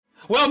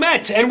Well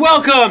met and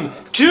welcome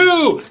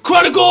to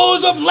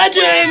Chronicles of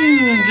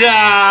Legend!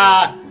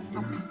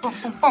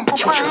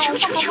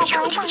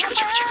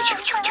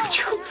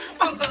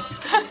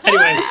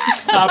 Anyway,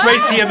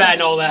 praise Tiamat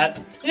and all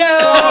that.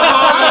 No!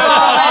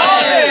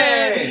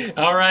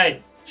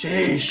 Alright.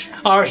 Sheesh.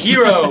 Our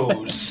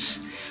heroes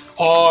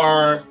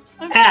are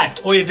at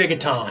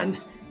Oyavigaton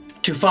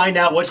to find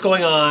out what's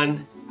going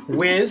on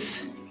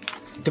with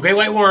the Great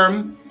White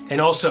Worm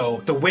and also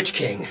the Witch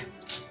King.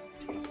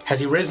 Has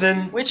he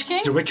risen? Witch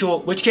King? The ritual.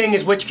 Witch King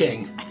is Witch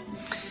King.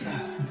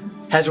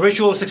 Has the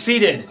ritual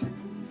succeeded?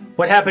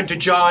 What happened to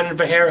John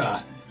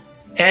Vahera?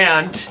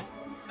 And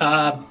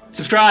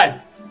subscribe.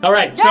 All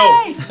right.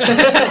 Yay! So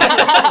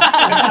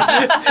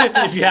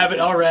if you haven't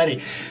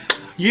already,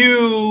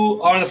 you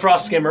are on the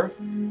Frost Skimmer,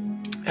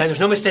 and there's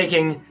no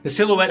mistaking the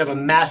silhouette of a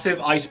massive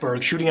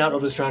iceberg shooting out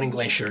over the surrounding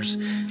glaciers.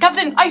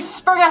 Captain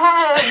Iceberg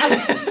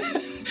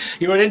ahead!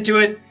 You run into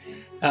it.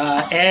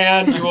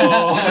 And you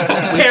will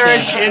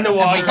perish in the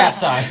water. And we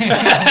capsize.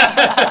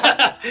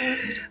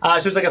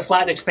 So it's like a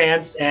flattened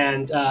expanse,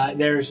 and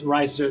there's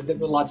rises,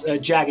 lots of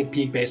jagged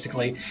peak,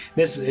 basically.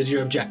 This is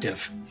your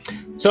objective.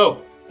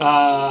 So,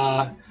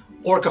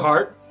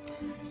 Orcaheart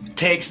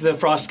takes the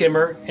Frost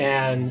Skimmer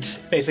and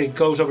basically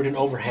goes over to an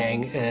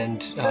overhang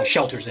and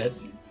shelters it.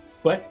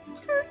 What?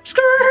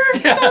 Skirt!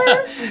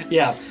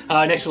 Yeah,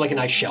 next to like a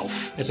nice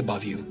shelf. It's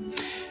above you.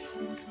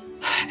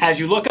 As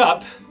you look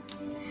up,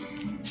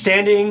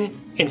 standing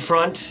in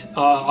front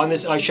on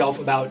this ice shelf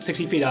about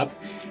 60 feet up,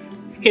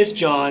 is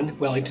John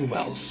Wellington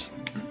Wells.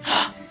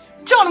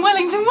 John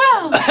Wellington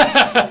Wells!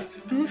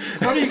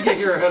 How do you get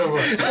here ahead of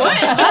us?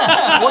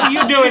 What are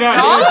you doing out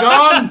here,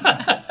 John?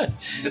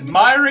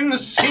 Admiring the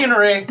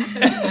scenery.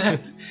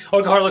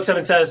 Orcaheart looks up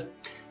and says,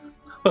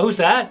 well, who's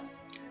that?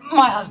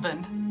 My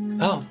husband.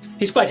 Oh,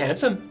 he's quite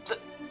handsome.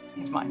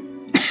 He's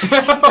mine.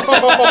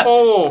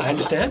 I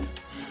understand.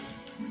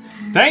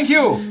 Thank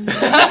you.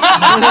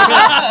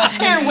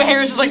 Her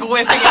hair is just like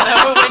whipping in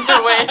a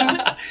winter wind.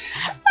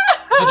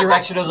 The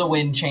direction of the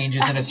wind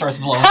changes and it starts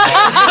blowing. That's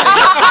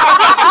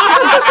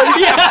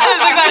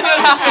exactly what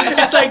happens.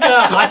 It's like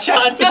Hot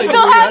Shots. You're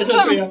still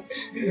handsome.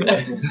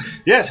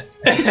 Yes.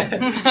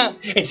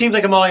 It seems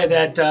like Amalia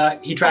that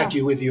he tracked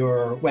you with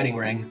your wedding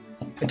ring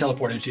and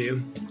teleported to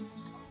you.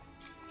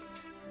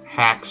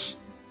 Hacks.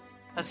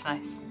 That's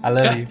nice. I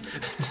love you.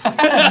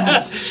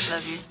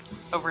 Love you.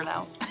 Over and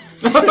out.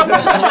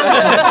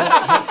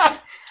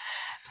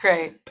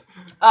 Great.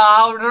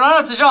 I'll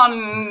run up to John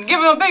and give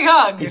him a big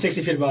hug. He's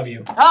 60 feet above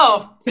you.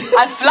 Oh,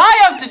 I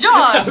fly up to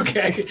John.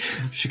 Okay.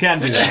 She can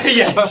do that.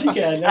 Yeah, she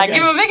can. I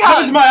give him a big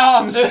hug. Into my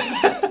arms.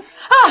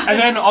 And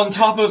then on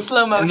top of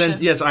Slow motion. And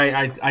then, yes,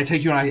 I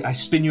take you and I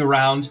spin you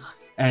around,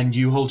 and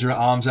you hold your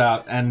arms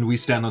out, and we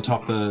stand on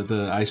top of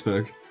the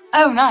iceberg.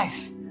 Oh,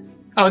 nice.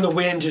 Oh, and the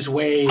wind just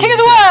waves. King of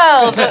the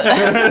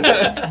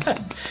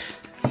world.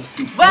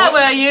 Where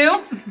were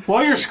you?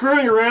 While you're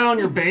screwing around,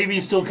 your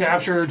baby's still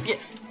captured. Yeah.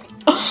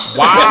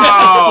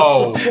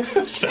 Wow!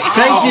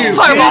 Thank you.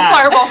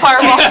 Fireball.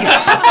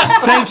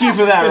 Thank you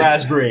for that,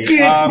 Raspberry.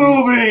 Get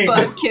moving!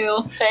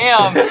 Buzzkill.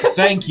 Damn.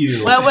 Thank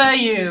you. Where were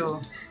you?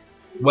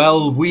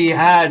 Well, we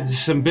had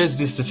some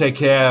business to take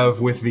care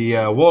of with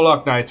the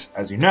Warlock Knights,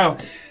 as you know,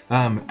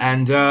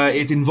 and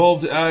it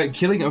involved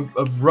killing a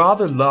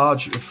rather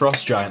large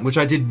frost giant, which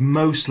I did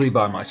mostly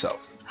by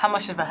myself. How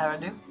much did Vahera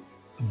do?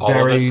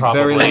 Very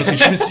limited.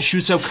 She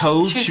was so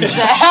cold. She was just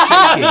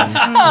shaking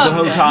the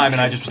whole time,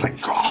 and I just was like,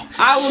 "Grah."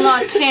 I will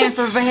not stand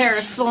for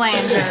Vahera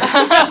slander.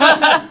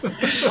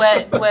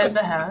 Where's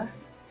Vahera?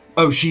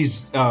 Oh,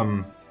 she's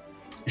going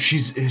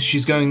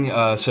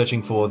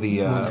searching for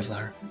the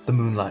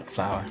moonlight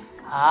flower.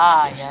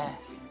 Ah,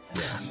 yes.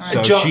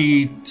 So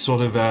she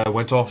sort of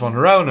went off on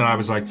her own, and I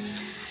was like,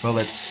 well,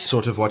 that's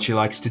sort of what she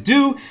likes to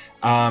do.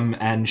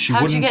 And she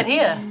How'd wouldn't. you get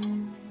here?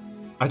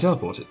 I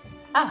teleported.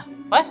 Ah,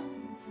 what?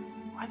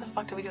 Why the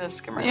fuck did we get this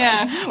skimmer?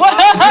 Yeah.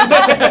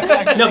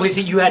 No, because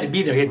you had to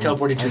be there. He had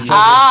teleported to you.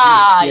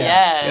 Ah,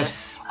 Yeah.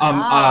 yes.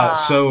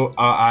 So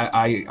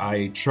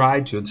I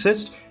tried to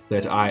insist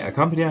that I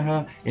accompany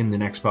her in the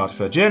next part of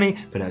her journey,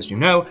 but as you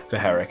know,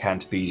 Vahera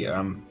can't be.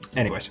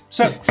 Anyways,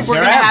 so We're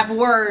here gonna I am. have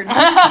words.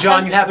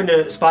 John, you happen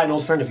to spot an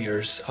old friend of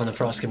yours on the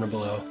Frost Skimmer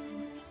below.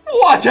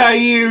 What are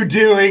you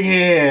doing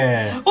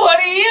here? What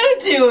are you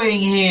doing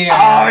here?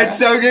 Oh, it's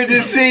so good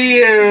to see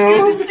you.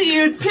 Good to see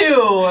you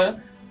too.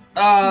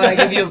 I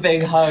give you a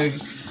big hug.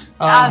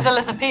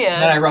 Azalith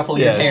appeared. Then I ruffle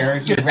your hair,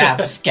 you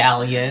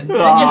rapscallion.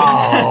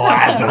 Oh,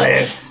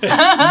 Azalith,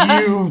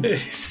 you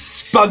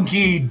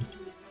spunky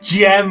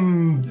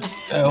gem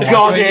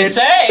goddess.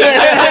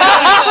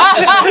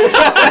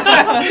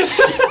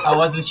 I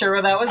wasn't sure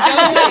where that was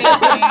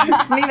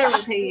going. Neither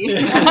was he.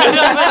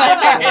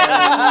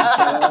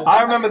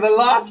 I remember the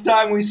last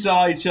time we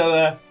saw each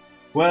other.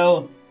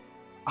 Well,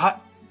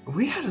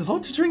 we had a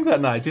lot to drink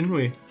that night, didn't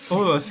we?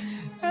 All of us.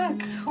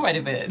 Quite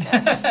a bit.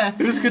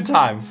 It was a good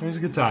time.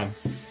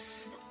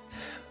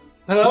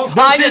 Hello?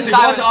 No, seriously,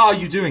 what are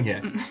you doing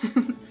here?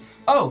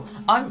 Oh,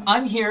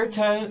 I'm here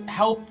to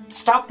help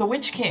stop the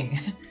Witch King.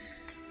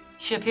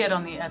 She appeared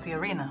at the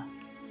arena.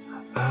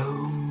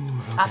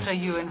 Oh. After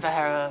you and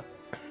Vahera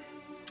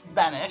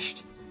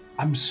vanished.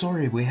 I'm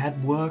sorry, we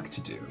had work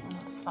to do.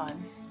 That's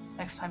fine.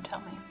 Next time,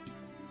 tell me.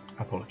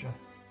 I apologize.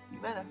 You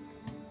better.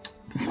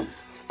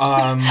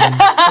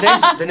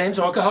 The name's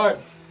Orca Heart.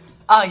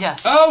 Oh,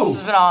 yes. Oh! This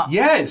has been all...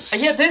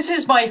 Yes! Yeah, this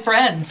is my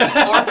friend,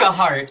 Orca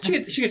Heart.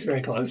 She gets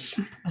very close.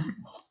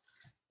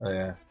 Oh,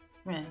 yeah.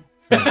 Yeah.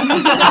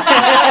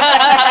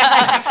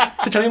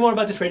 So tell me more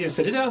about this Radiant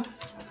Citadel.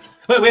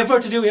 Wait, we have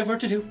work to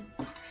do.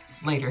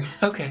 Later.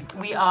 Okay.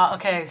 We are...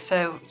 Okay,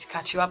 so to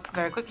catch you up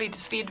very quickly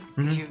to speed,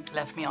 you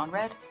left me on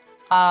red.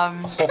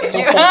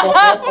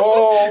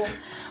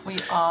 We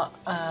are...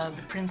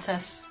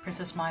 Princess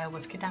Maya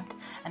was kidnapped,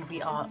 and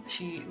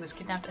she was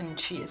kidnapped, and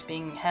she is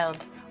being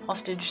held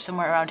hostage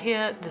somewhere around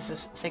here. This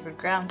is sacred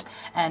ground,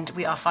 and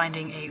we are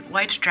finding a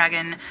white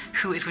dragon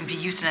who is going to be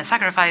used in a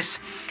sacrifice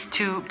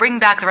to bring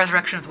back the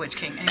resurrection of the Witch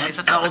King. Anyways,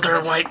 that's Elder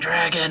White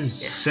Dragon.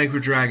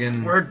 Sacred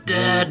dragon. We're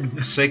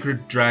dead.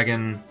 Sacred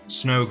dragon,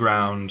 snow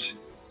ground,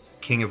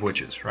 king of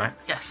witches, right?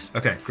 Yes.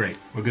 Okay, great.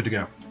 We're good to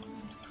go.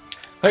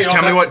 Hey, Just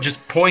tell me what.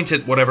 Just point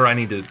at whatever I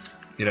need to,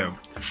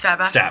 Stab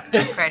back? stab.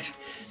 Great.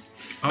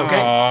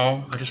 Okay.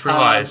 Oh, I just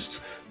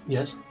realized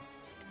Yes.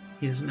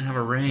 he doesn't have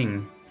a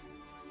ring.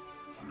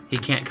 He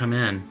can't come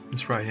in.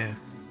 It's right here.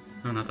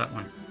 No, not that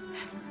one.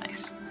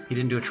 Nice. He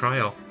didn't do a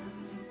trial.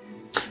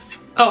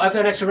 Oh, I've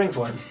got an extra ring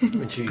for him.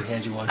 And she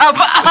hands you one. Oh,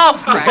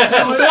 correct.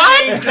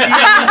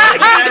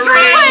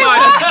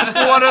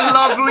 What a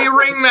lovely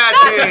ring that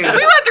We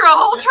went through a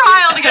whole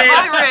trial to get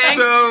my ring.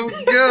 So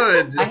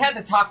good. I had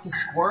to talk to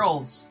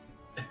squirrels.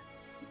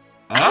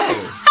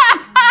 Oh,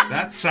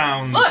 that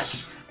sounds. Look!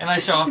 And I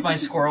show off my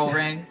squirrel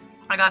ring.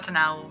 I got an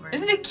owl ring.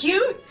 Isn't it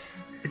cute?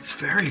 It's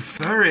very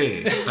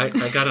furry. I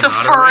got an The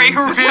otter furry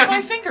ring. It's ring.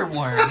 my finger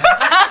worm.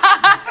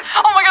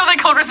 Oh my god, the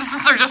cold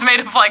resistance are just made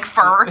of like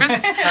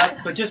furs.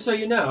 But just so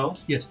you know,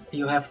 Yes.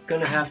 you're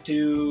gonna have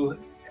to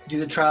do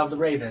the trial of the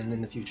Raven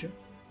in the future.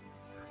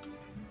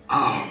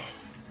 Oh,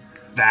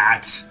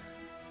 that.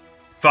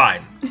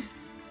 Fine.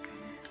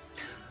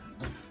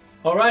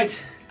 All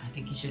right. I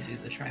think you should do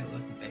the trial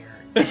of the bear.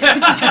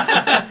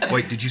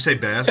 Wait, did you say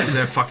bears? Was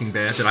there a fucking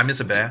bear? Did I miss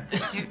a bear?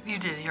 You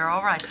did. You're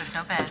all right. There's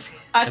no bears here.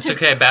 It's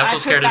okay, Basil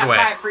scared it away. I took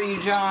that fight for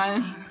you,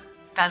 John.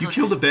 Basil. You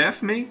killed a bear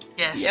for me?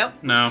 Yes.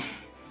 Yep. No.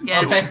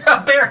 Yes.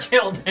 A bear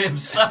killed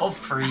himself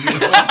for you. This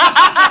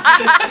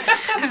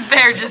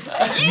bear just.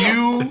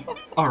 You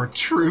are a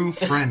true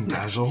friend,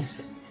 Basil.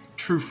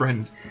 True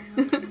friend.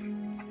 I'm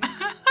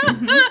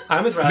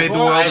with Raswell. Made the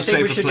world I a think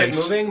we safer should place.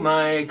 get moving.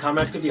 My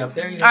comrades could be up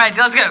there. All right,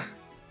 let's go.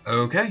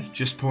 Okay,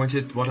 just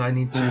pointed what I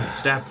need to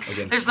stab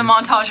again. There's the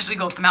montage as we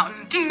go up the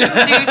mountain. I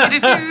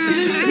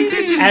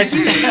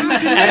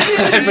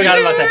forgot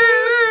about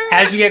that.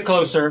 As you get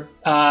closer,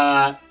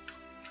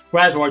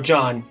 Razor,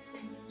 John,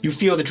 you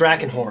feel the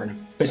Drakenhorn,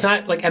 but it's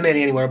not like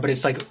emanating anywhere. But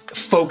it's like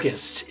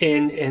focused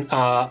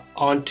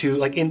onto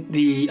like in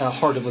the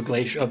heart of the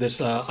glacier of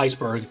this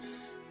iceberg.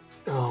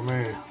 Oh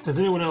man, does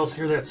anyone else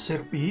hear that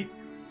sick beat?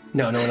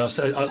 No, no one else.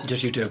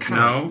 Just you two.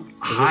 No. Is it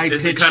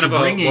High-pitched kind of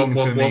a ringing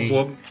whoop, for whoop, me.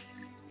 whoop, whoop?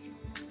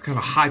 It's kind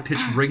of a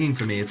high-pitched ringing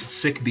for me. It's a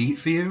sick beat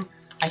for you?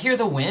 I hear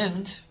the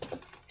wind.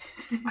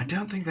 I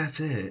don't think that's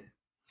it.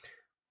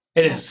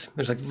 It is.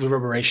 There's like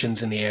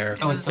reverberations in the air.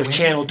 Oh, it's the They're wind?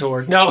 channeled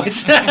toward. No,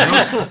 it's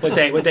what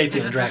they Is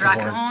feel. it the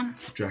Drakenhorn,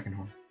 Drakenhorn?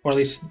 Dragonhorn. or at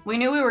least We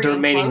knew we were The getting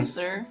remaining-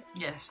 closer.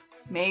 Yes.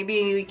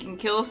 Maybe we can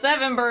kill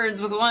 7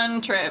 birds with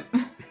one trip,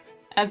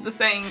 as the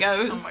saying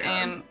goes. Oh my God.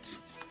 And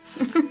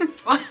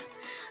What?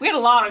 we had a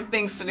lot of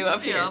things to do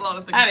up here. Yeah, a lot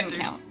of things I to didn't do.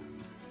 count.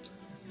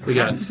 We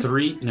got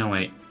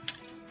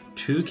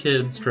 2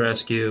 kids to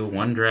rescue,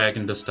 1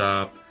 dragon to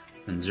stop,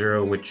 and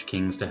 0 witch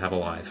kings to have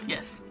alive.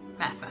 Yes.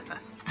 Math.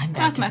 I'm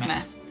back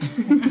Math.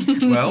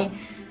 Well,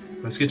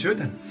 let's get to it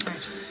then. Right.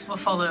 We'll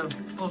follow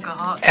Orca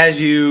Heart.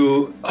 as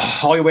you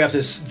haul your way up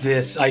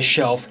this ice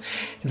shelf,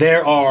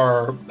 there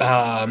are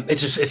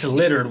it's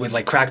littered with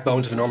like cracked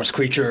bones of enormous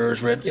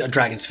creatures,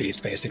 dragon's feet,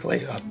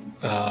 basically,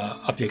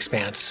 up the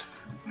expanse.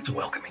 It's a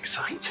welcoming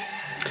sight.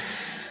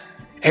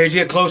 As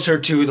you get closer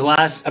to the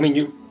last,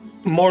 you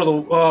more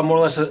or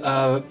less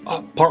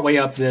part way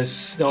up the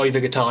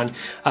Oivigaton,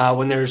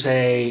 when there's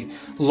a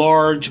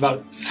large,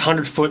 about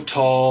 100-foot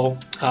tall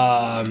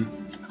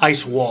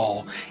ice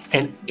wall,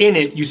 and in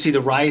it you see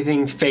the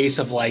writhing face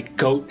of like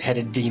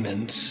goat-headed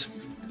demons.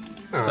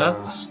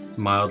 That's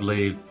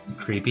mildly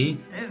creepy.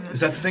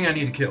 Is that the thing I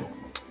need to kill?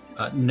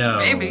 No.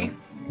 Maybe.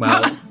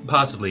 Well,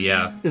 possibly,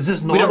 yeah. Is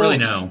this We normal? don't really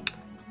know.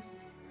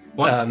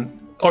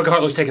 Orca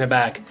Heart looks taken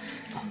aback.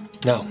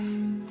 No.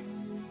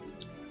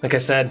 Like I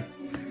said,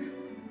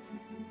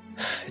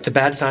 it's a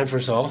bad sign for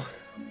us all.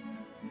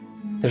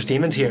 There's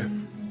demons here.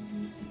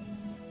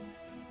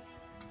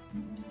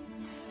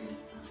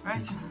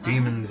 Right.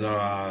 Demons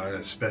are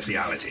a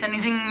speciality. Is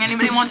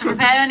anybody want to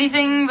prepare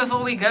anything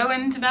before we go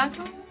into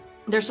battle?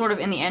 They're sort of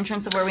in the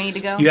entrance of where we need to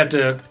go. You have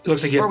to. It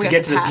looks like you Or have we to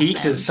have get to to the pass peak,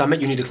 to them. the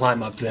summit. You need to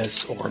climb up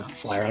this or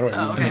fly around. I don't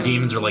know. Oh, okay. The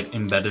demons are like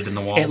embedded in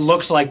the wall. It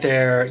looks like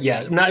they're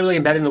not really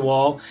embedded in the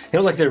wall. They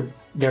look like they're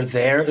they're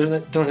there. They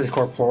don't think they're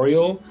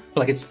corporeal.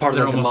 Like it's part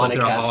They're of the almost like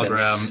demonic they're a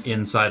essence. hologram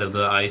inside of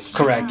the ice.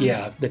 Correct.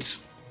 Yeah, it's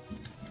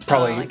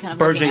probably like kind of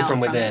burgeoning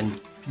looking from out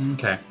from within.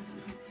 Okay.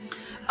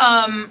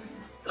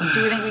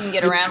 Do we think we can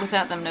get around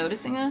without them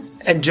noticing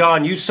us? And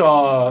John, you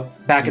saw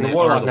back in the They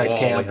Warlock are the Knights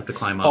wall, camp we have to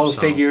climb up, all the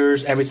so-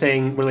 figures,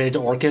 everything related to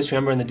Orcus.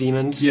 Remember in the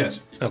demons?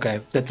 Yes. Okay,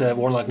 that the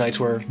Warlock Knights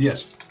were.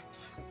 Yes.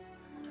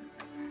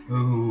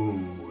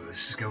 Ooh,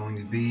 this is going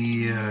to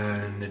be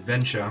an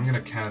adventure. I'm going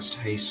to cast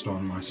haste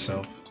on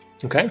myself.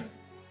 Okay.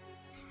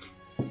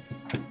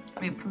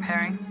 Are you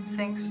preparing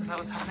things? Is that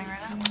what's happening right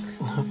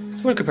now?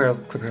 I'm gonna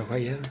prepare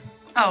quite yet.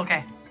 Oh,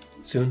 okay.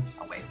 Soon.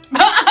 I'll wait.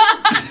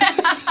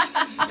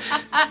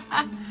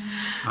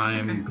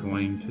 I'm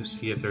going to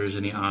see if there's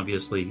any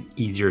obviously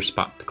easier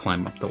spot to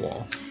climb up the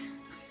wall.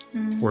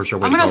 Or is there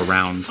a way I'm to gonna go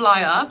around?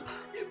 fly up.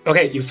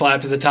 Okay, you fly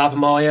up to the top,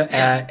 Amalia,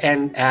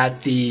 and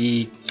at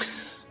the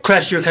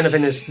crest, you're kind of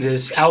in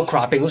this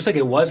outcropping. Looks like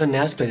it was a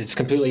nest, but it's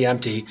completely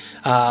empty.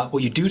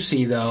 What you do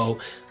see, though,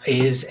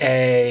 is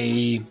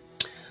a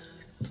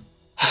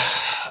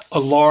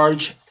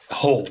large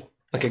hole,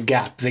 like a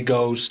gap that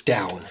goes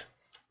down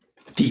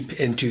deep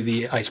into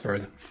the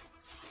iceberg.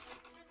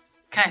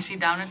 Can I see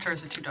down it, or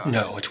is it too dark?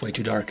 No, it's way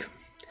too dark.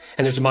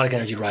 And there's demonic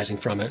energy rising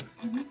from it.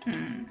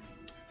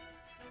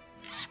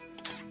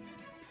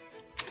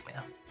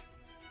 Well.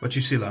 What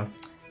you see, love?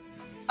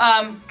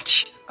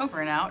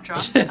 Over and out,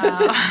 John.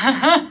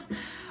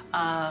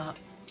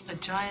 A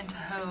giant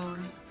hole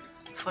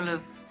full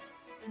of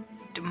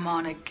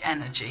demonic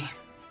energy.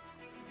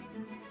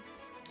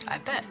 I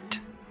bet.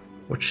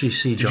 What'd she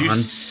see, Did John?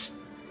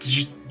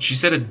 you? She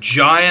said a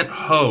giant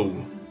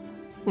hoe.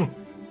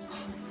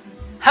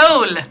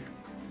 Hole!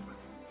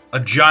 A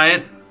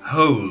giant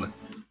hole.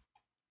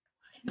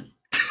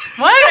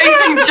 What? Are you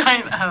saying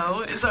giant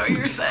hoe? Is that what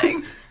you're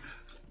saying?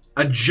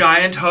 A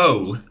giant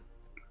hole.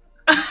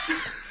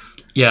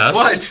 Yes.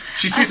 What?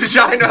 She sees a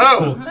giant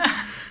hole.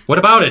 What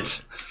about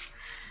it?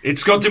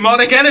 It's got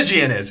demonic energy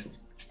in it.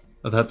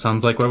 Well, that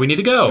sounds like where we need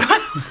to go.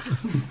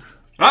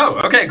 Oh,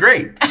 okay,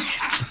 great.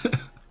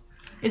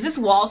 Is this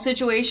wall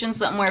situation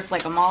something where if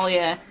like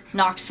Amalia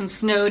knocked some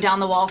snow down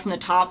the wall from the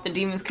top, the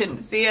demons couldn't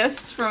see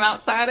us from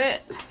outside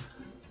it?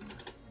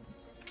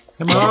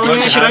 Amalia,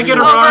 should I get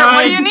a Over, what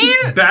ride? do you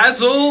need?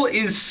 Basil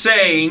is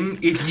saying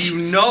if you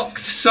knocked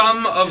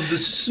some of the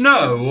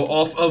snow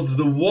off of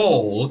the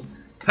wall,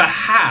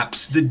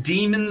 perhaps the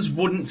demons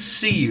wouldn't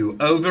see you.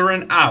 Over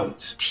and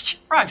out.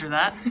 Roger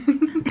that.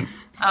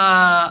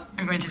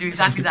 I'm going to do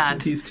exactly that.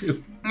 These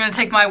two. I'm going to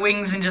take my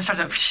wings and just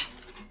start to...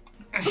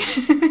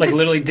 Like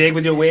literally dig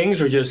with your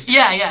wings, or just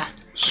Yeah.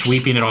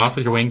 Sweeping it off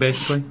with your wing,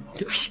 basically?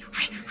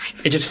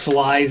 it just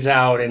flies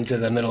out into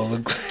the middle of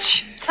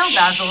the Tell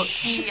Basil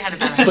he had a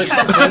better Splits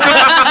idea.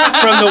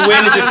 from the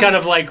wind. It just kind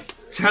of like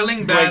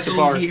Telling Breaks Basil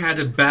apart. he had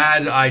a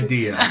bad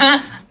idea.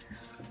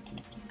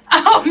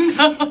 Oh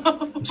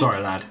no! I'm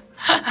sorry, lad.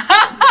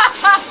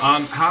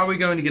 How are we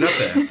going to get up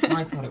there?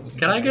 I thought it was.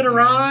 Can I get a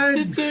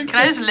ride? Can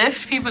I just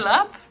lift people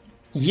up?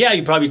 yeah,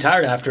 you'd probably be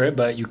tired after it,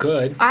 but you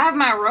could. I have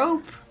my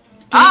rope.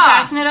 Can you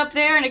fasten it up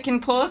there and it can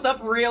pull us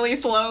up really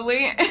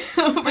slowly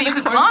over you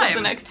the could course climb. of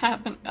the next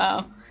happen.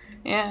 Oh,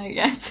 yeah, I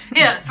guess.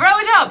 Yeah, throw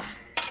it up!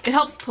 It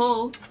helps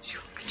pull.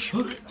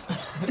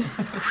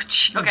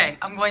 Okay,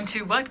 I'm going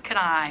to... What can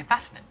I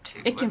fasten it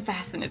to? It can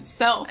fasten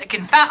itself. I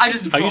can I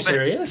just Are you rope it.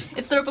 serious?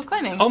 It's the rope of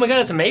climbing. Oh my god,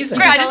 that's amazing!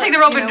 Great, I just take the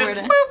rope You and know just...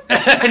 where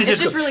Boop, and it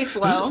It's just go- really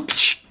slow.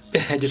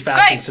 it just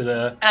fastens Great. to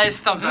the and I just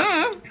thumbs up.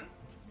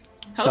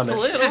 Helps Summit. a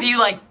little. So if you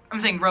like... I'm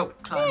saying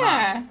rope climb up.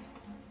 Yeah.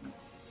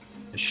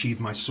 I sheathe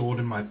my sword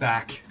in my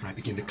back and I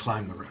begin to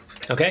climb the rope.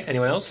 Okay,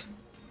 anyone else?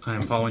 I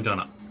am following John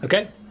up.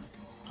 Okay.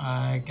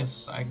 I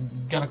guess I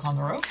gotta climb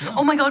the rope. Yeah.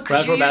 Oh my god, could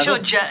Basil, you use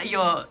Basil?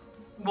 your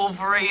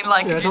Wolverine,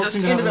 like, Yeah, I could you don't just...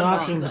 seem to have into an the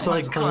option bones.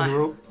 besides Let's climbing the climb.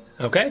 rope.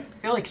 Okay.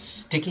 I feel like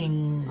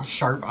sticking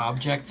sharp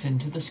objects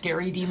into the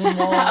scary demon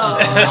wall is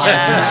Oh, not a good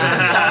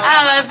idea.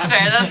 that's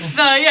fair. That's...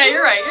 yeah,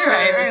 you're right.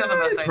 Maybe not the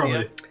best idea.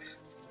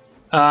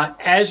 Probably.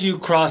 As you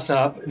cross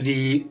up,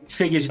 the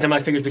figures, the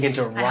demonic figures, begin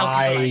to help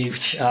you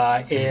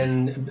writhe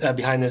in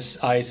behind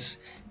this ice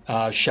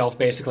shelf,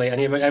 basically. I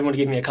need everyone to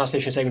give me a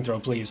Constitution saving throw,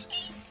 please.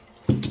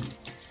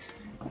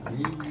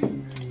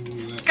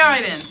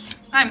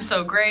 Guidance. I'm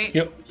so great.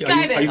 Are you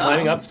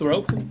climbing up the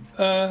rope,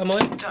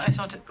 Emily? I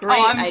saw it.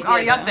 Great I'm idea,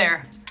 already up though.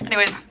 there.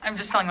 Anyways, I'm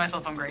just telling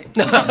myself I'm great.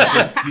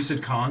 You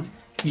said con?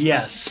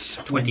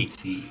 Yes. 20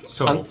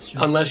 total.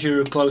 Unless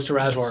you're close to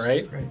Razwar,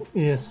 right?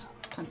 Yes.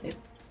 Con save.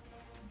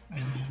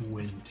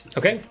 20.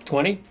 Okay,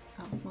 20.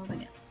 Oh, well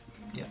then yes.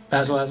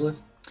 Basil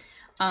Azalith.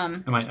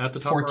 Am I at the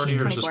top 14,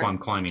 already, or is this 24. while I'm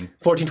climbing?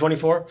 14,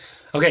 24.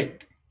 Okay.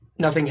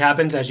 Nothing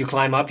happens as you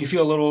climb up. You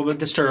feel a little bit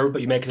disturbed,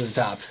 but you make it to the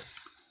top.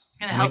 Gonna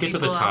When I help get to the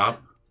people up.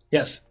 top,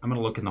 Yes. I'm going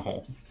to look in the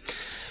hole.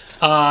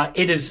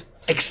 It is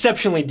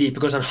exceptionally deep. It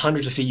goes on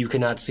hundreds of feet. You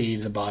cannot see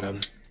to the bottom.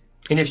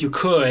 And if you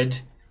could,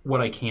 What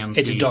I can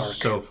It's see dark.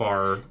 so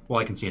far, well,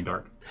 I can see in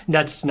dark.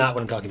 that's not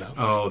what I'm talking about.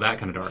 Oh, that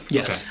kind of dark.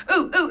 Yes.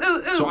 Okay.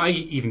 Ooh. So I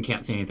even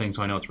can't see anything,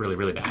 so I know it's really,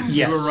 really bad.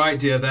 Yes. You were right,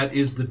 dear. That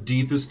is the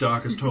deepest,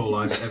 darkest hole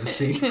I've ever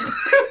seen.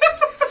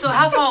 So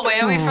how far away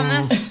are we from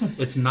this?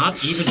 It's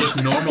not even just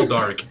normal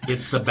dark.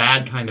 It's the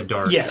bad kind of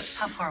dark. Yes.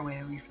 How far away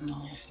are we from the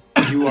hole?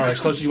 You are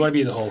as close as you want to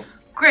be to the hole.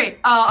 Great.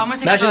 I'm gonna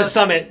take Imagine a the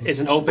summit is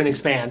an open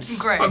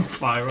expanse. Great.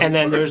 And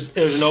then there's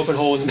an open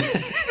hole in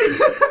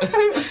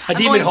the a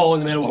demon hole in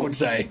the middle, I would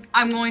say.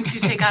 I'm going to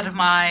take out of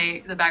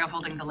the bag of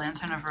holding the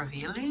lantern of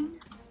revealing.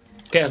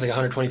 Okay, that's like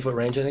 120-foot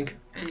range, I think.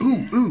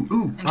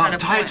 Ooh. try to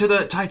Tie it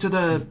to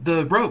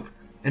the rope,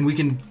 and we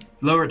can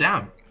lower it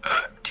down.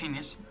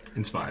 Genius.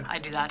 Inspired. I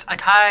do that. I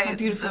tie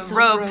beautiful the silk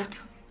rope,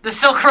 the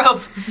silk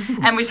rope,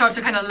 and we start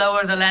to kind of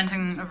lower the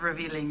lantern of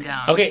revealing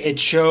down. Okay, it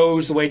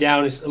shows the way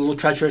down. It's a little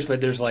treacherous,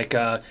 but there's like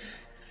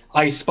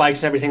ice spikes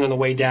and everything on the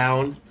way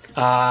down.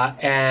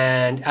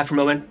 And after a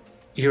moment,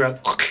 you hear a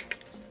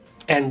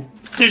and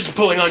they're just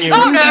pulling on you.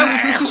 Oh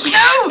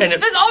no! No! And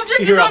This object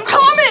is you're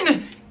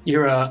uncommon! You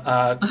hear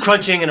a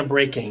crunching and a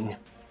breaking.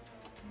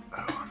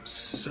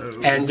 So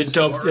And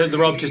the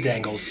rope just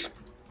dangles.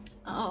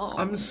 Oh.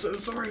 I'm so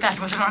sorry. That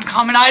was an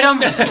uncommon item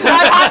that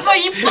I've had for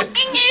you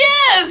fucking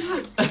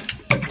years!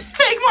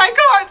 Take my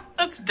card!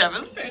 That's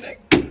devastating.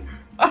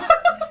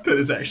 That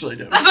is actually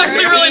That's devastating.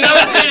 actually really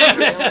devastating.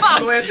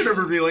 The Lantern of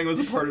Revealing was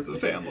a part of the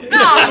family.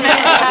 Oh,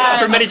 man.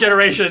 For many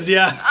generations,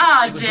 yeah.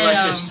 Ah, It's like your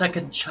damn.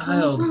 second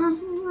child.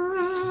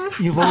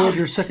 You lowered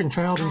your second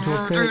child into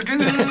a pit.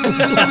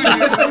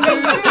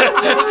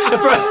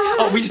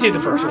 We just need the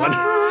first one.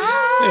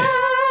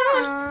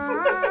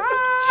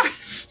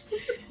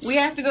 We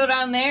have to go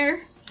down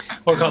there.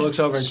 Orcott looks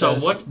over and So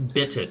says, what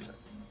bit it?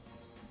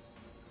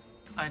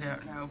 I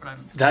don't know, but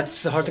I'm...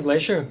 That's the Heart of the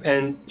Glacier.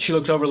 And she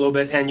looks over a little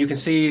bit, and you can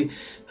see,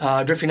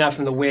 drifting out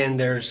from the wind,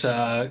 there's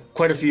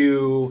quite a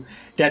few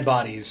dead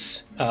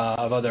bodies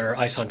of other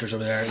ice hunters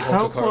over there.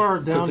 How far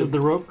down did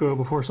the rope go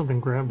before something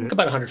grabbed it?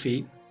 About 100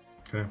 feet.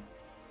 Okay.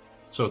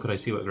 So could I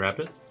see what grabbed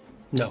it?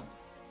 No.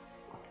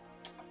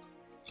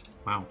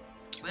 Wow.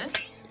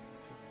 What?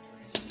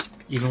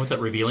 Even with that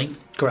revealing,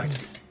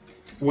 Correct.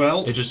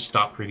 Well, it just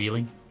stopped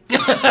revealing.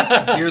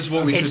 here's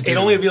what we could do. It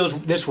only reveals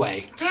this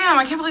way. Damn,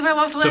 I can't believe I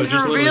lost the So it lantern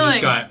just of literally revealing.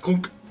 just got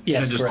clunk,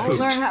 Yes, and just correct. poofed.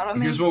 Learn how to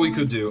make Here's what we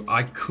could do.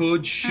 I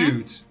could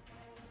shoot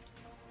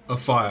a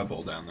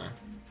fireball down there.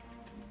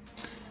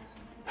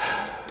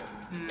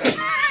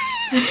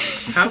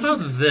 How about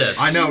this?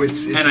 I know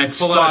it's and I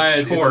pull out a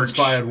inspired. torch, It's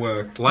inspired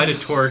work. light a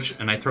torch,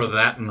 and I throw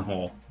that in the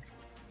hole.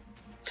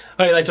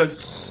 Okay, like,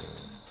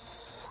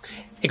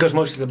 it goes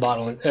most of the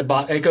bottle.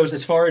 It goes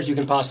as far as you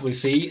can possibly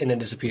see, and then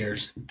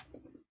disappears.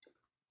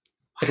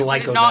 But the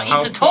light Did goes not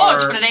out. eat the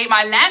torch, but it ate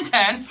my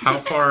lantern. How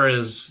far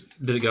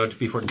did it go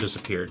before it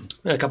disappeared?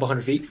 A couple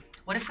 100 feet.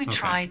 What if we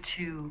try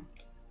to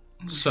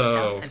move So-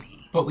 stealthily?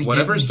 But we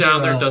Whatever's didn't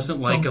down hear there a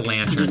doesn't like a thump.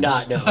 lantern. You do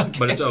not know.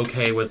 But it's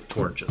okay with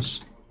torches.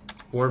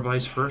 Or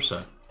vice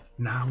versa.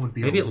 Now would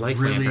be Maybe a it likes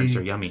really, lanterns,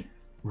 they're yummy.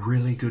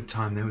 really good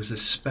time. There was a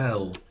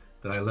spell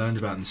that I learned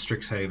about in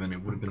Strixhaven.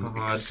 It would have been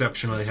God.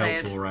 exceptionally Just say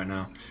helpful it. right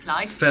now.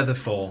 Life?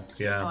 Featherfall.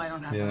 Yeah. Oh, I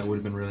don't have yeah, that. it would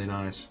have been really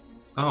nice.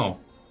 Oh,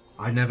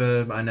 I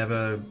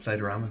never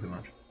played around with it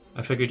much.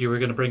 I figured you were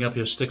going to bring up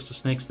your sticks to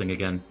snakes thing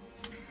again.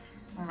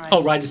 All right.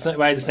 Oh, ride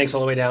the snakes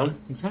all the way down.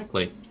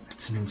 Exactly.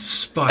 It's an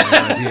inspired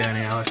idea,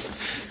 Annie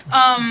Alice.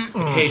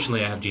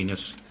 Occasionally I have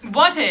genius.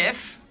 What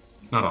if...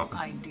 Not often.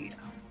 Idea.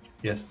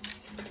 Yes.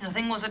 The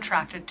thing was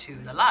attracted to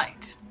the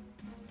light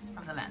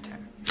of the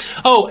lantern.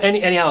 Oh,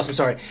 Annie Alice, I'm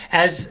sorry.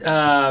 As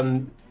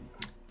the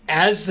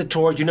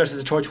torch, you notice as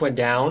the torch went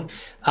down,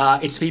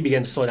 its speed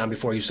began to slow down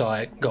before you saw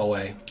it go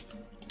away.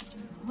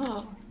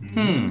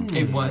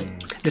 It what?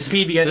 The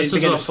speed began This to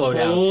is a slow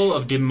down. hole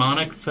of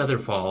demonic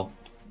featherfall.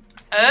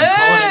 Oh!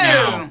 calling it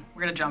now.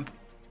 We're gonna jump.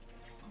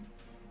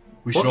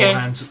 We should Okay. all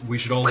hands. We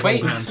should all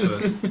Wait. hold hands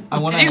first. I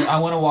want Did you-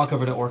 to walk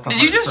over to Orca.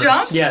 Did you just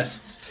first. jump? Yes.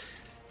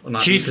 Well,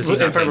 not She's because in he's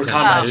not front of her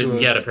paying attention. combat I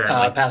didn't yet, who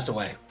apparently. passed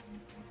away.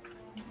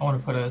 I want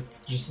to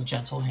put just a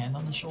gentle hand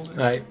on the shoulder.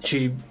 Right.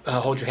 She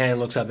holds your hand,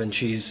 looks up, and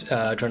she's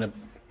trying to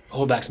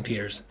hold back some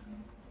tears.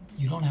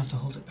 You don't have to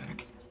hold it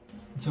back.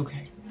 It's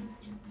okay.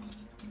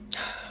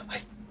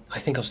 I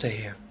think I'll stay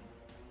here.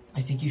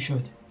 I think you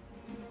should.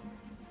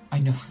 I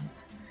know.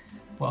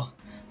 Well,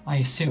 I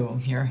assume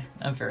you're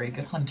a very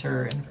good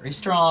hunter and very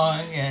strong,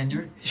 and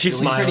you're She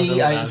really smiles pretty.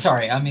 a little.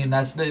 Sorry, I mean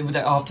that's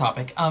the off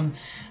topic.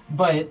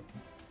 But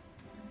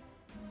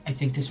I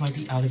think this might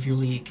be out of your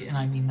league, and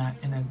I mean that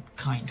in a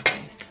kind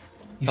way.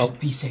 You Oh. should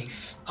be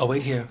safe. I'll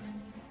wait here.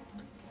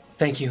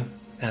 Thank you,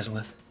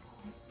 Azalith.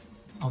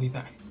 I'll be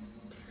back.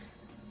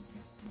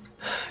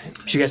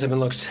 She gets up and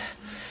looks.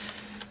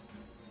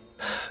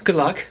 Good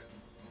luck.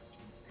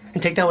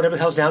 And take down whatever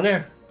the hell's down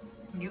there.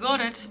 You got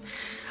it.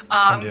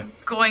 Yeah.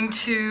 Going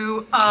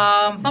to...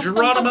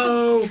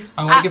 Geronimo!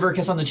 I want to give her a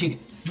kiss on the cheek.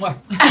 Mwah.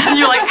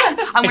 You're like,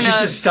 I'm And she's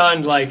gonna... just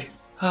stunned, like,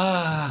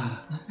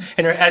 ah.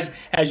 And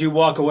as you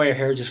walk away, her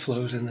hair just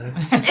flows in there.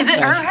 Is it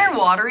her hair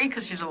watery?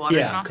 Because she's a water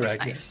Yeah, gnostic?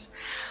 correct, Nice.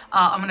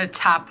 I'm going to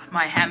tap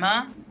my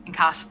hammer and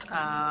cast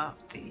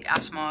the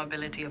asthma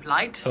ability of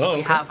light. So Oh,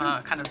 we okay. have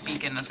a kind of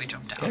beacon as we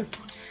jump down.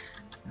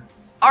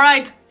 All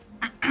right.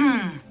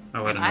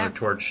 Oh, I had I another have-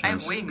 torch. I have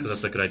Because wings.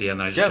 that's a good idea, and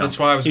then I just Yeah, jumped. that's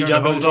why I was You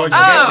going to jump hold over on. the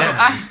to torch? it. Oh!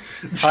 Yeah.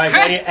 All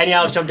right, so any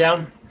else jump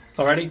down?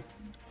 already?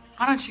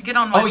 Why don't you get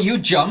on my... Oh, you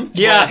jumped?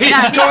 Yeah, Yeah, he's he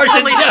torch and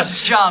totally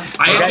just jumped.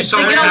 I actually saw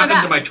So what get on happened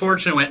that. to my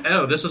torch and went,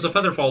 oh, this is a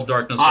Featherfall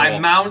darkness wall. I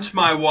mount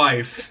my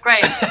wife.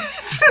 Great.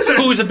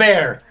 Who's a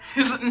bear?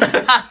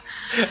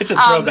 It's a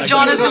throwback.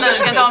 John is going to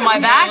get on my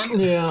back,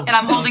 Yeah. and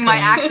I'm holding my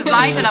axe of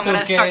light, and I'm It's going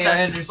to start okay, to...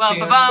 I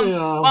understand. I'm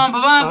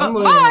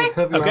laying Bye! like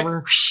heavy Okay.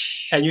 armor.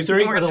 And you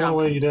three? We're I don't gonna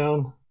want to jump. lay you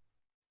down.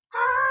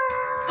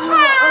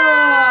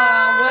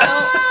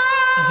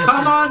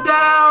 Come on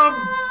down!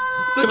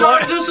 The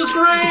darkness is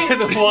great!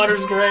 The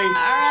water's great. Alright,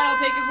 I'll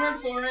take his word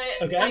for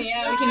it. Okay.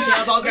 Yeah, we can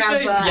jump. I'll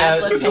grab Yeah,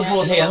 let's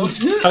hold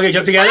hands. Okay,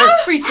 jump together.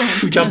 Free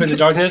spin. We jump into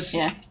darkness.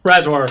 Yeah.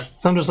 Razor.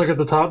 So I'm just like at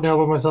the top now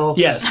by myself.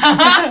 Yes.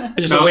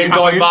 Just No, a wind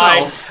how about going by.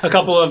 yourself? A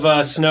couple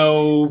of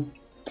snow.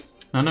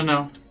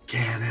 No.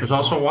 There's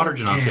also a water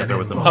genasi out there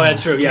with them. Oh,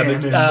 that's true. Yeah,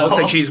 but looks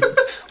like she's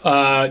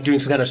doing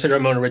some kind of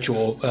ceremonial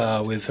ritual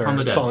with her On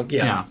the dead. funk.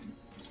 Yeah.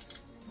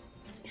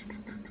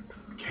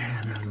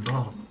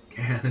 Cannonball.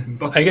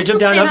 Cannonball. Are you gonna jump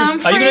down? And help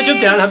your, are you gonna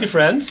jump down and help your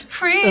friends?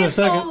 Free In a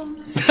second. fall.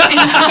 He's waiting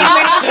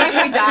to see if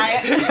we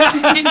die.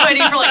 He's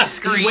waiting for, like,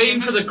 screams. He's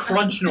waiting for the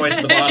crunch noise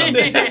at the bottom.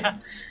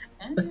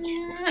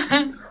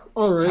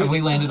 All right. Have we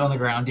landed on the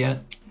ground yet?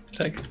 It's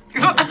like,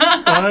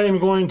 I am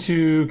going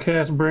to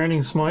cast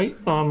Branding Smite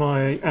on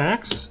my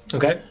axe,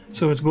 okay.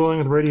 so it's glowing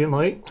with radiant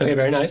light, Okay,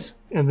 very nice.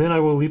 and then I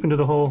will leap into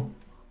the hole.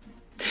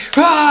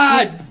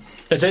 Ah!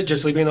 That's it.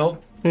 Just leaping the hole.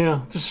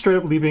 Yeah, just straight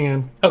up leaping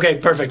in. Okay,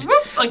 perfect.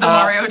 Like the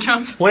Mario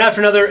jump. One after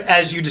another,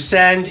 as you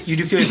descend, you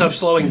do feel yourself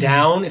slowing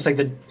down. It's like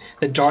the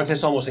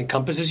darkness almost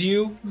encompasses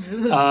you.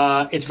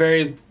 It's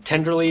very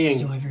tenderly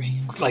Still and have your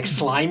hand. like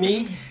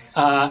slimy,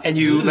 and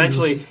you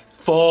eventually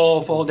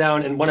fall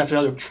down, and one after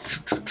another,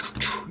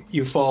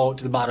 you fall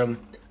to the bottom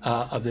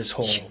of this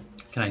hole.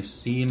 Can I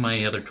see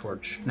my other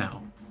torch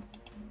now?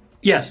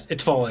 Yes,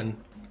 it's fallen,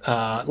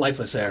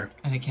 lifeless there.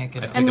 And I can't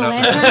get up. And the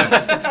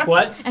lantern?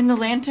 What? And the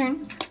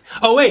lantern?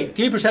 Oh wait,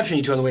 give me perception,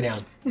 you two, on the way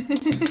down.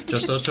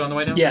 Just those two on the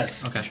way down?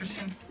 Yes. Okay.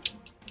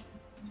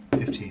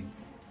 15.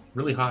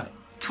 Really high.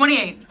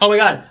 28. Oh my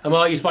god, I'm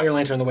gonna let you spot your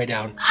lantern on the way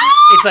down.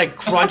 It's like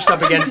crunched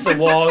up against the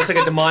wall. It's like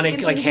a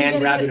demonic like hand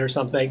grabbing or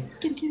something.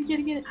 Get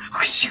it.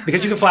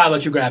 Because you can fly, I'll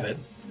let you grab it.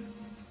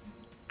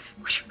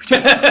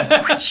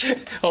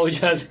 Oh, he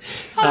does.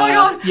 Oh my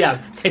god! Yeah,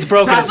 it's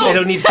broken.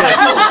 It'll need fixed.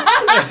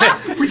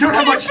 We don't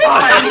have much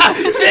time!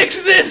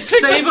 Fix this!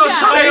 Save a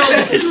child!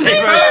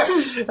 Save her.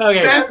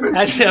 Okay,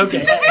 that's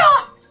okay.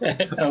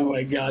 Oh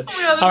my god.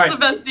 Yeah, this All is right. the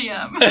best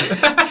DM.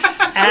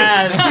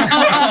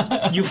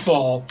 As you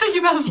fall, Thank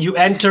you, Basil. you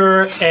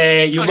enter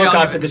a. You look yeah,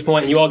 up at this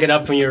point, and you all get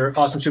up from your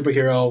awesome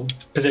superhero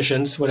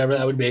positions, whatever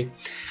that would be.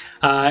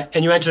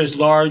 And you enter this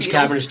large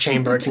cavernous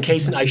chamber. It's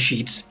encased in ice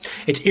sheets.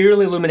 It's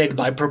eerily illuminated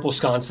by purple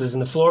sconces,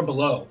 and the floor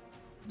below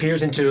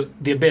peers into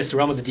the abyss, the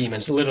realm of the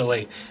demons,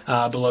 literally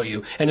below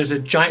you. And there's a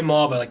giant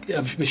maw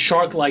of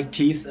shark-like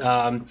teeth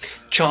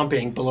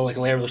chomping below like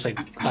a layer that looks like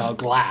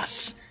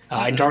glass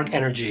and dark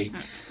energy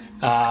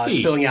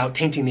spilling out,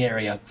 tainting the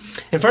area.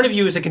 In front of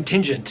you is a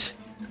contingent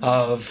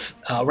of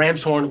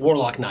ram's horn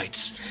warlock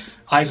knights,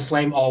 eyes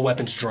aflame, all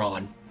weapons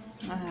drawn.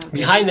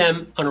 Behind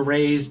them, on a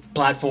raised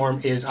platform,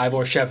 is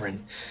Ivor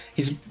Chevron.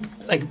 He's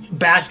like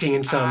basking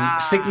in some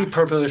sickly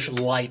purplish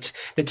light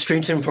that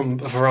streams him from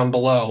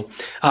below.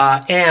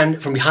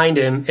 And from behind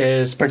him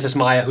is Princess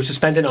Maya, who's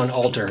suspended on an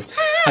altar.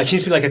 She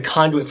seems to be like a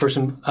conduit for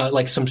some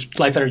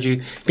life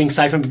energy being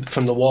siphoned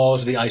from the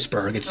walls of the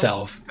iceberg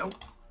itself.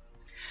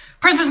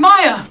 Princess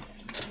Maya!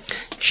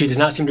 She does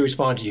not seem to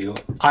respond to you.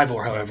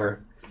 Ivor, however,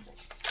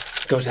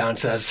 goes down and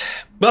says,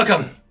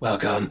 Welcome.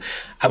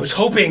 I was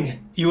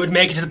hoping you would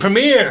make it to the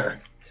premiere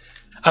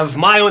of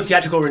my own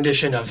theatrical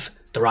rendition of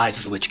The Rise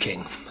of the Witch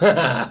King.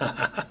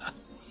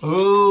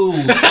 Ooh.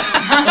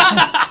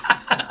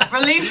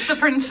 Release the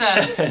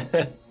princess.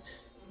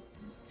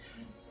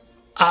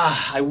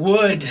 I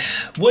would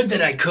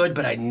that I could,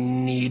 but I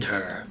need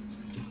her.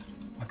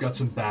 I've got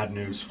some bad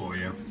news for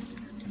you.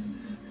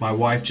 My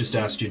wife just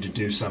asked you to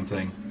do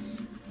something,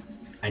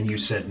 and you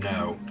said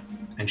no,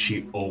 and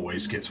she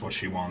always gets what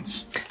she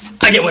wants.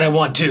 I get what I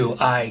want too.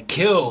 I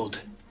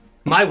killed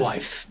my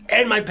wife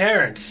and my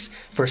parents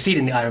for a seat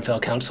in the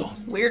Ironfell Council.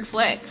 Weird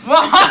flex.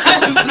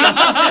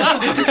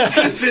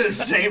 It's the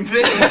same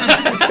thing.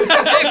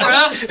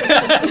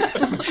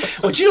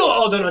 What you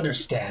all don't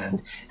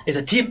understand is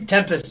a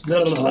Tempest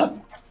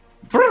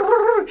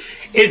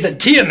is that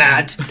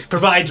Tiamat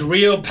provides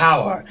real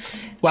power,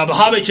 while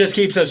Bahamut just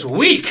keeps us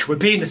weak,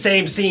 repeating the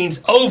same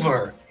scenes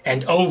over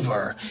and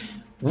over.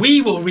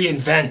 We will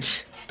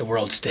reinvent the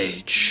world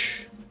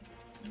stage.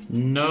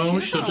 No,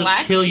 She's she'll a just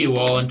lackey. kill you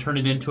all and turn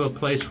it into a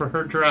place for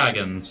her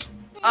dragons.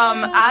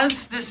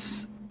 As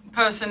this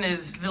person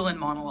is villain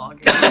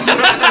monologue,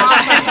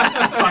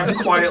 I'm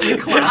quietly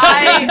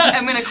clapping. I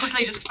am going to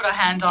quickly just put a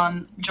hand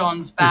on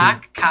John's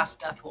back, cast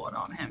Death Ward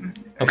on him.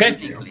 Very Okay.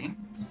 sneakily.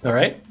 All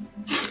right.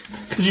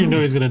 You know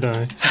he's gonna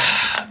die.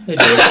 Hey,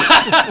 David.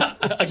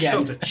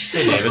 Again.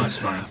 Hey, David.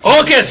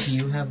 Orcus!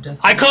 You have death.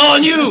 I call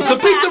on you!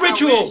 Complete the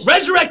ritual!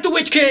 Resurrect the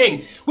Witch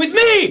King! With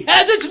me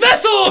as its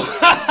vessel!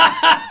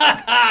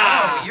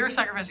 Oh, you're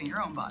sacrificing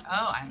your own body.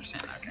 Oh, I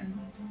understand.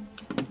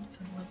 Okay.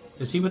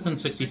 Is he within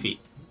 60 feet?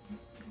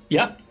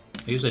 Yeah.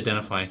 I use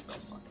identify.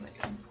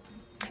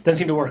 Doesn't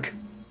seem to work.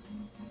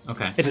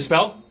 Okay. It's a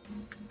spell?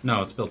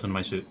 No, it's built in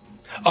my suit.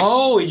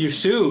 Oh, your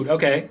suit.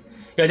 Okay.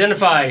 You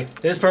identify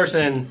this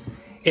person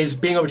is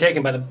being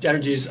overtaken by the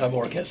energies of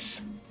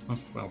Orcus. Oh,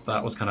 well,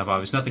 that was kind of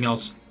obvious. Nothing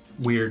else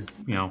weird,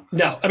 No,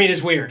 I mean,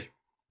 it's weird.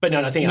 But no,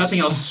 nothing else. Nothing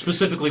else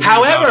specifically weird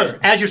about However, it.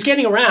 as you're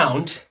scanning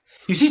around,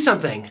 you see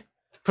something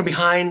from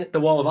behind the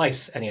wall of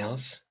ice. Any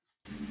else?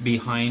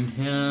 Behind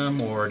him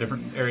or a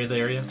different area of the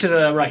area? To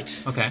the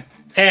right. Okay.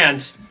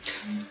 And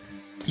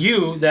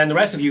you, then the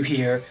rest of you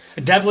hear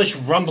a devilish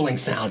rumbling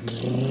sound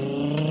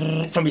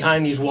from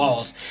behind these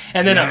walls.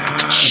 And then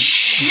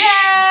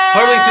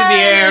hurtling through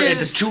the air is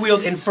this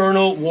two-wheeled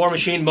infernal war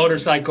machine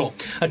motorcycle.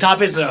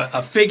 Atop is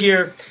a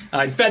figure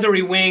in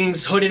feathery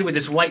wings, hooded with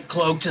this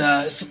white-cloaked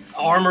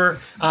armor,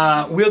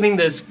 wielding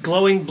this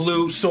glowing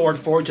blue sword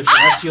forged of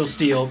celestial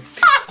steel.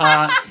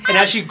 And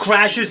as she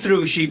crashes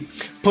through, she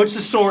puts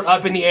the sword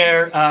up in the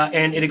air,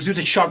 and it exudes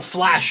a sharp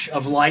flash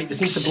of light that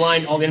seems to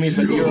blind all the enemies,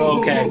 but you're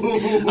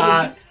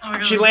okay.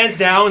 She lands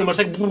down, and the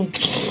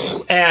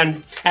motorcycle,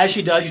 and as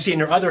she does, you see in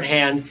her other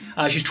hand,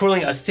 she's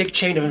twirling a thick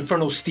chain of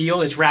infernal steel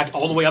that's wrapped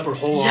all the way up her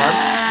whole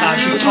arm.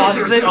 She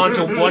tosses it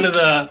onto one of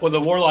the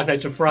warlock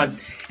knights in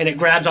front, and it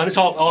grabs on. This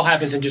all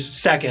happens in just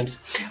seconds.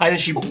 And then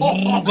she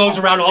goes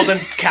around all of them,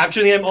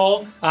 capturing them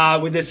all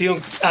with this steel,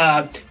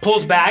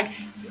 pulls back,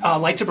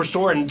 lights up her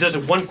sword and does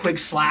one quick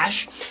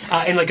slash,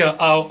 and like a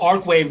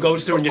arc wave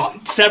goes through and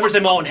just severs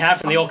them all in half,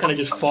 and they all kind of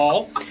just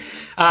fall.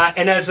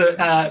 And as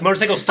the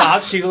motorcycle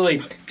stops, she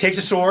literally takes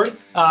a sword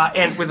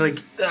and with like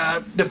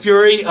the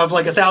fury of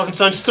like 1,000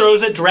 suns,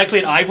 throws it directly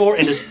at Ivor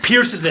and just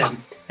pierces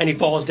him, and he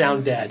falls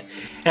down dead.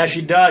 And as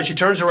she does, she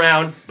turns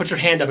around, puts her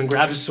hand up, and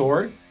grabs his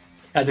sword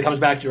as it comes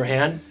back to her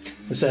hand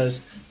and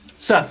says,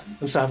 "Sup,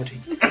 I'm Sovereignty."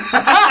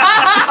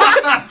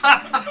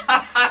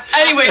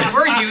 Anyways,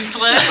 we're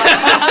useless.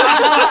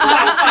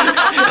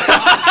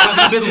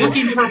 I've been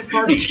looking for a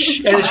party.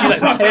 And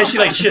then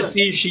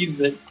she sheaves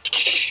it.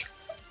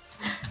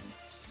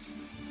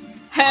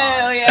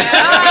 Hell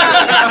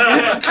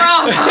yeah!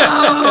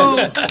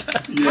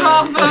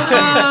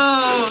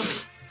 Bravo!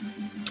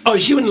 Oh,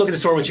 she wouldn't look at the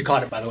sword when she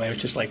caught it, by the way. It was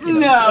just like, you know.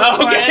 No.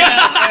 Oh, okay.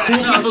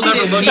 People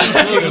never look at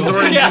explosions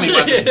or any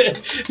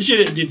weapons. She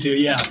didn't need to,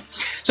 yeah.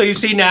 So you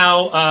see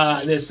now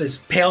this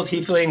pale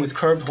tiefling with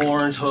curved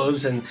horns,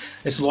 hooves, and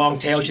this long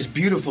tail. She's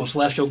beautiful,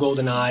 celestial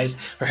golden eyes.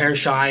 Her hair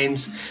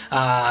shines,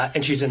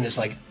 and she's in this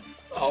like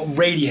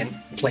radiant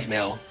plate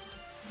mail.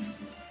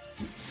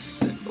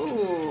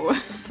 Ooh.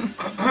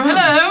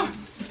 Hello.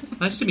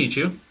 Nice to meet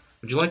you.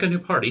 Would you like a new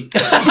party?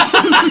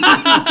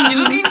 You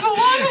looking for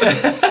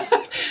one?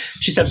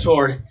 She steps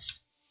forward.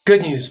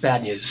 Good news,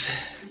 bad news.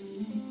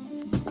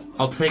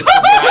 I'll take the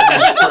bad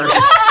news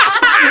first.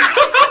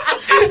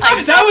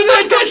 That was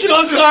unintentional,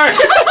 I'm sorry.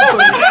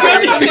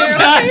 Good news,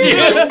 bad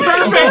news.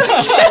 Perfect.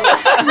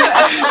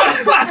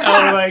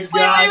 Oh my god.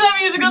 Wait, leave that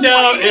music on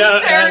No, screen. It's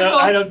hysterical.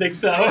 I don't think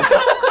so.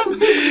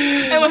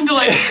 I went to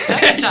like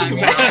second time.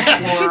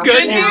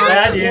 Good news,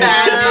 bad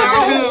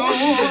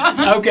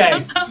news.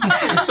 Okay.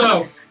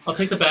 So, I'll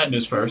take the bad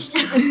news first.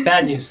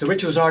 Bad news. The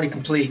ritual is already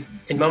complete.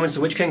 In moments,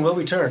 the Witch King will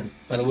return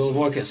by the will of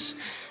Orcus.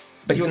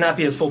 But he will not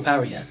be at full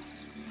power yet.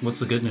 What's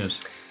the good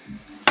news?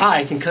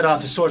 I can cut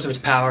off the source of its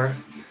power.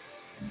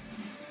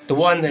 The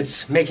one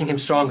that's making him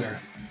stronger.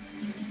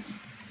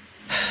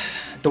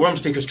 The Worm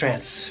Speaker's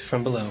trance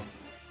from below.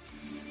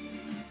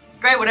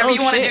 Great, whatever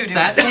you want to do, dude.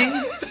 That thing?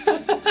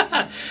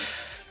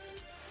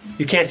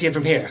 You can't see it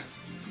from here.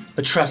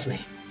 But trust me.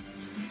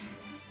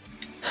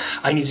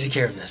 I need to take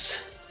care of this.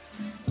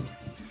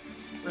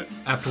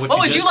 After what What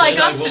you would just you like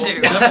did, us I to will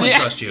do? Definitely Yeah.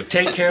 trust you.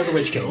 Take care of the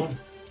Witch King.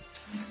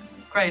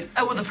 Great.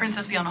 Oh, will the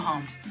princess be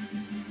unharmed?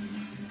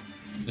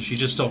 Is she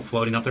just still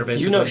floating up there,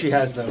 basically? You know she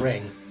has the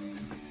ring.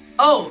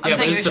 Oh, I'm Yeah, but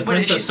saying is the what,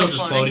 is princess she still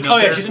just floating up Oh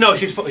yeah, there?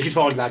 she's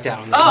falling back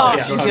down. Oh,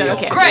 Yeah, she's good,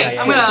 okay. Great,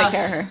 Yeah, I'm yeah, gonna- Take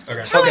care of her.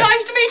 It's really Okay.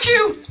 nice to meet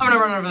you. I'm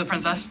gonna run over the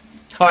princess.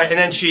 All right, and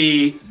then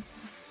she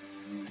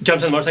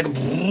jumps on the motorcycle,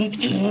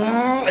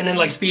 and then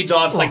like speeds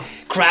off, like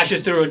crashes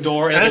through a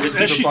door. And As, there's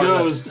a as she deeper part of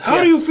goes, it. how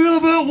Yeah. do you feel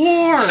about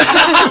war?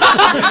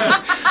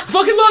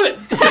 Fucking love it.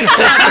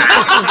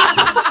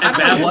 And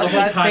Basil, the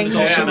whole That time is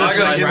thing also I'm not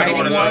gonna right give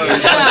on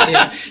his any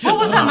eyes. What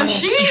was that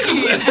machine?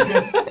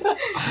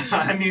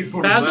 I need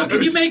more Basil, can you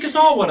letters. make us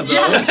all one of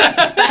those?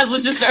 Basil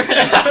just started.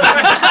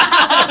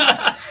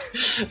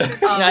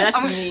 No,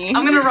 that's me.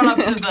 I'm gonna run up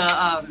to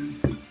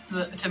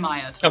to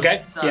Maya, to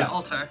Okay. the Yeah.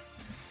 altar,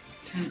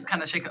 and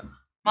kind of shake her.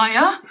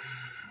 Maya?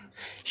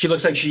 She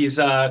looks like she's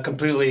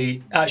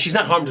completely. She's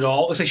not harmed at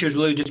all. Looks like she was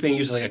really just being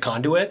used as like a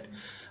conduit.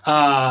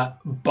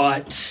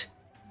 But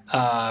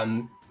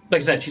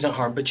like I said, she's not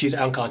harmed, but she's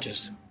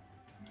unconscious.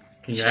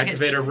 Can you Should I get-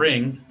 activate a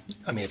ring?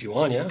 I mean, if you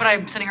want, yeah. But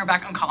I'm sitting her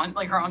back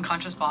like her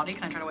unconscious body.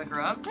 Can I try to wake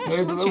her up?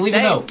 Leave a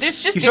Say, note.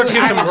 just You do start to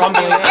hear it. some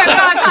rumbling. You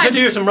start to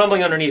hear some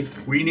rumbling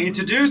underneath. We need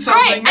to do Great.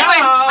 something Anyways,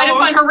 I just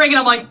find her ring and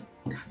I'm like,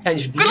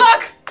 And you, good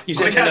luck. You I'm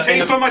gonna cast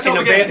haste on myself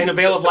again. in a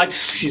veil of light,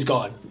 she's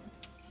gone.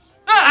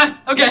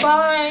 Okay.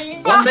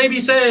 Bye. One baby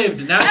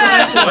saved. Now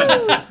for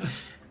the next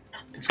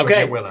one.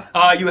 Okay. Willa.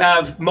 You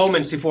have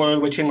moments before the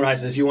Witch King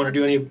rises. If you want to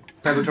do any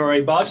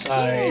preparatory buffs,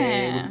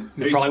 Yeah.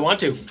 you probably want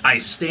to. I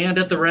stand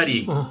at the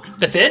ready.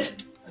 That's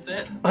it?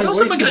 That's it. What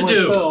else am I gonna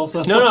do?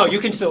 No, you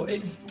can still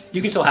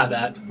have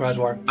that,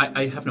 Razwar.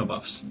 I have no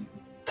buffs.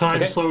 Time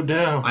Okay. slowed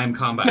down. I am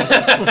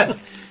combat.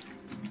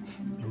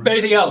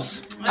 Anything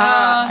else?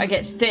 I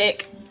get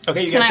thick.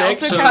 Okay, you Can get I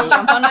thick. also cast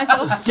jump on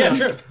myself? Yeah,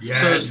 sure.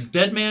 So is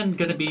Dead Man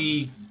gonna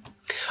be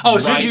Oh,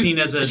 as soon as rising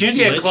you, as a as soon as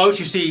you get lich? close,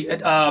 you see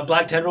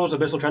black tendrils,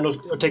 abyssal tendrils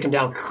take him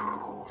down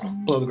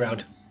below the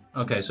ground.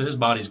 Okay, so his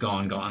body's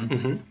gone.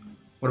 Mm-hmm.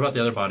 What about the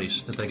other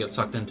bodies that they get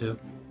sucked into?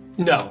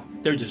 No,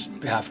 they're just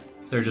half.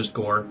 They're just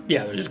gore.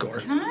 Yeah, they're just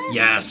gore.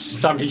 Yes.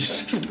 Somebody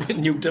just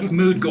nuked him.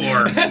 Mood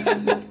gore.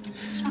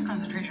 It's not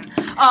concentration.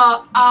 You're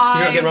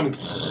gonna get I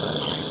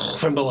rumbling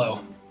from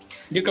below.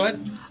 You go ahead.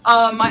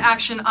 my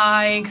action.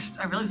 'Cause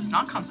I realize it's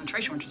not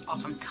concentration, which is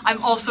awesome.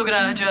 I'm also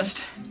gonna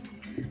just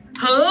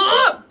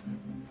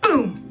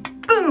boom,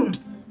 boom,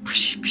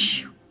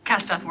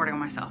 cast death warding on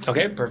myself.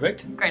 Okay,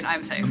 perfect. Great,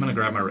 I'm safe. I'm gonna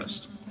grab my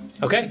wrist.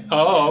 Okay.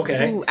 Oh,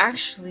 okay. Ooh,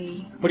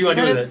 actually. What do you want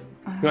to do instead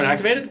with it? You want to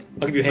activate it?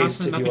 I'll give you haste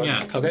if you Nothing want.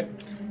 yet. Okay.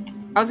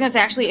 I was gonna say,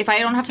 actually, if I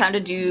don't have time to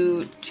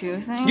do two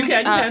things, You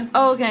can.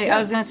 Oh, okay. I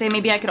was gonna say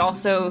maybe I could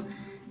also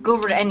go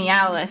over to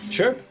Enialis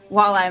Sure.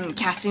 while I'm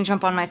casting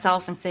jump on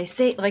myself and say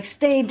stay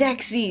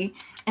Dexy,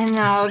 and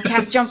then I'll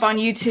cast jump on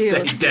you too,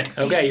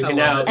 Okay, you can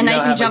now. and now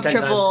you have can like jump 10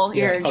 triple times.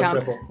 your Yeah. Oh, jump.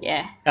 triple.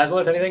 Yeah.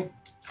 Azalith, anything?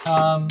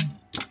 Um,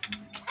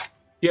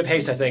 You have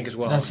haste, I think, as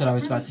well. that's what I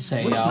was about to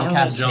say. What's I'll normal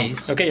cast jump?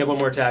 haste. Okay, you have one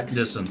more attack.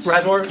 Distance.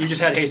 Razor, you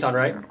just had haste on,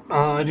 right?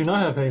 I do not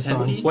have haste 10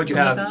 on. feet? What'd you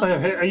Something have?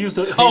 like that? I used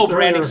it. Oh,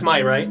 branding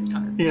smite, right? Yeah,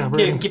 Yeah, you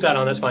branding. can keep that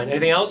on. That's fine.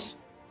 Anything else?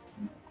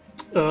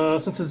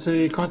 Since it's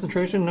a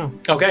concentration, no.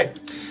 Okay.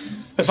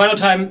 The final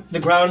time, the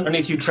ground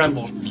underneath you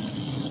trembles,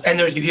 and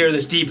you hear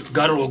this deep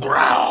guttural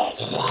growl.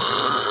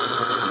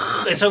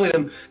 And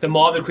suddenly, the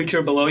maw of the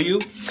creature below you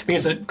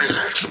begins to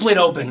split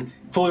open,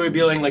 fully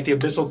revealing like the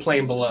abyssal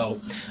plane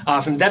below.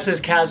 From the depths of this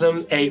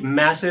chasm, a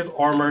massive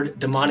armored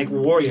demonic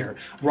warrior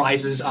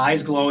rises,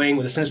 eyes glowing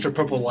with a sinister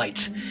purple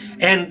light.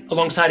 And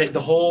alongside it,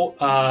 the whole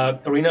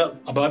arena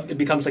above it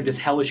becomes like this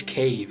hellish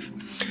cave.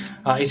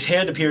 Its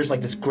head appears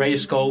like this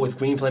grayish skull with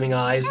green flaming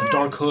eyes, a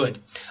dark hood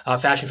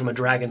fashioned from a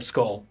dragon's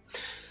skull.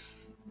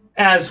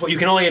 As what you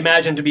can only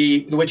imagine to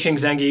be the Witch King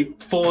Zengi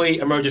fully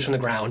emerges from the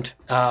ground,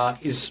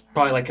 is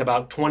probably like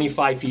about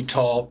 25 feet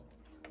tall,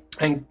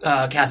 and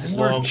casts this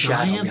More long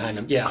shadow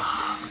giants? behind him.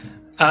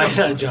 Yeah. He's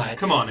not a giant.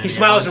 Come on, He Indiana.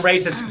 smiles and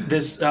raises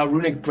this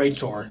runic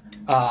greatsword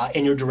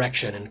in your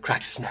direction and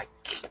cracks his neck.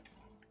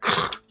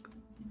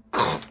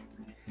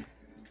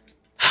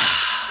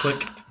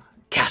 Click.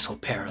 Castle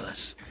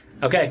Perilous.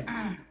 Okay.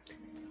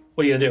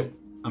 What are you gonna do?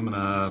 I'm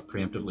gonna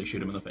preemptively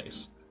shoot him in the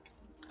face.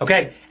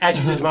 Okay,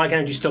 as the demonic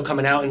energy is still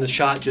coming out, and the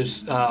shot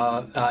just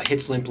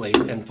hits limply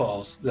and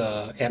falls.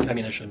 The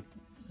ammunition.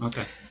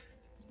 Okay.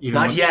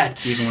 Not with,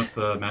 yet. Even with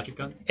the magic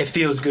gun? It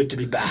feels good to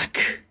be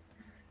back.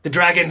 The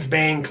Dragon's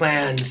Bane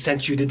clan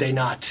sent you, did they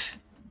not?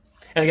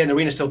 And again, the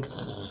arena's still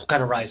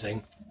kind of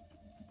rising.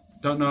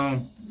 Don't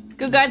know.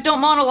 Good guys, don't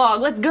monologue.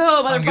 Let's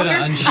go, I'm gonna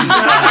motherfucker. unsheath.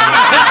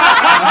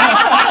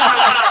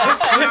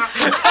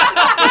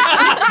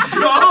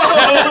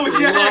 Oh,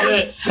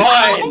 yes!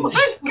 Fine.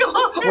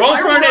 Roll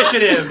for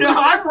initiative.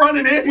 I'm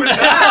running in with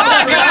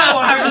that.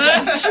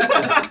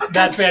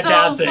 That's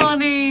fantastic. So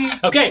funny.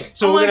 Okay,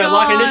 so Oh we're my gonna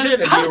lock God.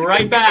 initiative and be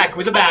right back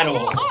with the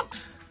battle.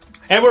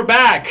 And we're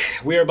back.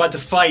 We are about to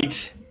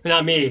fight.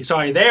 Not me.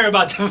 Sorry, they're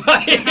about to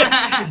fight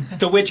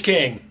the Witch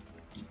King.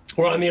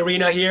 We're on the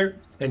arena here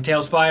in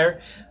Tailspire.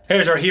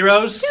 Here's our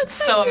heroes.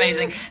 So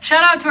amazing.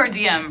 Shout out to our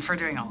DM for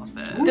doing all of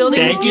this. Building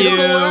this Thank beautiful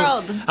you.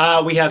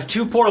 world. We have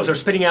two portals that are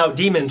spitting out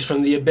demons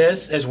from the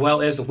abyss, as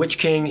well as the Witch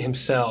King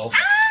himself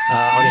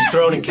on his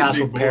throne in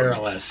Castle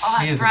Perilous.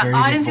 Oh, He is a I very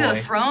I good didn't see the boy.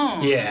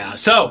 throne. Yeah.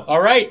 So,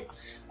 all right.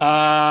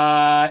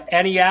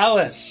 Annie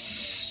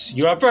Alice,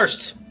 you're up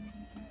first.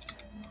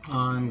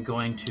 I'm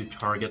going to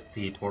target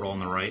the portal on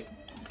the right,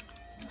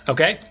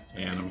 Okay.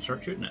 and I'm gonna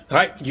start shooting it. All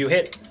right. You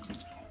hit.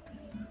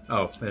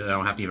 Oh, I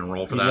don't have to even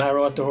roll for You that.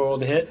 now have to roll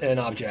to hit an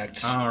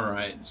object.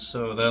 Alright,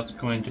 so that's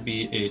going to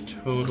be a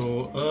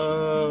total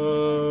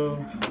of...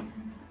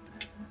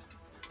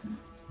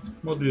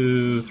 We'll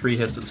do 3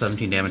 hits at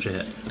 17 damage a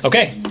hit.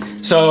 Okay.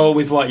 So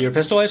with what? Your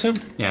pistol, I assume.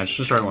 Yeah, it's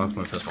just starting with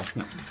my pistol.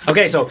 Yeah.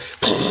 Okay. So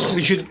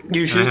you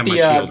shoot have my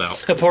shield out.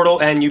 the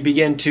portal, and you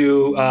begin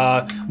to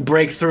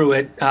break through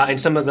it, and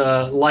some of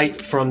the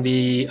light from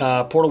the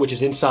portal, which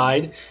is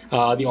inside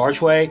the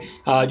archway,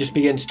 just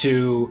begins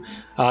to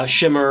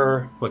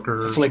shimmer,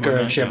 Flicker.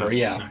 and shimmer.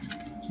 Yeah.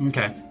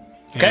 Okay.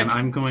 Okay. And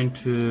I'm going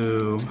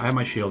to... I have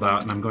my shield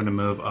out, and I'm going to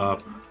move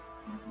up...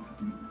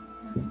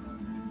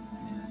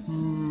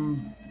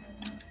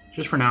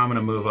 Just for now, I'm going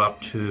to move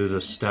up to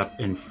the step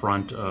in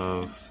front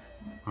of...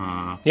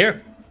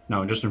 Here?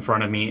 No, just in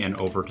front of me and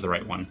over to the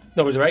right one.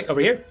 Over to the right? Over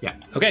here? Yeah.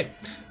 Okay.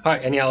 All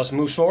right, and Alice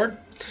moves forward.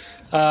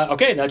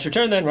 Okay, that's your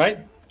turn then, right?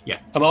 Yeah.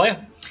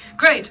 Amalia?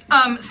 Great.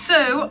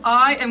 So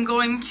I am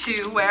going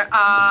to where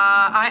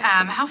I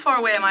am. How far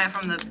away am I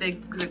from the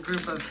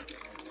group of?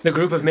 The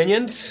group of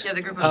minions? Yeah,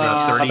 the group of.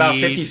 About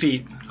 50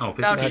 feet. Oh,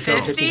 50 About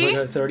feet.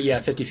 50? 30, yeah,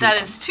 50 feet.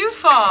 That is too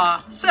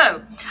far.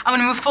 So I'm going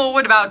to move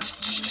forward about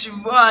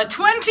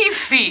 20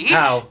 feet.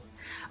 How?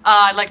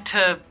 I'd like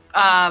to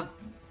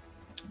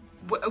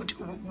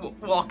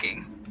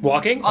walking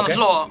Walking? on the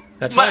floor.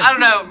 That's Well, fine. I don't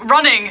know.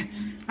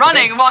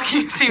 Running,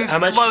 walking seems How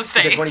much? low Is it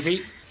stakes. 20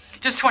 feet?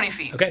 Just 20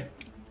 feet. Okay.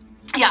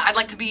 Yeah, I'd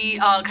like to be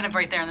kind of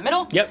right there in the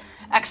middle. Yep.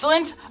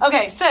 Excellent.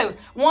 Okay, so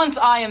once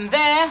I am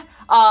there,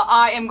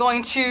 I am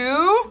going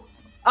to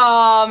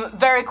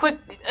very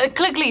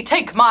quickly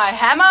take my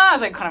hammer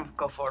as I kind of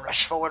go forward,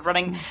 rush forward,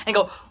 running, and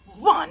go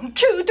 1,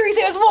 2, 3,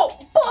 4,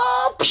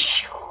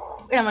 5.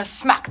 And I'm going to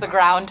smack the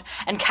ground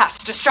and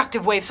cast a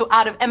destructive wave. So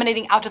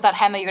emanating out of that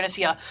hammer, you're going to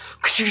see a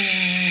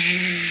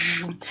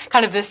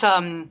kind of this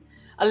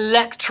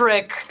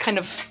electric kind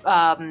of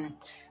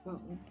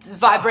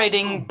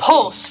vibrating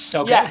pulse.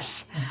 Okay.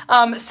 Yes.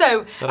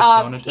 So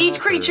phone attack, each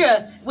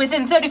creature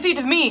within 30 feet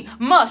of me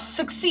must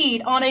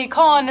succeed on a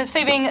con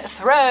saving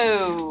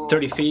throw.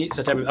 30 feet,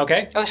 so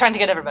okay. I was trying to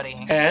get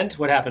everybody. And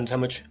what happens? How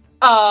much?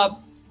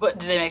 What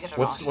did they make it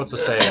or not? What's the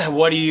save?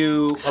 What do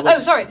you...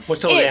 sorry.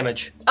 What's total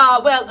damage?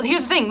 Well,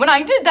 here's the thing. When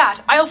I did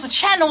that, I also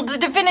channeled the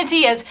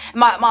divinity as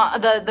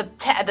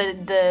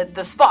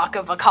the spark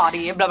of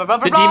Akadi. Blah blah blah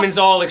blah. The blah. demons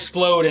all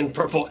explode in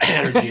purple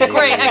energy.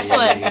 Great,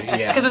 excellent.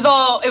 Yeah. Because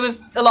it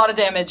was a lot of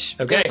damage.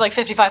 Okay. It was like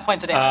 55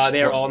 points of damage.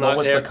 They are all What not...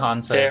 was they're- the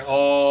con save? They're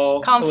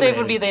all... Con save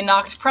would eliminated. be they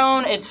knocked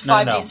prone. It's No,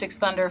 5d6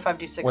 thunder,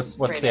 5d6 What's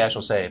the radiant.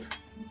 actual save?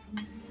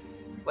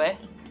 What?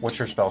 What's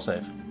your spell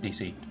save?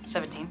 DC.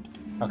 17.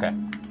 Okay.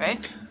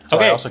 Right? So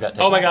Okay. I also got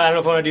Oh my god, I don't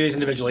know if I want to do these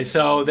individually.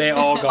 So they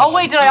all go. Oh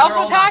wait, did I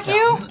also attack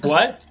you?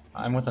 What?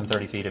 I'm within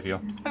 30 feet of you.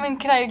 I mean,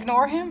 can I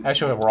ignore him?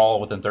 Actually, we're all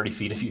within 30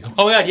 feet of you.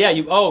 Oh my god, yeah,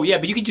 you... Oh yeah,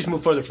 but you could just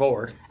move further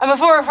forward. I'm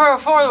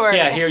forward.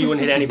 Yeah, here you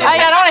wouldn't hit anybody. I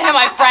don't want to hit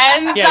my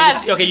friends. Yeah,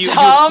 That's you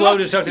dumb. explode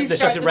destructive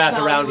start the wrath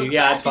spell, around look you.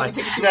 Yeah, back, that's fine. and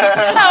you take No,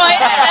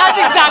 that's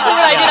exactly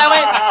what I did. I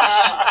went,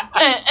 shh,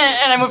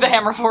 and I moved the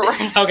hammer forward.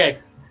 Okay.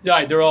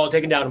 Alright, they're all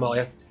taken down,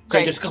 Amalia. So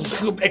Great. just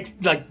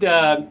like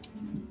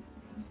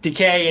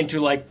decay into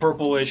like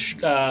purplish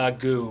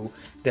goo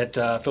that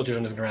filters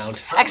into the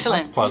ground.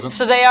 Excellent. That's pleasant.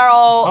 So they are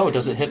all. Oh,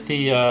 does it hit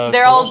the...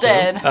 they're all portals too?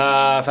 dead.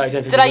 5, 10,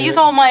 15, Did I use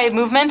all my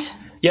movement?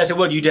 Yes, it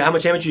would. You do. How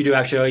much damage did you do,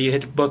 actually? You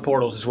hit both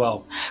portals as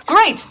well.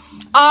 Great!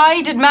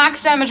 I did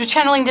max damage with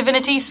channeling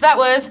divinity, so that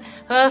was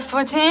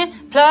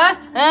 14 plus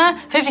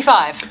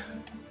 55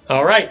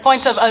 Alright.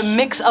 points of a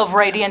mix of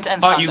radiant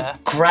and thunder. You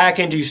crack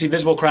into... You see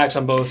visible cracks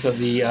on both of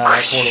the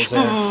portals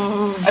there.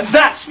 And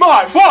that's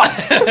my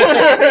wife!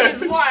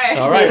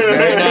 Alright,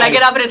 very nice. And I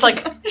get up and it's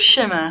like,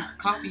 shimmer.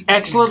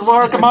 Excellent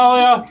work,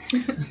 Amalia!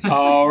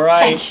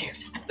 Alright. Thank you.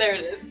 There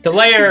it is. The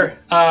layer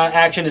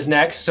action is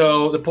next,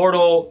 so the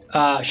portal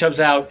shoves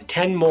out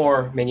 10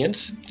 more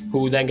minions,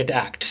 who then get to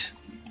act.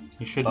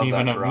 You shouldn't Love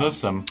even that have for moved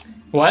us. them.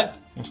 What?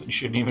 You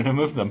shouldn't even have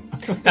moved them.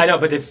 I know,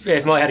 but if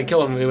Molly had to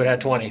kill him, we would have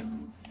had 20.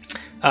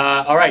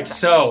 Alright,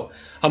 so,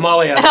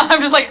 Amalia,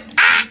 I'm just like,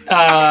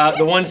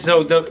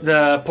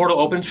 the portal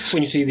opens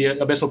when you see the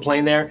abyssal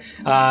plane there,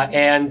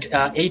 and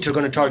 8 are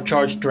going to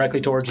charge directly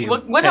towards you.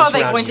 what and are they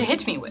surround going to you.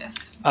 hit me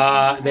with?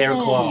 Their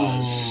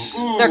claws.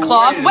 Their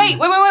claws?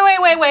 Wait.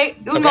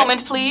 Un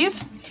moment,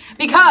 please.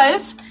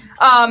 Because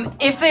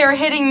if they are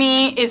hitting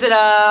me, is it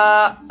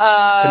a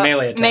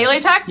melee attack. Melee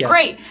attack? Yes.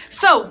 Great.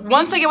 So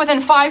once they get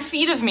within 5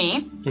 feet of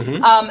me,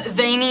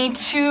 they need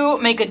to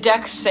make a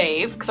dex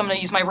save because I'm going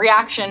to use my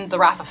reaction, the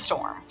Wrath of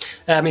Storm.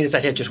 I mean, does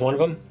that hit just one of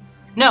them?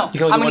 No, You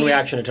can only I'm do one gonna use-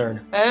 reaction a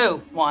turn.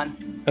 Oh,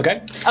 one.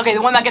 Okay. Okay,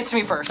 the one that gets to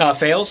me first.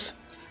 Fails.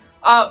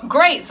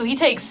 Great. So he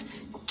takes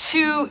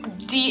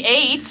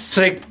 2d8.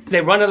 So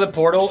they run out of the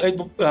portal.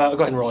 Go ahead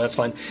and roll. That's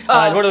fine. They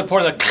run out of the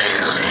portal.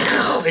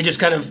 They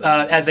just kind of,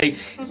 as they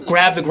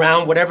grab the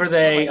ground, whatever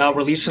they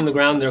release from the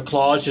ground, their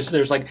claws.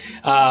 There's like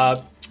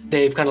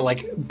they've kind of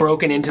like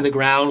broken into the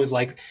ground with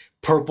like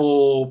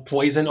purple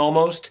poison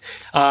almost,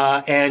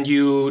 and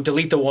you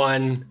delete the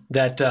one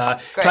that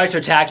tries to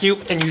attack you,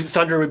 and you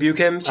thunder rebuke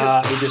him. He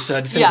just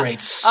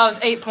disintegrates. Yeah. It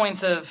was 8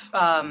 points of.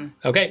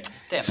 Okay.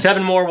 Damage.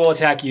 7 more will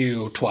attack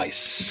you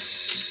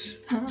twice.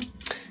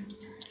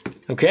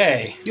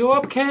 Okay. You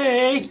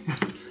okay?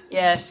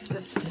 Yes,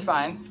 this is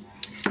fine.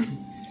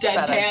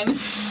 Deadpan.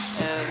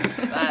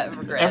 I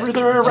regret.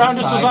 Everything around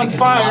us is on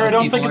fire. I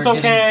don't think it's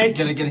okay.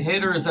 Gonna get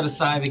hit, or is that a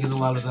sigh because a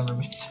lot of them are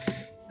missing?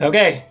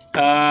 Okay.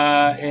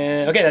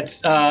 Okay, that's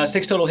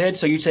 6 total hits,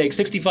 so you take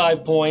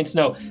 65 points.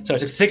 No, sorry,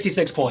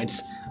 66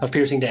 points of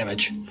piercing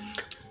damage.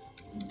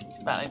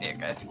 It's a bad idea,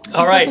 guys.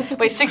 All right.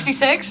 Wait,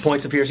 66?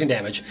 Points of piercing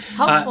damage.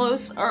 How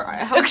close or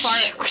how far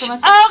from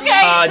us? Okay,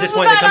 At this this is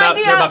point, a they come bad out,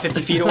 idea. they're about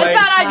 50 feet away.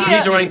 Bad idea.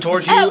 These are running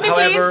towards you, Help me,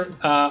 however,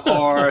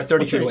 are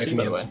 30 feet away from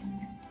you.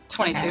 20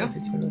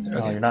 22.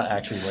 Oh, you're not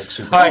actually like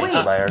super. All right.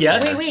 close by our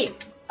Yes. Wait.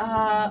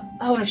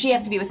 Oh no, she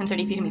has to be within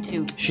 30 feet of me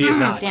too. She is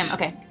not. Damn.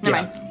 Okay. Never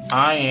Yeah. mind.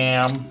 I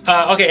am.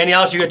 Okay, and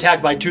Alice, you get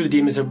attacked by 2 of the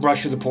demons that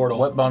rush through the portal.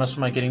 What bonus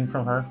am I getting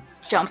from her?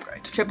 Jump.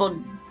 Triple.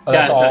 Oh,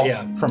 that's Yeah, all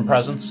yeah. from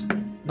presence.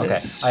 Okay,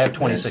 Miss, I have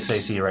 26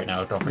 miss. AC right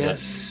now. Don't forget.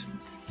 Yes.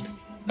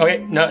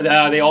 Okay, no,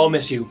 they all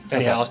miss you,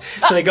 anyhow.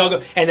 So they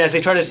go, and as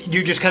they try to,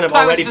 you just kind of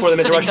I are was ready just for them as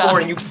they sitting rush down. forward,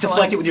 and you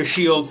deflect it with your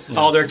shield,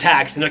 all their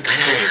attacks, and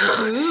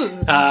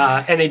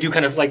and they do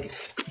kind of like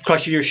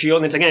crush your shield,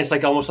 and it's again, it's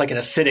like almost like an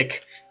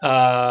acidic,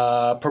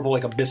 purple,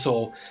 like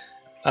abyssal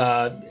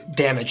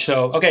damage.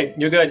 So, okay,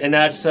 you're good, and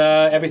that's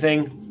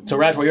everything. So,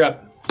 Rajwar, you're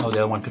up. Oh, the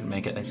other one couldn't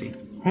make it. I see.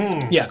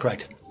 Yeah,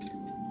 correct.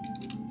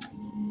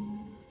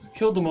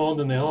 Killed them all,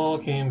 then they all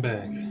came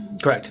back.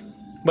 Correct.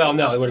 Well,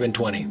 no, it would have been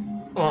 20.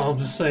 Well, I'm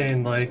just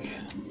saying, like,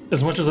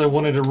 as much as I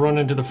wanted to run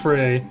into the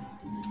fray,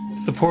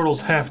 the portals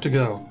have to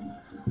go.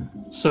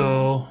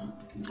 So,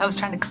 I was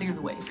trying to clear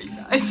the way for you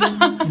guys.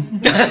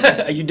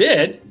 You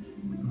did?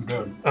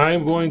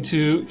 I'm going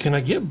to... Can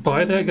I get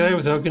by that guy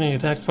without getting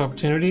attacked of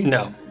opportunity?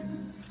 No.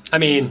 I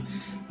mean,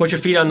 what's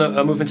your feet on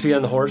the movement speed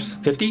on the horse?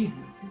 50?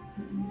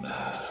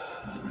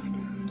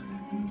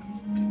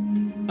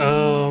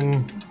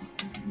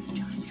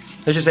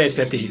 Let's just say it's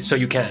 50, so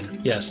you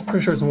can. Yes.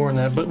 Pretty sure it's more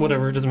than that, but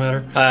whatever, it doesn't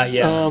matter.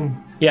 Yeah.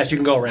 Yes, you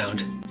can go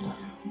around.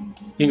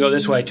 You can go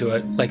this way to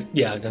it, like,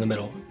 yeah, in the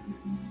middle.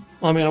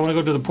 I mean, I want to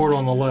go to the portal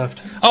on the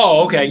left.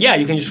 Oh, okay. Yeah,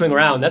 you can just swing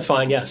around. That's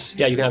fine, yes.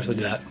 Yeah, you can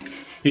absolutely do that.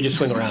 You just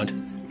swing around.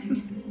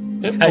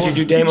 Yep, As you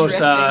do, Deimos,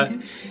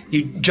 Drifting.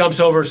 he jumps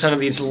over some of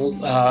these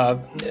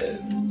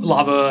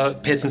lava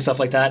pits and stuff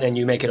like that, and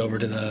you make it over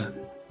to the...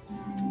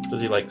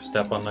 Does he like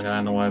step on the guy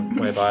on the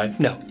way by?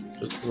 No.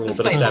 Just a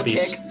little bit of Spiteful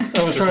stabbies. kick.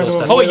 I was trying to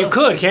Oh, avoid wait, you it.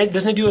 could, can't?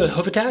 Doesn't it do a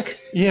hoof attack?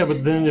 Yeah,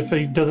 but then if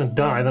he doesn't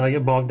die, then I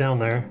get bogged down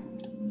there.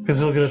 Because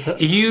he'll get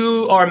attacked.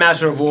 You are a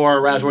master of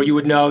war, Razor. You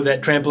would know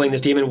that trampling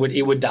this demon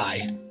would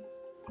die.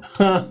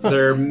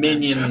 Their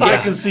minions. I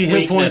can see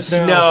hit points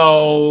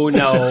now.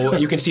 No.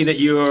 You can see that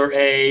you're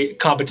a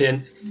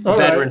competent All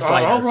veteran right,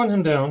 fighter. I'll run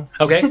him down.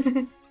 Okay.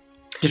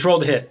 Just roll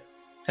the hit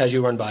as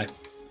you run by.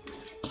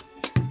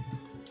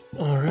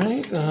 All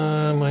right,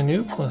 my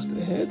new plus to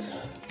hit.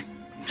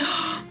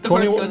 The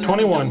horse goes around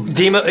 21. the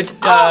Demo, it's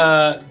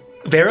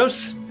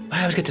Veros?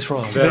 I always get this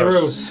wrong.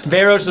 Veros.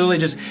 Veros literally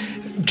just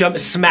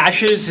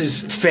smashes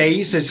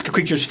his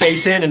creature's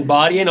face in and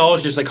body in, all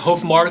is just like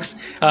hoof marks,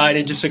 and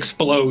it just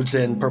explodes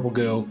in purple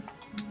goo.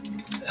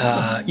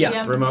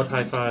 Yeah. Remote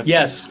high five.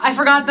 Yes. I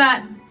forgot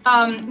that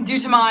due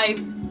to my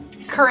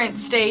current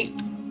state,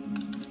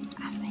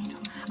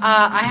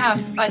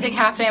 I take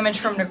half damage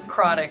from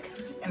necrotic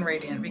and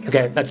radiant because.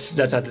 Okay, that's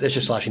not. It's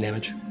just slashing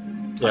damage.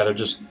 Yeah, they're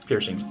just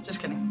piercing.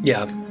 Just kidding.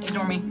 Yeah.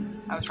 Ignore me.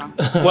 I was wrong.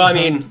 Well, I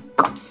mean,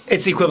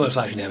 it's the equivalent of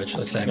slashing damage.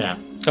 Let's say. Yeah.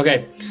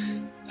 Okay.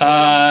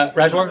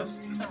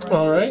 Rajwar,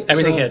 All right.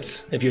 everything so-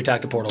 hits if you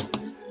attack the portal.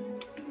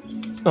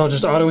 Oh,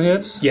 just auto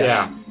hits?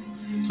 Yes.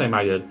 Yeah. Same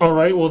I did. All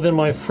right, well, then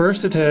my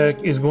first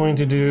attack is going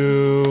to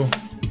do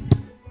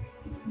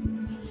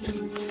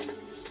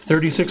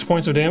 36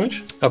 points of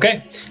damage.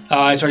 Okay,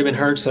 it's already been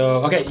hurt.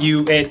 So okay,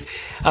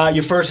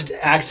 your first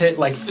axe hit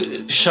like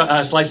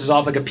slices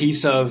off like a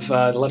piece of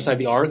the left side of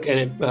the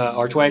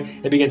archway.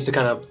 It begins to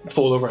kind of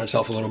fold over on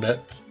itself a little bit,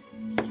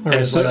 and right,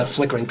 it's so- like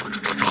flickering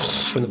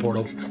from the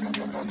portal.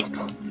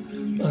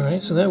 All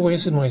right, so that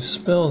wasted my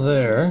spell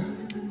there.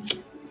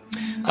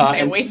 I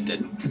And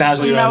wasted.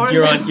 Basil, you're No, on. what is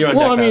You're it? on. You're on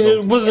Well, I deck, mean, Basil.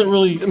 it wasn't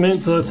really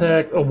meant to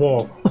attack a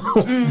wall.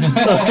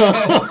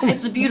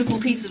 It's a beautiful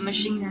piece of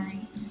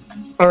machinery.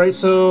 All right,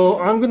 so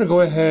I'm going to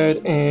go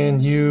ahead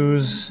and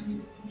use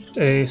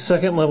a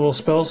second level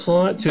spell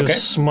slot to Okay.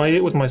 smite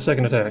it with my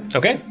second attack.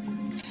 Okay.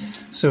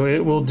 So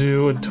it will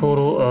do a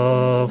total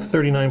of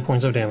 39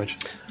 points of damage.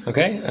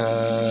 Okay.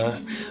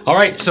 All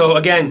right. So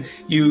again,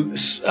 you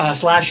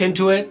slash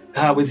into it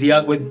with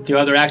your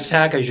other axe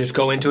attack. As you just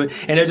go into it,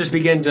 and it'll just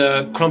begin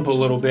to crumple a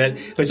little bit.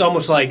 But it's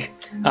almost like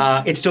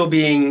it's still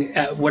being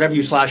whatever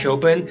you slash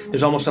open.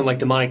 There's almost some like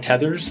demonic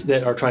tethers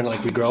that are trying to like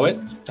regrow it.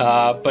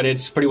 But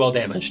it's pretty well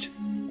damaged,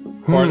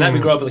 or not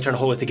regrow it, but they're trying to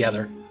hold it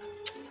together.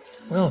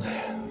 Well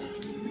then,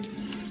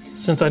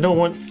 since I don't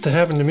want to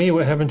happen to me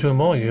what happened to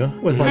Amalia,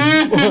 with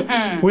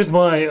my with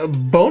my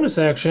bonus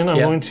action, I'm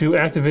Yeah. going to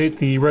activate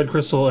the red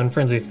crystal and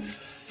frenzy.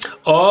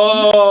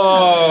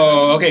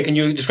 Oh. Okay. Can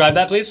you describe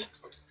that, please?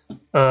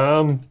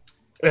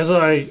 As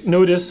I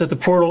noticed that the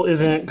portal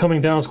isn't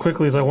coming down as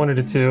quickly as I wanted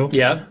it to,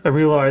 Yeah. I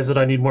realized that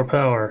I need more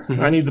power.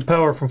 I need the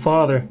power from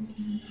Father.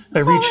 I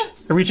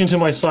reach into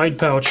my side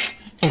pouch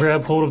and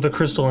grab hold of the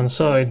crystal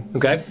inside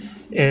Okay.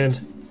 and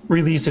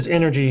release its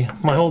energy.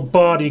 My whole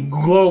body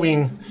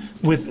glowing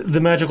with the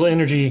magical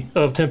energy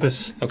of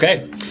Tempest.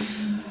 Okay.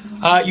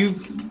 You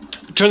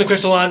turn the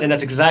crystal on, and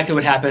that's exactly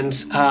what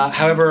happens.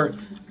 However,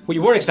 what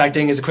you weren't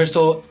expecting is the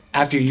crystal,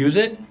 after you use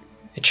it,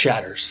 it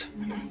shatters.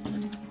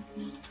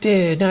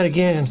 Dead, not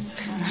again.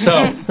 So,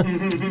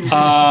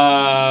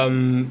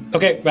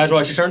 okay,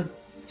 Rajwar, it's your turn.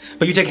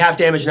 But you take half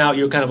damage now.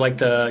 You're kind of like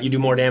you do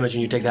more damage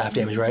and you take the half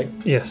damage, right?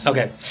 Yes.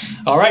 Okay.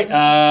 All right,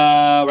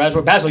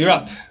 Rajwar, Basil, you're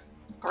up.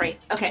 Great.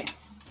 Okay.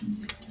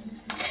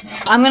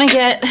 I'm gonna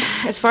get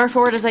as far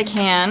forward as I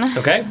can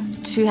Okay.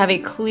 to have a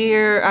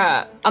clear.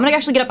 I'm gonna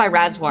actually get up by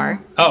Razwar,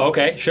 Oh,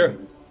 okay, sure.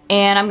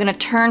 and I'm gonna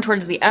turn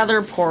towards the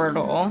other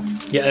portal.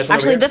 Yeah, that's one Actually,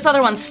 over here. this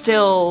other one's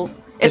still.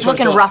 It's This one's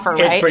looking still- rougher,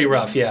 right? It's pretty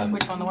rough, yeah.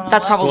 Which one? The one on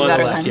That's the left? probably One on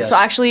the better left, then. yes. So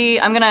actually,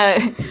 I'm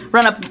gonna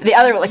run up the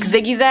other like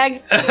ziggy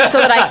zag so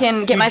that I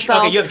can get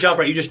myself. Okay, you have jump,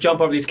 right? You just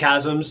jump over these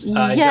chasms and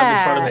jump in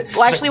front of it.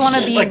 Well, I It's actually like,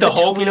 want to be like the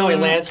Hulk, you know, it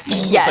between- lands.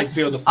 Yes, It's like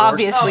feel the force.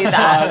 obviously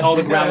that. All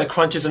the ground like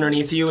crunches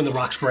underneath you and the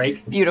rocks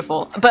break.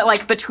 Beautiful. But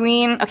like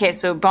between, okay,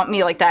 so bump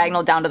me like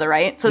diagonal down to the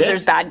right. So This?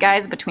 there's bad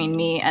guys between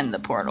me and the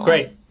portal.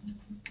 Great.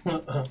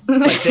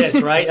 Like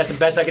this, right? That's the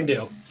best I can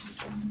do.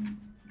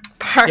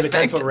 Give it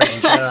 10 Perfect. foot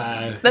range.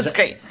 That's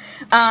great.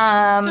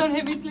 Don't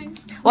hit me,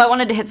 please. Well, I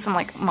wanted to hit some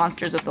like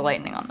monsters with the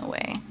lightning on the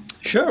way.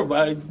 Sure.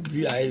 I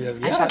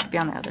just have to be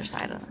on the other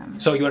side of them.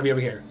 So you want to be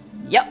over here?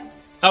 Yep.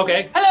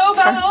 Okay. Hello,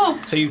 Basil.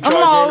 So you charge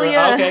in.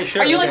 Amalia. Okay,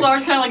 sure. Are you like okay.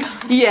 large, kind of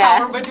like Yeah.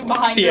 power, but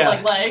behind Yeah. your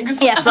like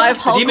legs? Yeah, so I have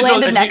The Hulk demons are,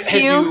 landed as next to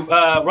as you.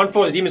 run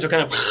forward, the demons are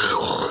kind of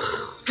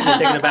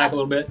taking it back a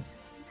little bit.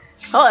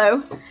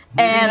 Hello.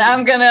 And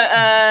I'm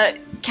gonna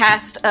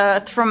cast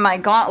from my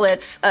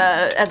gauntlets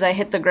as I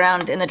hit the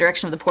ground in the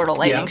direction of the portal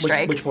lightning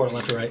strike. Which portal,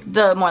 left or right?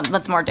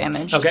 That's more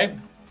damage. Okay.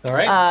 All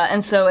right.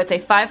 And so it's a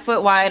 5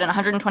 foot wide and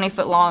 120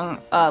 foot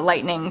long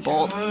lightning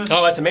bolt.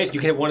 Oh, that's amazing. You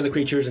can hit one of the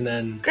creatures and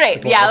then...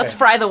 Great. the Yeah, portal. let's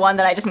fry the one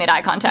that I just made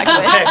eye contact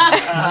with.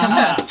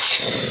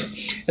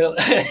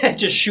 It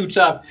just shoots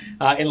up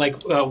in like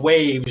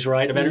waves,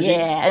 right, of energy?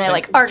 Yeah, and it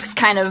like arcs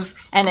kind of,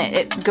 and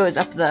it goes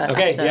up the,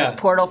 Okay, up the yeah.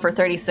 portal for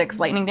 36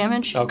 lightning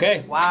damage.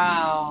 Okay.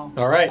 Wow.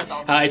 All right. That's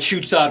awesome. It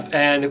shoots up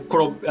and the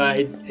portal,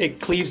 it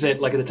cleaves it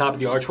like at the top of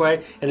the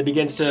archway, and it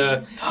begins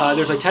to.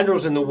 There's like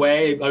tendrils in the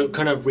way,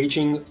 kind of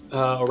reaching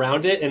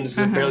around it, and it's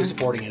barely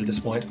supporting it at this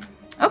point.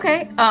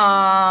 Okay.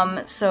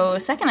 So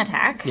second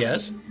attack.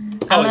 Yes.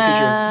 Oh, this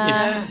creature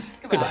Yes. is.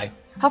 Goodbye.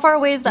 How far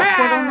away is that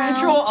portal now?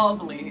 Control Alt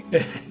Delete.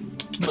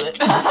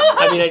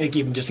 I mean, I need to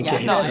keep him just in Yeah,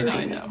 case. no,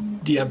 I know.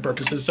 DM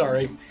purposes.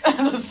 Sorry.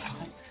 That's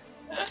fine.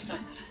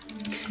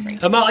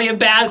 Amalia and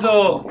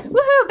Basil.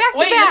 Woohoo! Back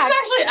Wait, to back. this is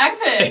actually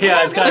epic.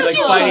 Yeah, it's kind of like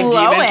You're fighting demons.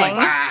 Like, glowing.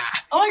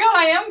 ah. Oh my god,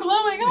 I am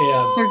glowing.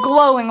 Oh. Yeah. You're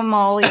glowing,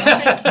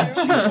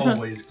 Amalia.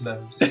 Always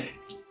glows.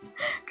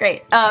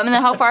 Great. And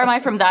then how far am I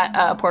from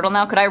that portal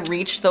now? Could I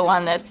reach the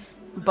one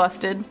that's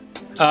busted?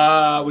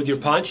 With your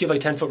punch, you have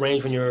like 10 foot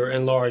range when you're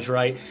enlarged,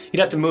 right? You'd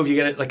have to move. You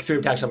get like 3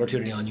 attacks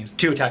opportunity on you.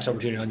 2 attacks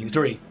opportunity on you.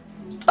 3.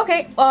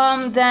 Okay.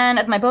 Then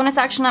as my bonus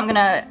action, I'm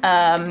gonna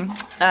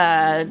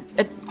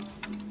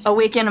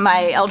awaken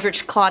my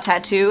Eldritch Claw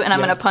tattoo, and I'm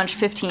Yeah. gonna punch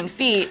 15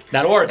 feet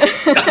That'll work.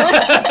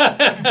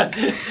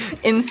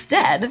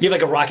 instead. You have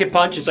like a rocket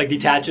punch. It's like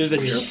detaches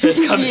and your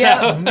fist comes Yeah,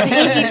 out. the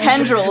inky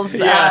tendrils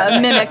Yeah.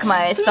 Mimic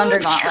my thunder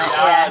gauntlet.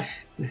 Yeah.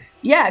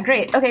 Yeah,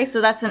 great. Okay, so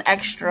that's an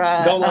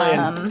extra. Go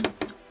lion.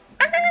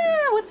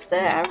 What's the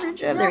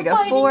average of? There we go,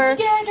 Fighting 4.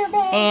 together,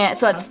 babe. And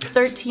so that's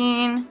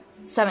 13,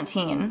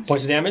 17.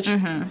 Points of damage?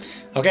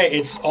 Mm-hmm. Okay,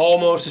 it's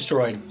almost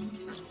destroyed.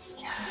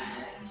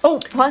 Oh,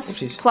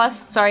 plus, Oopsies.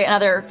 sorry,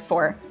 another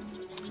 4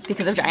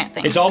 because of giant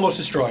things. It's almost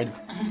destroyed.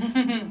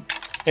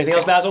 Anything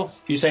else, Basil?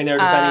 You saying they're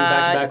defending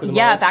back to back with the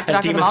Yeah, Molly? back to As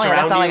back with demons Amalia.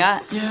 That's surround all I you?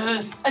 got.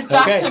 Yes. It's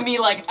back Okay. to me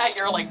like at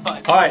your like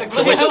butt. All right,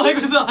 Basically. the witch- Like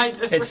with the height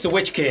difference. It's the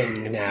Witch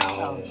King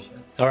now.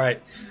 All right.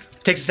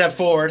 Takes a step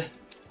forward.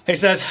 He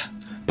says,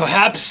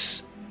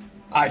 "Perhaps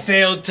I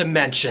failed to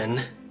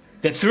mention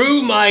that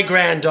through my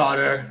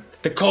granddaughter,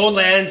 the Cold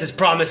Lands is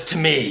promised to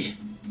me."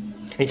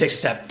 And he takes a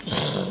step,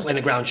 and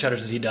the ground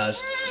shudders as he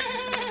does.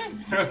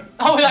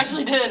 Oh, it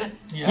actually did.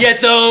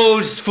 Yet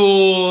those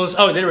fools.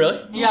 Oh, did it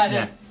really? Yeah, it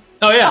did.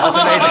 Oh, yeah,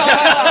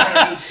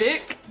 that's amazing.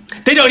 Sick.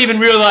 They don't even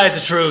realize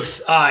the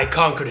truth. I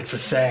conquered it for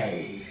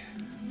Thay.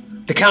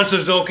 The Council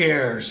of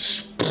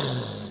Zolkirs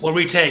will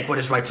retake what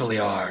is rightfully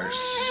ours.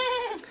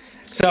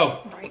 So,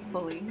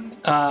 Rightfully.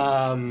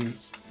 Guy's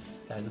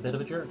a bit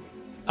of a jerk.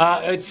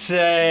 it's,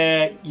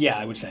 yeah,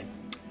 I would say.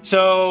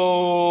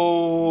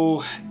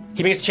 So,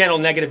 he makes channel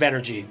negative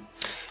energy.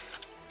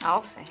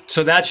 I'll say.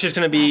 So that's just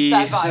going to be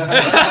Bad vibes.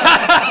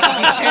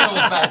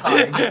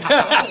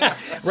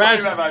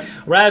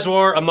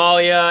 Razwar,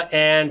 Amalia,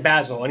 and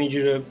Basil. I need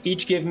you to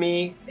each give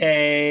me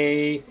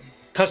a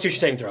Constitution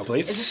saving throw,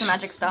 please. Is this a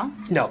magic spell?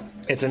 No,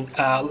 it's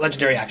a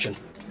legendary action.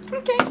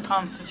 Okay.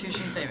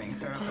 Constitution saving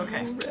throw.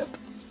 Okay.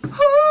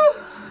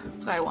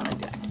 That's why I wanted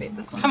to activate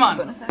this one. Come on.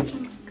 Bonus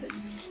action. Good.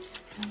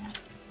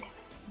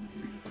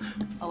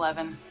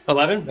 11.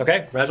 11,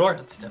 okay. Razwar,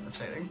 It's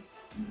devastating.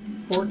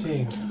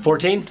 14.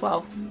 14.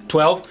 12.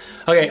 12.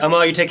 Okay,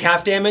 Amalia, you take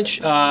half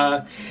damage.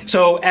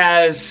 So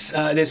as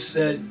this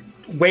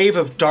wave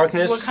of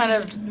darkness, What kind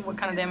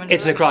of damage?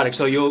 it's is it? necrotic.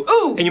 So you'll.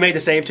 Ooh! And you made the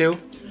save too.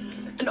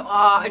 No,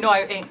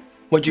 I ain't.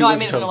 What'd you? No, I what's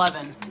made your an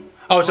total? 11.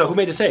 Oh, so who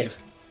made the save?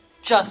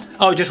 Just.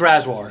 Oh, just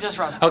Razwar. Just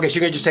Razwar. Okay, so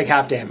you're gonna just take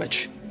half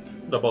damage.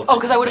 They'll both Oh, take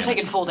because I would have damage.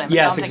 taken full damage.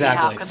 Yes, I'm taking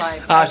exactly. half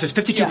 'cause So it's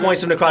 52 yeah.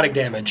 points of necrotic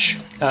damage.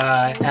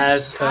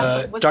 As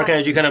What's dark that?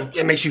 energy kind of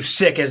it makes you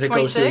sick as it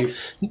goes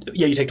 26? through.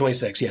 Yeah, you take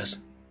 26. Yes.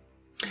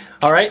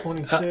 All right.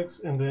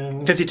 26, and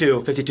then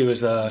 52. 52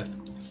 is the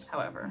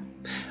however.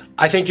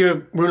 I think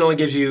your rune only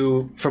gives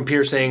you from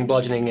piercing,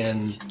 bludgeoning,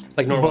 and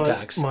like normal But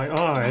attacks. my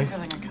eye I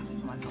think I cast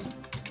this on myself.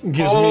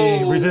 gives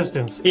me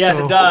resistance. Yes,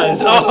 so- it does.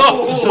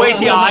 Oh, wait,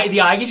 the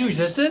eye gives you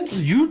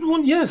resistance? You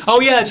want yes. Oh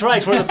yeah, that's right.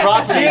 It's one of the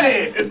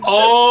properties.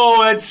 Oh,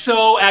 that's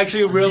so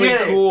actually really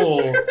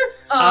cool.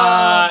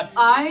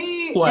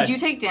 What? Did you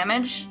take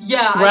damage?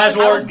 Yeah,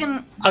 Razor, I was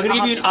gonna. I'm gonna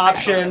give I'll you an have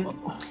to try it.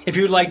 option if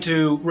you'd like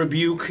to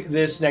rebuke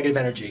this negative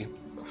energy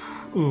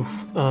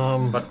Oof.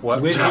 But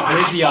what? with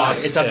the eye.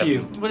 It's up to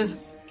you. What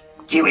is?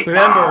 Do it.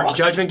 Remember,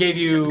 Judgment gave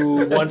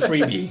you one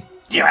freebie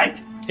Do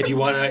it. if you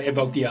want to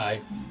evoke the eye.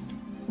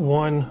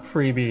 One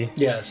freebie.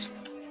 Yes.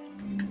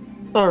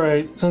 All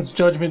right. Since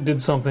Judgment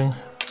did something,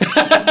 You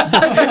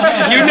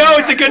know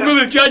it's a good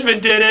move if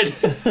Judgment did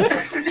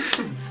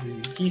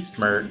it. He's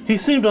smart. he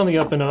seemed on the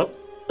up and up.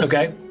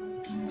 Okay.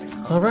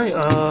 All right.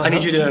 I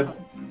need you to.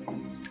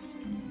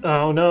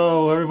 Oh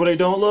no! Everybody,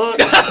 don't look.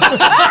 Razor's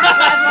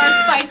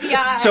spicy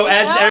eye. So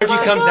as energy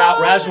comes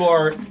out,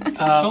 Razor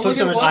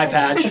flips on his eye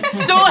patch.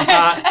 Don't.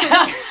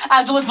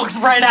 Azalith looks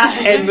right at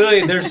it. And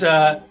Lillian, there's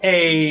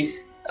a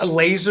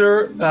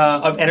laser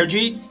of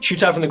energy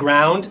shoots out from the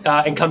ground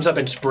and comes up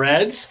and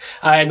spreads.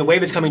 And the wave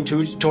that's coming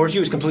towards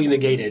you is completely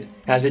negated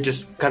as it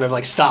just kind of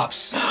like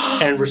stops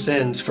and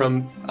rescinds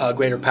from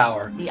greater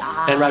power. The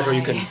And Razor,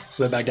 you can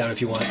flip back down if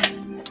you want.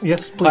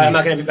 Yes, please. I'm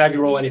not going to have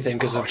you roll anything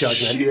because of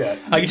judgment. shit.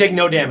 You take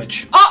no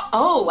damage.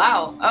 Oh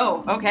wow.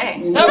 Oh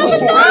okay.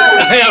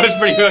 That was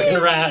pretty fucking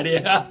rad,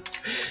 yeah.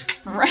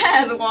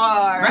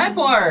 Reservoir.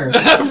 Radwar!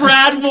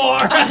 Rad war.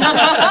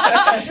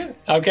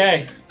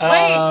 Okay.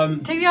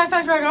 Wait, take the eye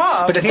patch back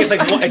off. But I think it's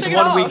like it's Take it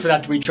 1 off. week for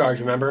that to recharge.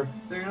 Remember?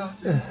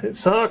 It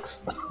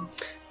sucks.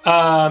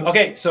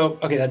 Okay. So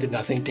that did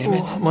nothing. Damn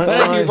it. My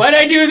Why'd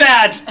I do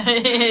that?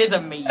 It's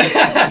amazing.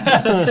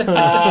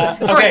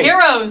 Okay. We're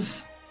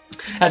heroes.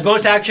 As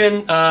bonus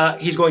action,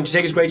 he's going to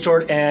take his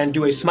greatsword and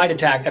do a smite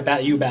attack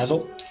at you,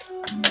 Basil.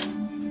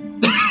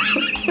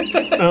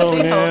 Oh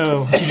Please hold.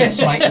 no! You just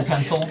smite your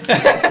pencil.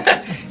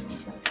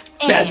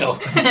 Basil.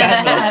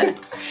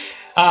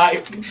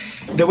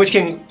 The Witch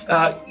King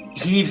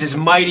heaves his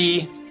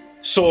mighty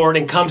sword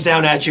and comes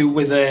down at you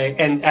with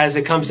and as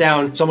it comes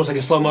down, it's almost like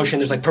a slow motion.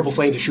 There's like purple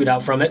flames that shoot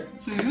out from it.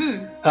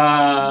 It's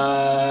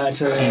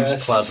a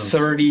Seems pleasant.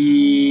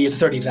 30. It's a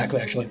 30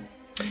 exactly, actually.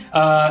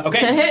 Okay.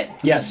 To hit?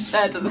 Yes.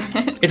 That doesn't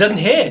hit. It doesn't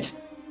hit.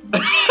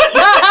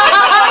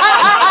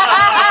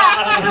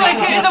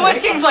 The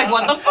Witch King's like,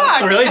 what the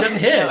fuck? Oh, really? It doesn't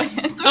hit. Okay.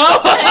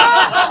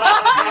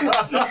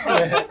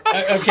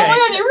 Oh my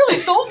god, you really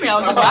sold me. I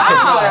was like,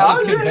 wow.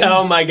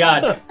 Oh my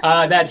god.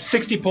 That's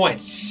 60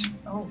 points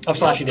of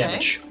slashing okay.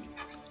 damage.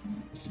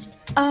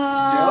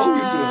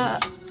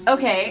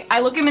 Okay, I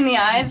look him in the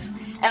eyes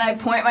and I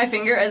point my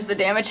finger as the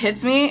damage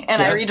hits me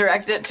and I Yeah.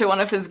 redirect it to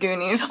one of his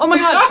goonies. Oh my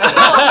god.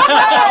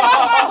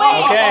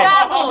 Wait, Okay.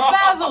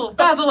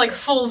 Basil, like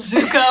full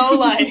Zuko,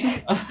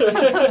 like.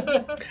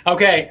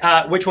 Okay,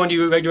 which one do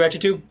you redirect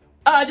it to?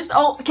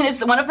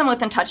 Is one of them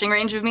within touching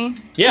range of me?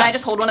 Yeah. Can I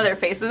just hold one of their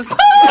faces? So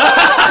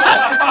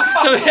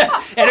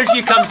the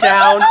energy comes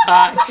down,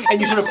 and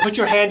you sort of put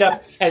your hand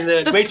up, and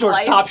the greatsword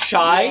slice. stops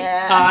shy,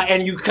 Yeah.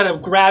 and you kind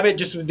of grab it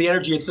just with the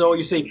energy. It's all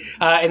you see,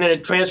 and then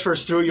it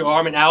transfers through your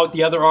arm and out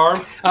the other arm,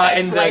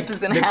 and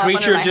slices in the half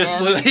creature under my just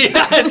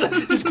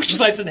hand. just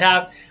slices in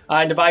half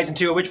and divides in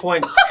two. At which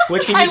point,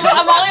 Witch King uses,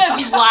 Amalia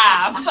just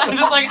laughs. I'm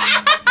just like,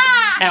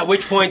 at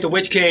which point the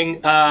Witch King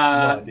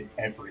Blood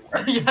everywhere.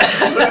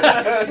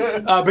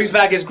 brings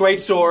back his great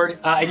sword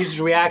and uses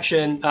a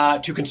reaction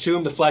to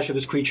consume the flesh of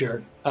this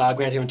creature,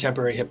 granting him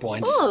temporary hit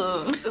points.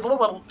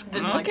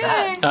 didn't like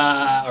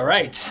that. All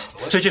right.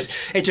 So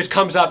it just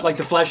comes up like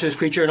the flesh of this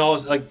creature, and all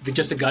his, like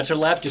just the guts are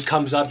left. Just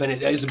comes up and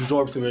it is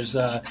absorbed through his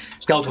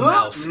skeletal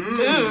mouth.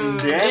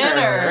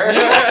 Dinner.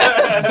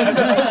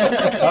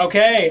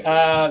 Okay,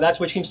 that's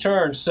Witch King's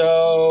turn.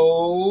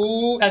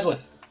 So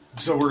Azalith,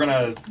 So we're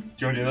gonna. Do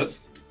you want to do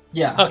this?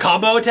 Yeah. a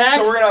combo attack.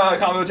 So we're gonna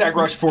combo attack,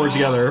 rush forward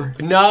together.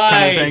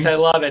 Nice, thing. I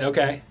love it.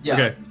 Okay. Yeah.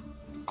 Okay.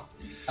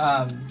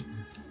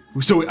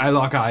 So I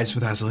lock eyes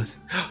with Azalith.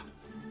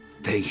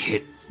 They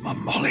hit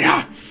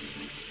Mamalia.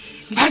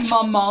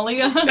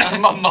 Mamalia.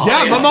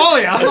 Yeah,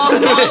 Mamalia.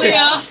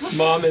 Mamalia.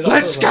 Mom is.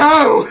 Let's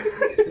also go.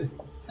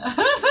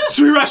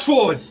 So we rush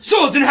forward,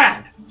 swords in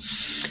hand.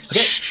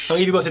 Okay. I'll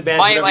give you both advantage.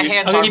 My whatever you-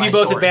 hands I'm gonna are give you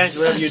my both advantage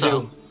swords, whatever you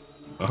so- do.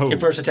 Oh. Your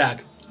first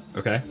attack,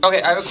 Okay.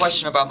 Okay, I have a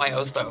question about my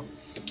oath bow.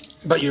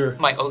 but your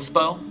My oath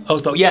bow.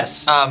 host bow.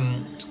 Yes.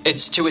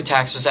 It's 2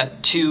 attacks. Is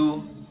that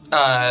 2?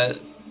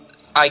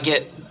 I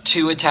get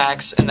 2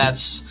 attacks, and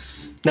that's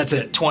That's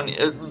it. 20.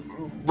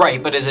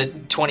 Right, but is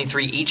it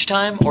 23 each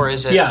time, or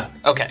is it? Yeah.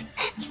 Okay,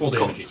 It's full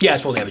damage. Yeah,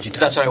 it's full damage. In time.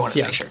 that's what I wanted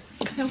Yeah. to make sure.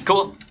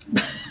 Cool.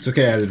 It's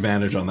okay. I had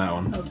advantage on that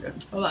one.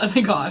 Well,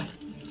 thank God.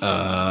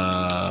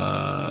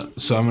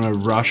 So I'm gonna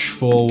rush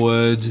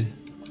forward.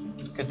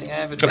 Good thing I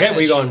have advantage. Okay, where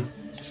are you going?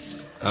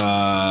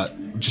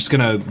 Just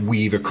gonna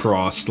weave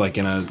across, like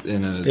in a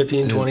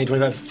 15, 20,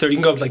 25, 30. You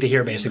can go up like to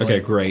here, basically. Okay,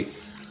 great.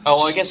 Oh,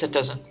 well, I guess it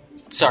doesn't.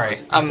 Sorry,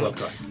 I'm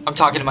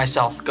talking to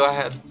myself. Go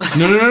ahead.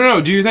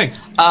 No. Do your thing.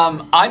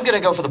 I'm gonna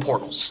go for the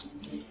portals.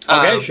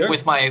 Okay, sure.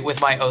 With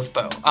my oath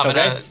bow. I'm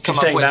Okay. gonna come You're up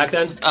staying with. back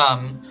then?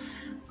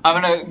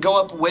 I'm gonna go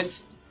up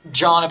with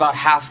John about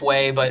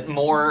halfway, but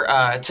more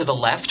to the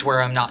left,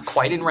 where I'm not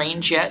quite in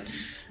range yet.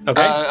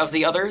 Okay. Of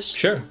the others.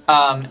 Sure.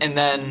 And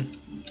then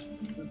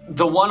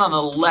the one on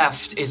the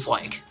left is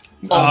like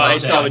almost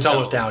it's done.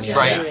 almost down. Yeah.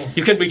 Right. Yeah.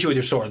 You couldn't reach it with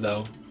your sword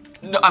though.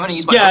 No, I'm gonna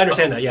use my. Yeah, I oath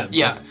understand bow. that.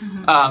 Yeah.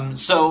 Yeah.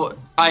 So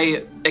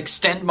I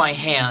extend my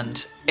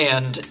hand,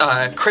 and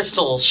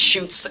crystal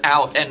shoots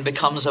out and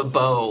becomes a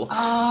bow.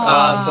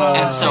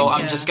 And so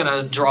I'm just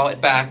gonna draw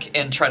it back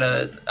and try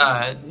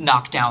to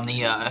knock down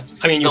the. I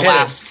mean, you the hit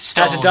last it.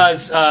 stone. As it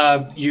does,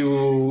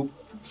 you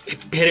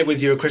hit it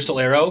with your crystal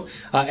arrow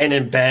and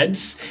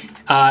embeds.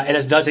 And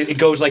as it does, it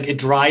goes like it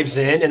drives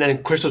in, and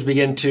then crystals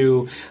begin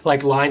to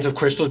lines of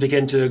crystals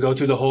begin to go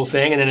through the whole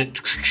thing, and then it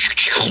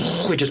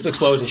just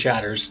explodes and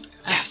shatters.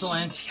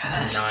 Excellent.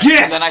 Yes.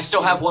 Yes. And then I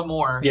still have one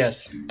more.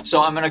 Yes.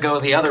 So I'm gonna go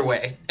the other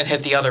way and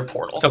hit the other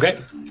portal. Okay.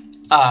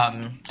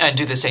 And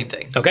do the same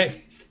thing. Okay.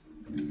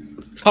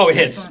 Oh, it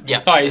hits.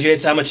 Yeah. All right. Did you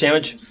hit how much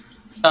damage?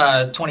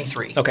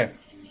 23. Okay.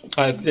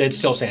 It's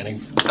still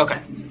standing. Okay.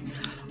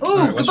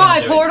 Ooh,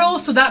 goodbye, portal.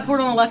 So that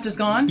portal on the left is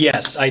gone?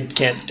 Yes, I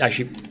can't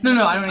actually.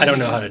 No, I don't I don't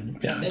know how to.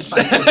 Yeah. It's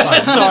fine.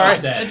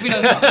 Sorry. We know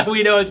it's gone.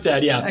 We know it's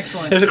dead. Yeah.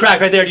 Excellent. There's a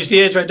crack right there. Do you see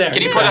it? It's right there.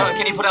 Can you put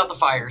out the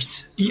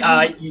fires?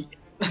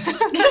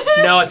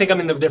 No, I think I'm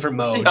in the different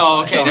mode.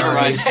 Oh, okay, Sorry, never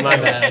mind. My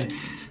bad.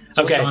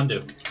 Okay, What's John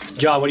do?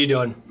 John, what are you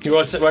doing? You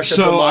rush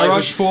So I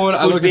rush forward.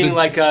 I Who's look being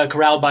at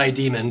corralled by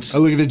demons? I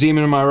look at the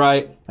demon on my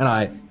right, and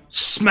I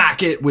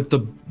smack it with the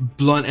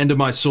blunt end of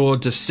my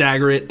sword to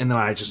stagger it, and then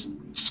I just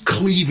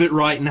cleave it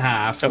right in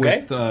half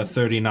Okay. with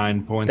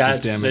 39 points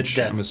It's of damage.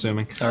 dead. I'm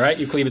assuming. All right,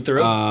 you cleave it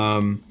through.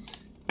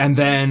 And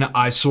then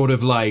I sort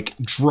of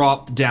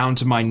drop down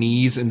to my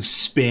knees and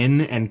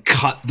spin and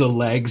cut the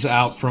legs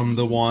out from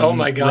the one Oh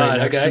my God, right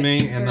next okay. to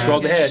me. And Just roll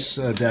the that's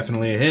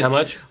definitely a hit. How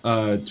much?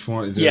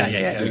 20. Yeah,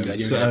 you're good,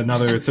 you're good.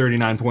 Another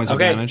 39 points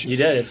Okay, of damage. you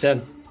did. It's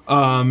dead.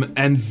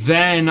 And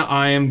then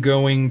I am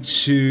going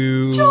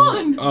to.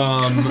 John! Then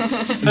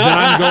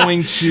I'm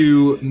going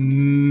to. Don't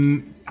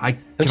Can I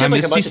you have, a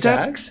Misty bunch of Step?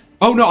 attacks?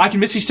 Oh no, I can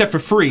Misty Step for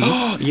free.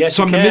 Yes,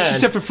 so you I'm gonna Misty can.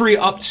 Step for free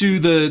up to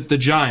the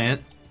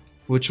giant,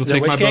 which will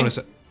take Witch my King? bonus.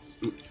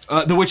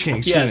 The Witch King,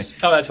 excuse Yes. me.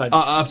 Oh, that's fine.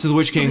 Up to the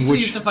Witch King, I'm so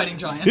which used to fighting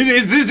giants.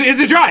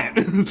 it's a giant.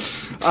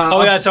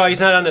 Oh yeah, sorry, he's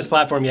not on this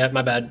platform yet.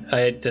 My bad.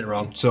 I did it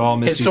wrong. So I'll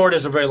His sword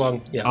is a very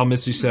long. Yeah. I'll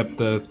Misty Step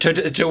the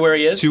To where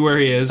he is. to where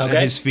he is Okay.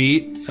 at his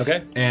feet,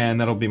 Okay. and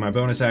that'll be my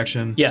bonus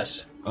action.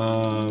 Yes. So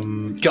I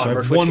John, have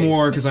versus one Witch King.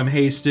 more because I'm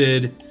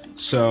hasted.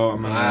 So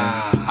I'm gonna.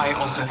 I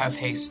also have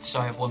haste, so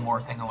I have one more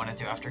thing I want to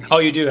do after. Oh,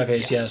 you do have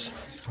haste. Yes.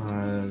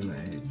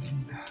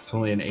 It's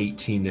only an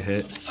 18 to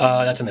hit.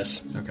 That's a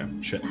miss. Okay,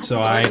 shit. So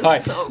All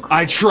right. So cool.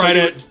 I try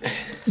to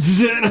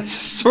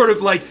sort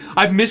of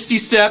I've misty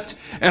stepped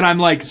and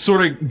I'm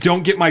sort of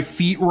don't get my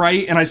feet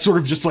right and I sort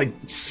of just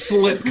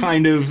slip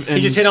kind of. And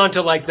He just hit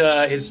onto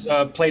his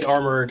plate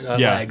armored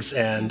Yeah. legs,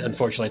 and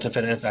unfortunately, it's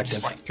ineffective.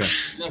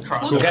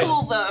 Across. Looks Okay.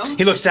 cool though.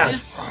 He looks down.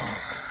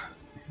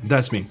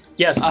 that's me.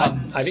 Yes.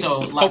 Ivy? So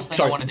last thing I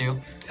sorry. want to do.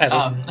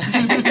 Ezra.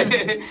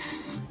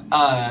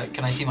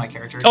 Can I see my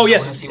character? Oh, I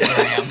yes. want to see where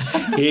I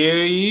am.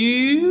 Here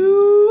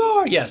you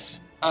are.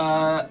 Yes.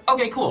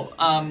 Okay, cool.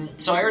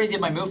 So I already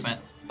did my movement,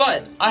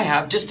 but I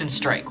have distance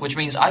strike, which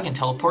means I can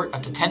teleport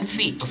up to 10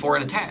 feet before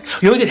an attack.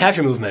 You only did half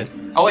your movement.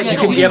 Oh, I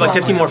did. You have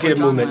 15 more feet of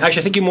movement.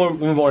 Actually, I think you move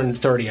more than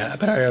 30,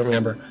 but I don't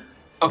remember.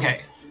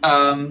 Okay.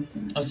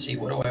 Let's see.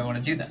 What do I want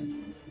to do then?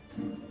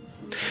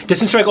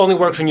 Distance strike only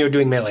works when you're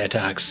doing melee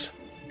attacks.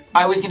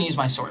 I was going to use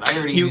my sword. I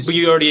already used. But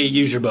you already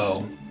used your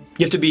bow.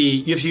 You have to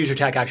use your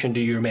attack action to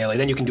do your melee.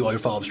 Then you can do all your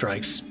follow-up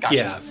strikes. Gotcha.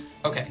 Yeah.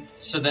 Okay,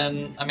 so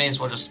then I may as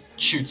well just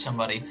shoot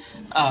somebody.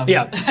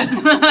 Yeah.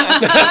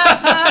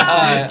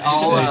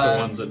 I'll, Leave the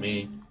ones at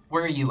me.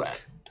 where are you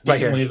at? Right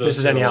here. Leave This those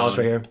is any two Alice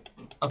right alone. here.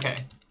 Okay.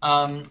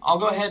 I'll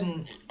go ahead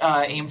and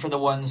aim for the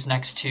ones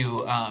next to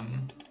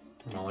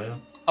Amalia.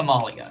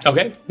 Amalia.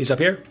 Okay. He's up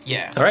here.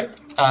 Yeah. All right.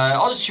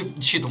 I'll just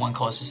shoot the one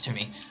closest to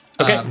me.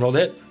 Okay. Roll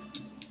it.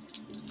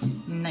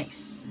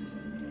 Nice.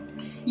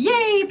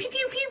 Yay! Pew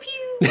pew pew pew.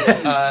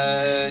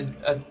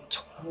 A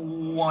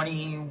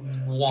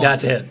 21.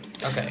 That's a hit.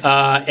 Okay.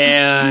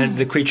 And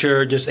the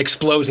creature just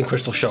explodes in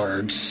crystal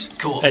shards.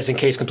 Cool. It's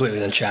encased completely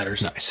and then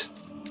shatters. Nice.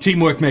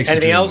 Teamwork makes the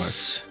Anything dream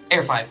else?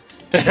 Air 5.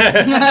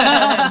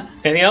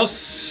 Anything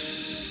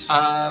else?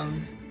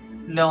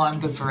 No, I'm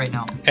good for right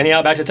now. Any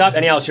out back to the top?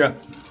 Any else? You're up.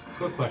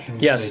 Quick question.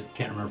 Yes. I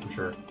can't remember for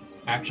sure.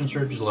 Action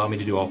surges allow me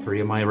to do all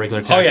three of my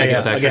regular attacks. Oh yeah, I yeah. get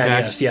with extra Again,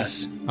 attack?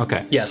 yes.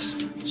 Okay. Yes.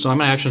 So I'm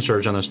an action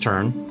surge on this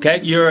turn. Okay.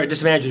 You're at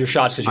disadvantage with your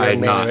shots because you're I'm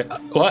melee.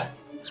 not. What?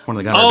 It's one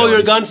of the gun. Oh, you're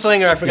a abilities.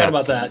 gunslinger. I forgot Yeah.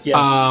 about that. Yes.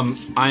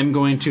 I'm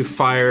going to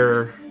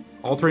fire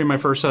all three of my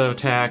first set of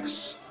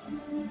attacks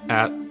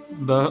at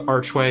the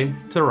archway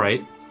to the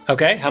right.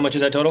 Okay. How much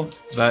is that total?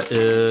 That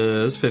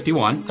is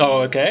 51.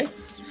 Oh, okay.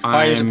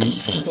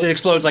 It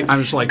explodes like I'm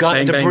just like gun,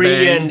 bang, bang, debris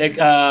bang.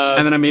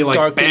 and then I may like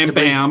dark bam,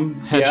 debris.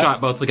 bam, headshot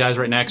both the guys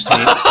right next to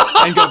me,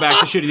 and go back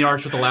to shooting the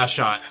arch with the last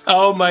shot.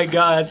 Oh my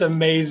god, that's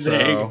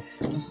amazing.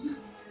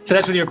 So, So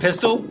that's with your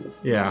pistol?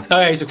 Yeah.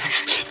 Okay, so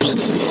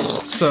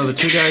So the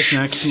two guys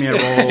next to me, I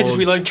just rolled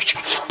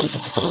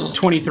reload.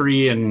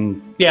 23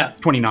 and Yeah.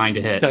 29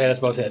 to hit. Okay, that's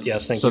both it.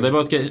 Yes, thank So you. they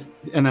both get,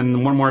 and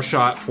then one more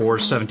shot for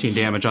 17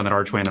 damage on that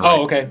archway in the Oh, right.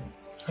 okay.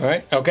 All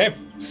right. Okay.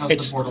 How's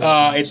It's the portal?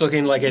 it's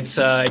looking like it's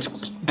And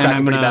cracking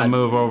I'm pretty gonna bad.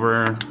 move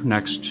over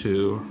next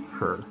to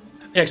her.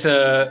 Next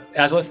to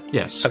Azlith.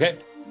 Yes. Okay,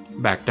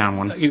 Back down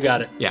one. you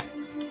got it. Yeah.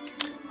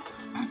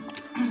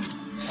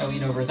 I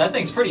lean over. That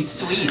thing's pretty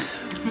sweet.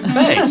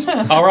 Thanks.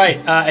 All right.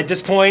 At this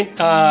point,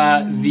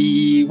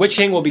 the Witch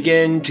King will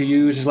begin to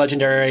use his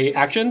legendary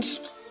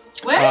actions,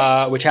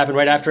 which happen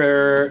right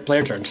after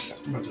player turns.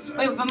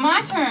 Wait, but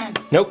my turn.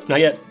 Nope, not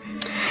yet.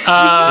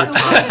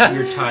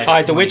 You're tied. All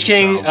right, the Witch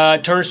King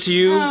turns to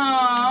you,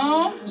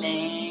 Oh,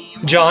 lame.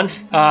 John,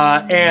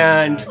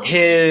 and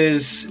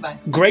his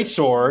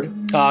greatsword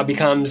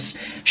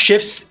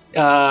shifts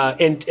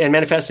and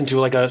manifests into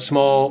like a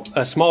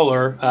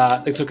smaller.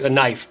 It's like a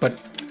knife, but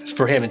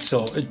for him, it's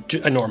still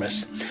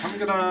enormous. I'm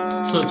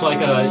gonna. So it's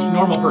like a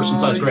normal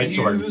person-sized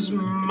greatsword. Use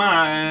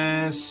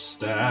my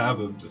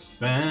stab of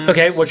defense.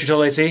 Okay, what's your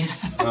total AC?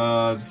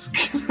 It's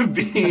gonna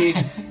be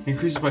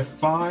increased by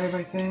 5,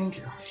 I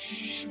think.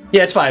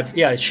 Yeah, it's 5.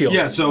 Yeah, it's shield.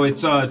 Yeah, so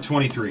it's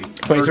 23.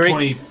 23? Or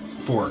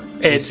 24.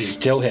 It AC.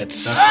 still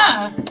hits.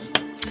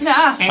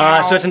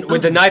 Nah. So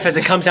with the knife, as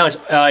it comes down,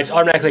 it's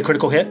automatically a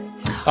critical hit.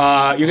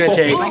 You're going to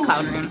take My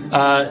cloud rune.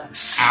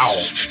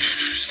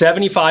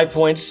 75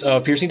 points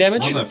of piercing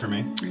damage. Love that for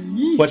me.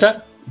 What's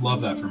that? Love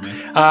that for me.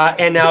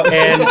 And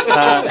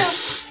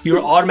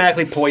you're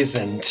automatically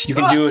poisoned. You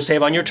can do a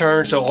save on your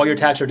turn, so all your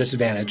attacks are at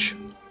disadvantage.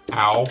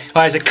 Ow.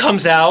 As it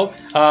comes out,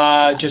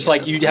 just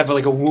like you have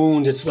like a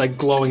wound that's like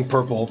glowing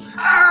purple.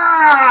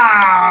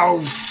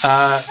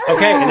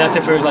 Okay, and that's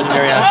it for his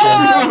legendary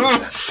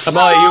action.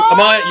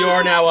 Amalia, you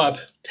are now up.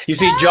 You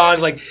see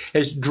John's like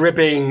is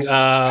dripping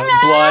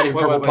blood and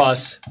purple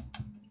pus.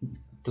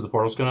 Do the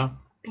portals go now?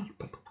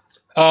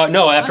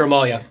 No, after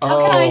Amalia.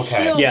 How can I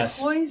okay. heal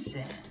Yes.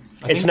 poison?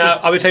 It's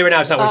not. I would tell you right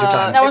now, it's not worth your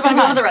time. That was It's my one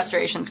of time. the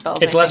restoration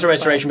spells. It's I lesser think,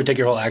 restoration, but take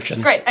your whole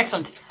action. Great,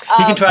 excellent.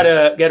 He can try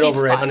to get He's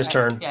over it fine, on his right?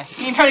 turn. Yeah,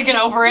 you can try to get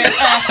over it.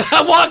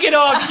 Walk it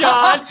off,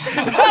 John. Put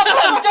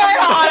some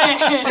dirt on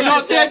it.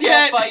 Not dead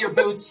yet. By your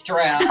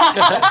bootstraps.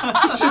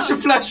 It's just a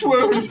flesh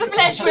wound.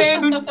 Flesh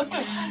wound.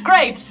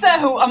 Great.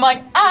 So I'm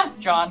like,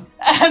 John,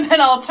 and then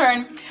I'll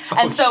turn.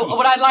 And so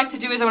what I'd like to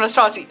do is I'm going to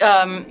start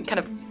kind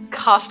of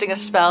casting a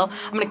spell.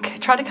 I'm going to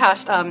try to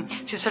cast. So you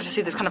start to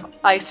see this kind of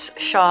ice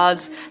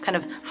shards kind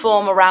of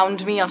form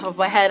around me on top of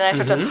my head, and I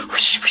start to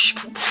whoosh, whoosh,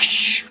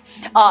 whoosh.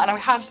 And I'm going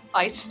to cast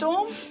Ice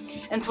Storm.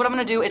 And so what I'm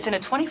going to do, it's in a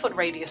 20-foot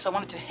radius. So I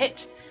want it to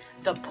hit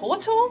the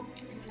portal,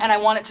 and I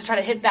want it to try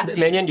to hit that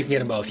Minion, you can get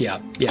them both. Yeah.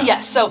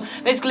 Yes, so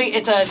basically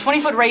it's a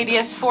 20-foot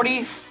radius,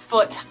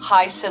 40-foot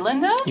high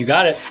cylinder. You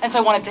got it. And so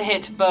I want it to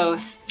hit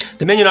both.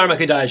 The minion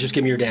automatically dies. Just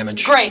give me your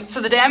damage. Great,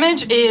 so the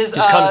damage is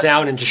Just comes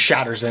down and just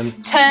shatters him.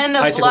 10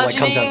 of Icicle, like,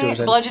 comes out through his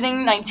head.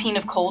 bludgeoning, 19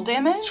 of cold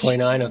damage.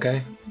 29.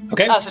 Okay.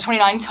 Okay. So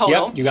 29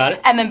 total. Yep, you got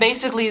it. And then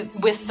basically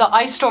with the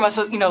ice storm,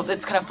 so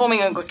it's kind of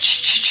forming and go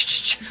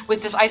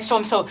with this ice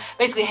storm. So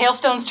basically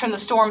hailstones turn the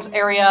storm's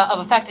area of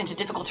effect into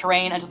difficult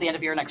terrain until the end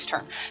of your next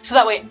turn. So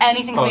that way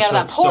anything coming out so of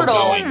that it's still portal,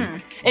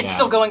 going. it's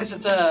still going because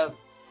it's a...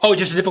 Oh,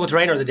 just a difficult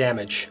terrain or the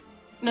damage?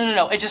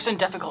 No. It's just in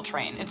difficult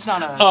terrain. It's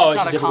not a. Oh, it's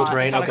not a difficult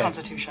terrain, It's not okay. a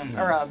constitution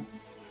or a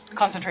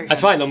concentration. That's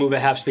fine. They'll move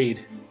at half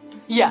speed.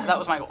 Yeah, that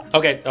was my goal.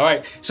 Okay. All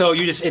right. So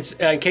you just it's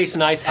encased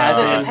in ice has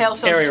It says an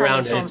hailstones area turn the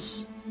around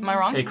storms. it. Am I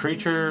wrong? A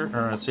creature,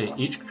 or let's see,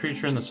 each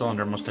creature in the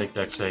cylinder must take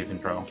dex saving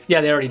throw.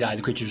 Yeah, they already died.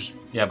 The creatures.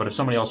 Yeah, but if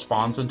somebody else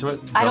spawns into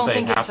it, I don't they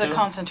think have it's a to?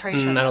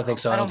 concentration. I don't think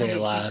so. I don't think it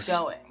keeps lasts.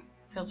 going.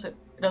 Does it?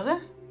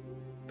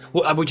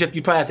 Well,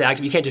 you probably have to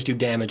activate. You can't just do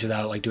damage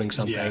without like doing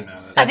something. Yeah,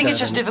 no, I think it's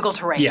just difficult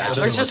terrain. Yeah, now. it's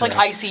Or it's just like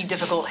difficult icy,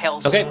 difficult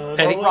hills. Okay.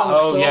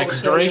 Oh, yeah,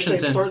 because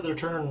duration's they in. start their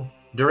turn.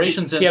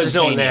 Duration's Yeah, there's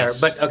no one there.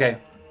 instantaneous. But okay.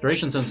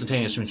 Duration's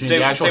instantaneous. Which means Stay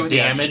the with actual the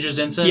action. damage is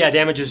instant. Yeah,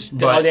 damage is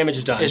but all damage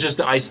is done. It's just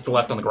the ice that's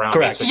left on the ground.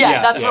 Correct. basically.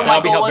 Yeah, that's what That'll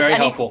my be goal was. very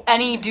helpful.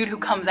 Any dude who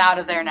comes out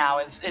of there now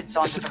is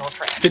on difficult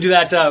terrain. To do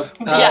that.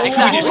 Yeah,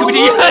 exactly.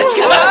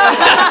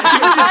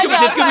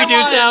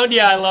 Scooby-Doo sound.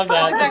 Yeah, I love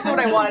That's that. exactly what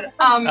I wanted.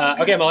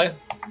 Okay, Amalia.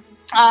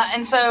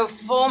 And so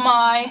for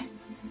my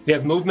We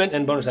have movement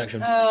and bonus action.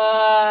 do I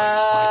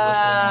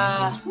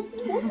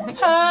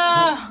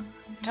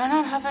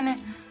not have any?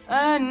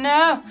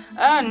 No.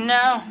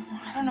 No.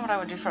 I don't know what I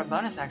would do for a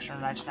bonus action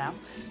right now.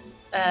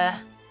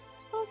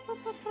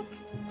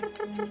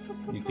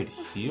 You could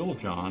heal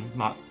John,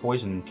 not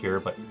poison cure,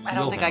 but heal I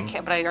don't think I him.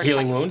 can, but I already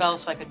Healing cast a wounds? spell,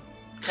 so I could.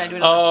 Can I do it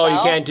as a Oh, spell?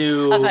 you can't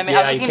do. That's what I mean.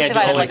 I was you looking to can't see if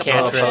I do had only like a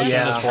potion. cantrip.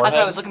 Yeah. That's what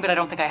I was looking, but I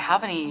don't think I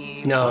have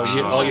any. No,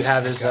 all you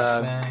have is.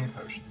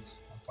 potions.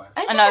 I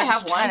think And I I was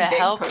have just trying one to big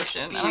help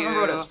potion. I don't you.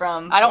 remember what it was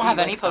from. I don't but have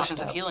we, any like, stocked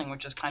potions of up. healing,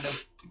 which is kind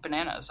of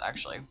bananas,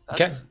 actually.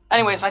 Okay.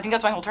 Anyways, I think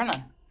that's my whole turn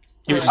then.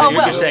 You're Oh,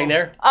 well. just staying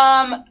there.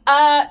 No.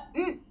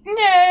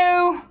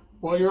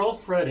 While you're all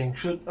fretting,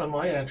 on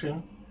my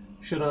action,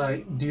 should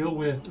I deal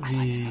with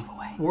the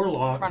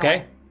warlock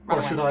Okay.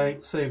 Or should I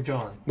save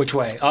John? Which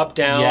way? Up,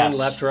 down, Yes.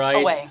 left,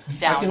 right? Away, I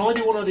can down. only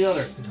do one or the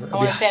other. I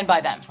want to stand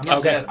by them. I'm not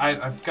Okay. sad.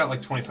 I've got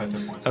like 25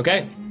 hit points.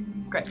 Okay.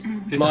 Great.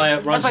 Maya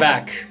runs my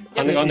back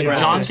on the ground.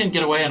 John can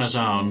get away on his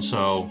own,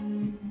 so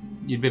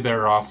you'd be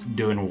better off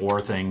doing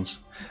war things.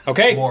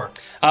 Okay. War.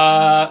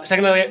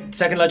 Second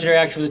legendary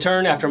action for the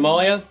turn after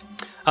Malia.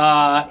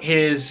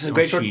 His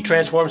greatsword sheet.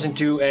 transforms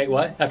into a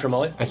what? After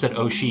Malia? I said,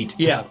 oh, sheet.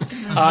 Yeah.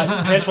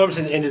 Transforms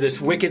into this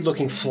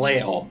wicked-looking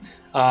flail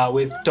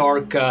with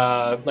dark,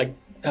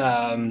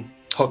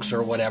 hooks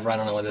or whatever. I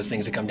don't know what those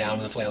things that come down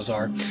when the flails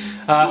are.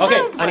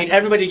 Okay, I need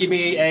everybody to give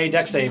me a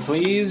dex save,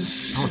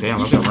 please. Oh,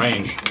 damn, I've got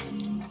range.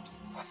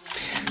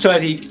 So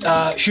as he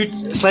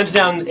slams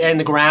down in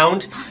the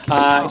ground,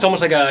 it's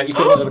almost like a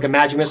equivalent of like a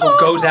magic missile,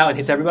 goes out and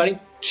hits everybody.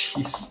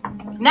 Jeez.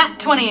 Nat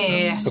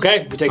 20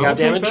 Okay, we take half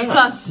damage.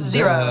 plus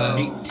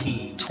 0.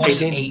 18.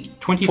 28.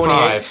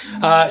 25.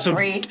 So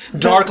 3.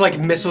 dark like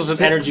missiles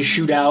of energy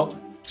shoot out.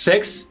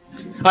 6?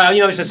 You know what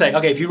I was gonna say.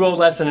 Okay, if you roll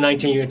less than a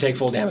 19, you're gonna take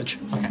full damage.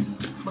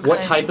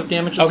 What type of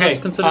damage is Okay, this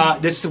considered?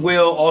 this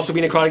will also be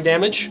necrotic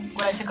damage.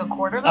 Would I take a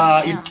quarter of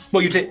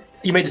it?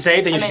 You made the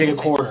save, then you I should made take a the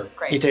save. quarter.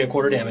 Great. You take a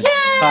quarter damage.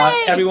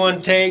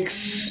 Everyone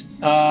takes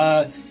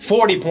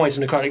 40 points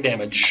of necrotic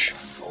damage.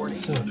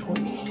 So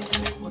 20.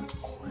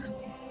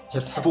 Is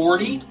it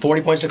 40?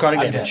 40 points of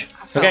necrotic damage.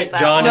 Okay, that.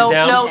 John is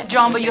down. No,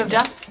 John, but you have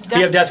death.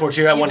 You have death ward,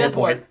 so you're at You one have hit death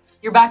ward. point.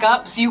 You're back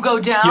up, so you go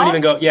down. You don't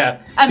even go, yeah.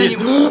 And then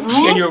Just-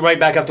 you- and you're right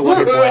back up to 1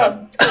 hit point. You're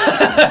It's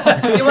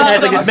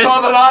like welcome. this, saw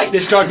the light.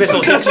 this dark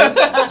missile hits you.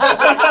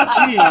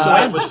 So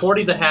wait, was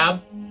 40 the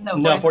half?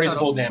 No, 40 is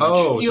total. full damage.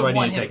 Oh, So you so I have need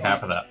one to hit take point.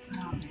 half of that.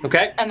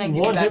 Okay. And then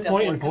give One me back hit death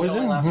point ward and 'cause it poison?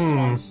 only lasts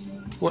once.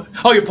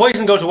 Oh, your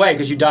poison goes away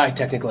because you die,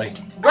 technically.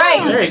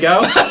 Great. There you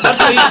go. That's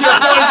how you cure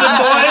poison,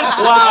 boys.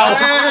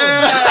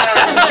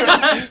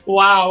 Wow.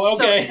 Wow,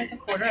 So okay. if it's a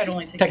quarter, I'd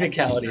only take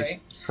Technicalities. 10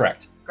 points,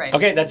 Correct. right? Great.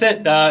 Okay, that's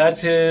it.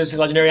 That's his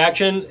legendary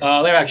action.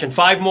 Lair action.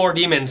 5 more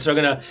demons are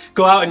gonna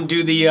go out and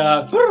do the.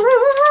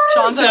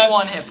 Sean's at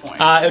 1 hit point.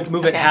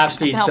 Move at half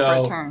speed, I can help for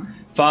a so turn.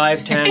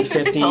 5, 10,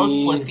 15. So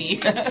slippy.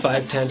 5,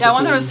 10, 15. Yeah, I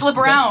want her to slip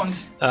around.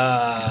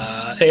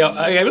 5,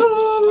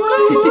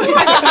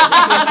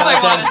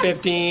 10,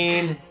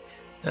 15.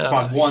 Come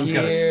on, one's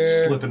got to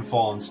here. slip and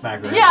fall and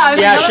smack their Yeah,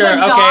 Yeah, none of sure. them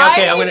Okay,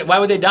 die. okay. Why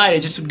would they die?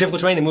 It's just difficult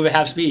terrain. They move at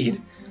half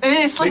speed. Maybe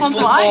they slip They onto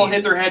slip, fall, ice.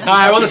 hit their head. All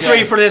right, roll the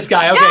 3 for this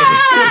guy. Okay.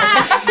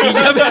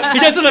 He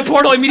does in the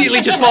portal.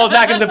 Immediately just falls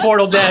back into the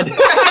portal dead.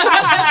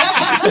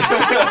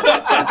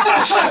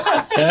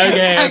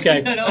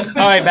 Okay.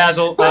 All right,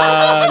 Basil.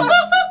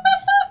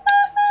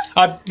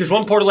 There's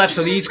one portal left,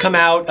 so these come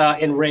out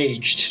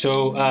enraged.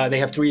 So they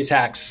have 3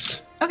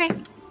 attacks. Okay.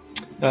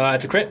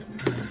 It's a crit.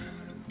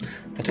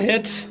 That's a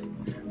hit.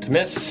 It's a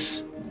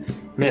miss.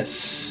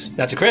 Miss.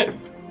 That's a crit.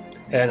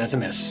 And that's a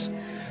miss.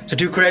 So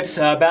 2 crits.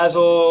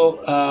 Basil,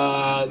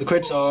 the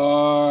crits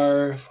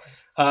are...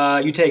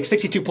 you take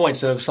 62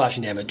 points of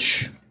slashing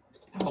damage.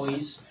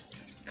 Please.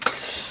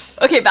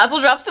 Okay, Basil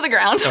drops to the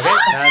ground. Okay,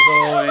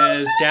 Basil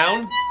is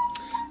down.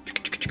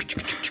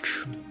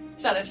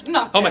 So that's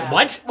not Oh my, bad.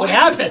 what? What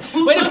happened?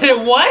 Wait a minute,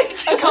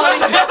 what?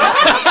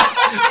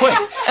 Wait,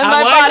 And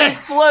my why- body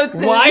floats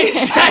in Why the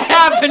is that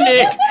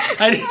happening?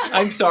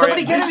 I'm sorry.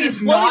 Somebody get us, he's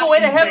floating away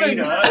to heaven.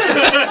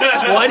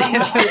 What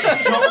is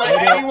it? Don't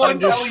let anyone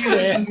tell you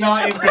this is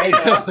not in I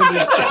don't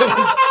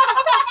understand.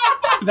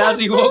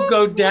 Basil, you won't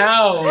go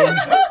down.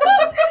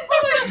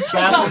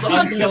 Basil's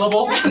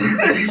unkillable.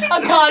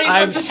 Akani's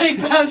I'm supposed to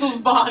take Basil's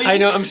body. I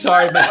know, I'm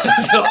sorry,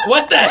 Basil.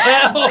 What the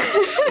hell?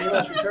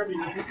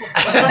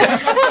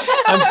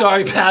 I'm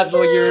sorry,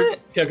 Basil, you're...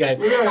 Okay.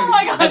 Oh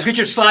my god. As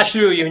creatures slash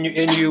through you and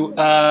you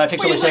take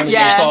so much damage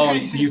Yeah.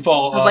 you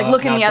fall I was like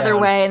looking the knocked other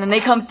down. way, and then they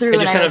come through, They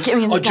and just I kind hit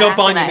me in the of jump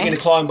back, on you, and begin to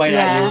claw and bite Yeah.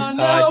 at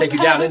you, Oh, no, take you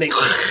down, and they...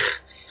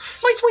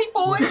 My sweet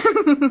boy.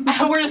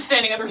 We're just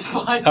standing under his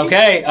body.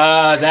 Okay,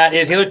 that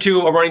is... The other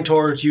 2 are running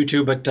towards you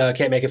 2, but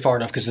can't make it far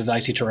enough because of the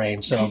icy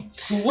terrain, so...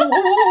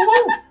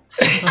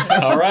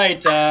 All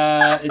right,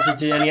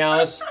 it's Any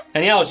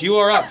Alice, you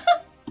are up.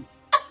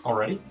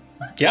 Already?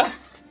 Yeah?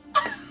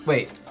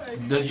 Wait.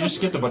 You just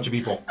skipped a bunch of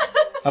people.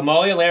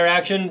 Amalia, lair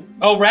action.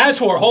 Oh,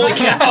 Razhor, holy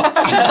cow.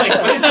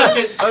 Wait a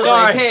second. was Sorry,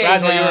 like, hey,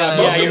 Razhor, you're up. man.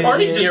 Yeah, you're,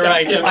 Party just you're got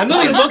right. skipped. I'm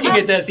literally looking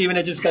at this, even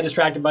I just got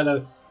distracted by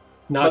the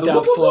knocked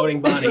out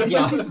floating body.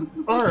 Yeah.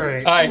 All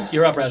right. All right,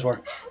 you're up,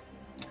 Razhor.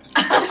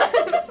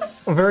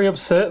 I'm very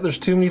upset. There's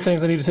too many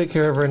things I need to take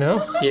care of right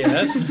now.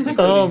 Yes.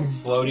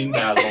 Floating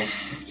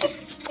Basils.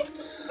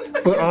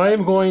 But I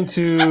am going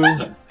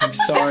to. I'm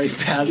sorry,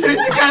 Basil.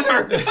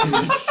 together.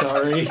 I'm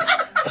sorry.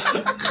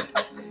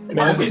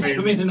 Maybe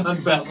zooming in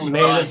on Basil's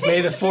May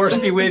the force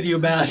be with you,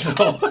 Basil.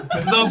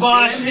 The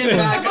bot hit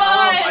back The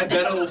bot. up. I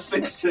bet it'll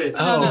fix it.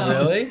 Oh, no.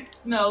 really?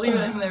 No, leave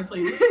him there,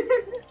 please.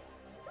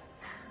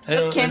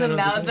 That's canon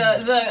now.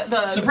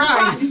 The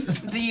Surprise!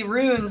 The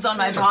runes on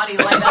my body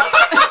light up.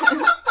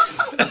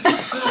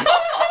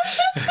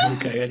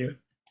 Okay, anyway.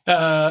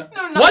 No.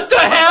 What the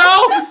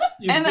hell?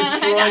 You And then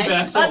destroyed I die.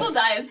 Basil. Basil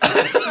dies.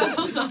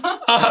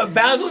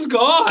 Basil's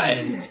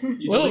gone.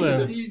 Well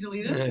then. Did you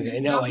delete it? Okay,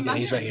 Just no, drop I him didn't. back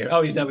He's in. right here.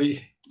 Oh, he's not. Okay.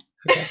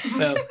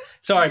 Well,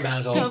 Sorry,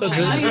 Basil.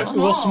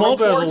 Well, small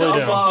Basil lay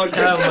down. Oh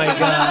my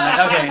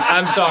god. Okay,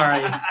 I'm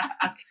sorry.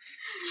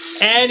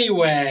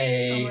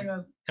 Anyway. Oh my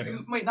god. Okay.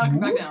 Wait, knock him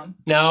back down.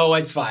 No,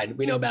 it's fine.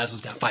 We know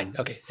Basil's down. Fine.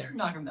 Okay, there.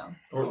 Knock him down.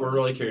 We're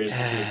really curious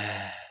to see.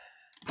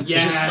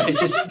 Yes. It's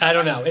just, I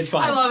don't know. It's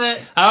fine. I love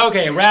it.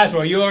 Okay,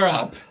 Razor, you are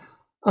up.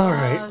 All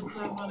right. That's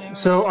so funny.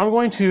 So I'm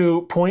going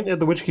to point at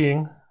the Witch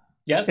King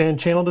Yes? and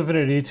channel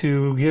divinity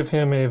to give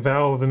him a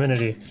vow of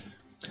immunity.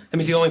 That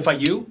means he only fight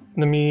you?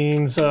 That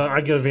means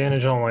I get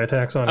advantage on my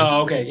attacks on him.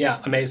 Oh, okay.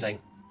 Yeah, amazing.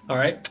 All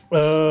right.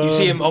 You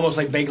see him almost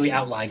like vaguely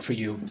outlined for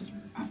you.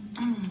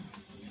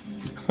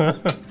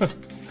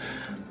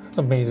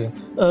 Amazing.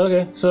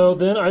 Okay, so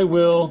then I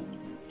will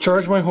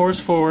charge my horse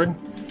forward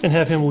and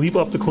have him leap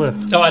up the cliff.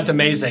 Oh, that's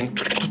amazing.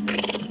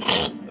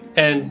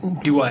 And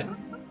do what?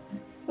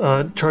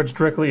 Charge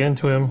directly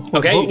into him.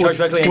 Okay, you charge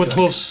directly into with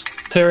him. hoofs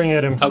tearing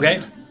at him. Okay.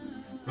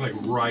 Like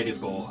right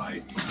at ball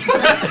height.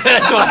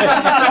 That's why.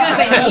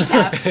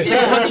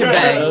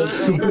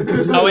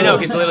 Oh, wait, no,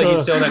 because literally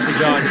he's still next to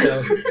John,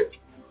 so.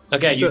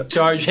 Okay, you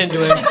charge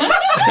into him.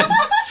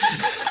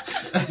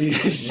 Hit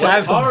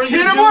him where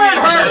it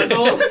hurts!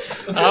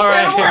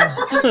 Alright.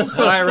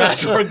 Alright,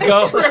 Razor,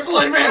 go. Triple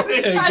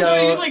advantage.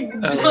 That's when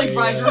he's like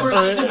ride your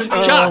horse into the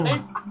Chop!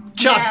 sides.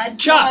 Chop!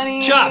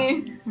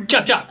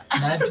 Chop! Chop!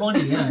 Nat 20,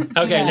 yeah.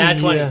 Okay, nat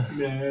 20.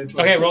 Yeah.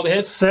 Okay, roll the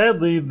hits.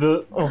 Sadly,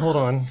 hold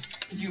on.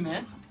 Did you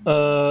miss?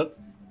 The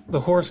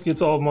horse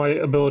gets all of my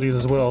abilities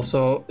as well,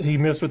 so he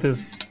missed with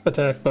his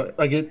attack, but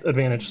I get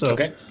advantage, so.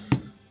 Okay.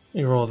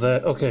 You roll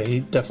that. Okay, he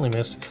definitely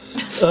missed.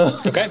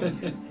 Okay.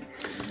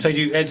 So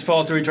you heads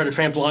fall through, try to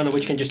trample on, the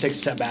Witch King just takes a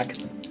step back.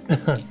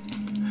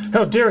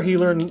 How dare he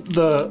learn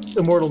the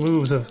immortal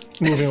moves of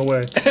moving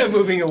away.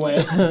 Moving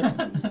away.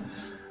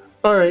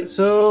 Alright,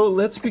 so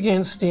let's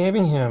begin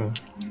stabbing him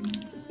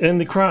in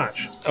the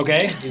crotch.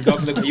 Okay, you go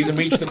for you can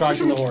reach the crotch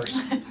from the horse.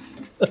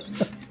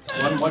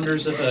 One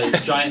wonders if a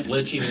giant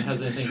lich even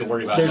has anything to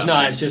worry about. There's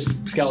not, it's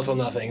just skeletal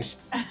nothings.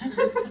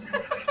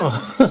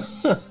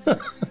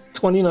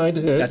 29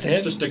 to hit. That's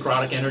it? Just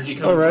necrotic energy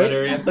coming All right, from that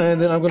area. and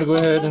then I'm going to go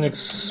ahead and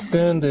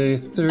expend a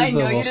third I know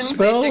level you didn't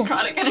spell. say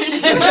necrotic energy.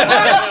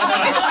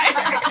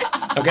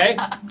 Okay,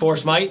 4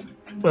 smite.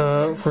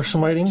 For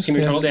smiting. Give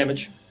me total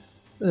damage.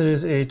 It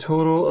is a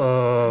total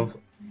of.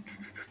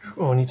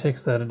 Oh, and he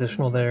takes that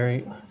additional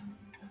there.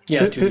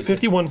 Yeah,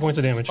 51 points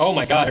of damage. Oh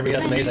my god,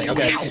 that's amazing.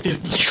 Okay, his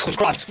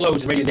crotch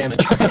explodes in radiant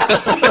damage. All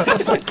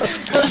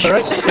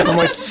right, for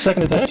my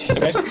second attack.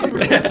 Okay.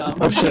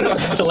 Oh shit.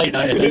 That's a late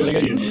night.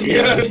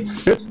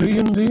 It's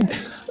D&D.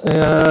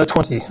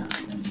 20.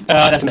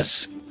 That's a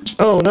miss.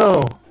 Oh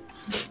no.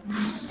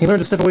 He learned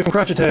to step away from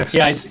crotch attacks.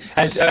 Yeah,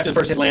 after the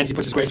first hit lands, he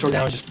puts his greatsword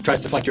down and just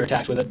tries to deflect your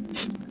attacks with it.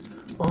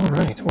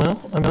 Alright,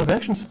 well, I'm out of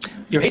actions.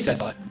 You're hasted, I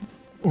thought.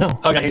 No.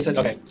 Oh, not hasted?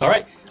 Okay.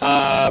 Alright.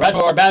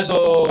 Razor, Basil.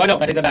 Oh, no,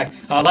 I take that back.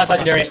 Last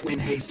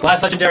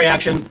legendary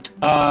action.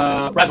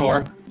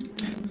 Razor.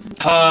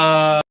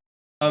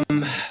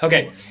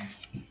 Okay.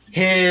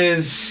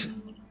 His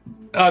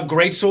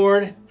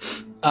greatsword,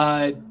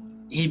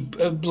 he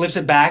lifts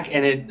it back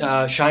and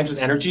it shines with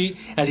energy.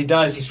 As he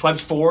does, he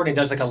swipes forward and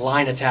does like a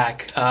line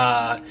attack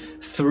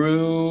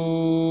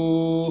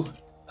through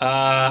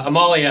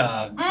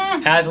Amalia,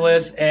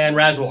 Azalith, and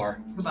Razor.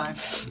 Goodbye.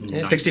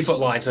 60-foot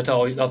line, so it's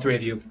all three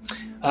of you.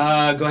 Go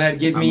ahead,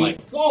 give me.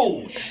 Like,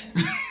 whoa!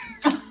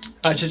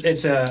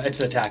 It's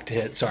an attack to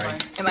hit. Sorry.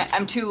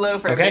 I'm too low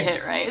for him Okay. to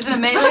hit, right? Is it a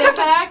melee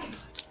attack?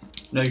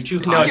 No, you're too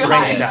high. No, it's a Too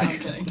ranged high. attack. I'm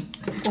kidding.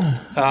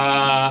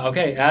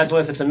 Okay,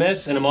 Azalith, it's a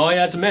miss, and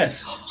Amalia, it's a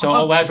miss. So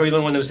Lazarus, you're the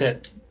only one that was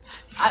hit.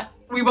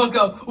 We both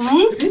go,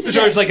 whoop.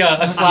 So it's like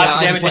a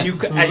slash Yeah, I damage, and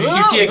just as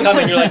you see it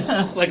coming, you're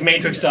like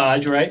Matrix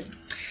dodge, right?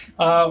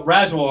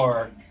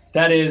 Razor,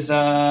 that is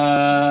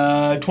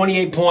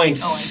 28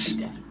 points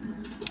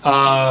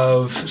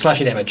of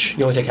slashing damage.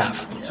 You only take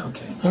half.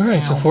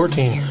 Alright, so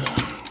 14.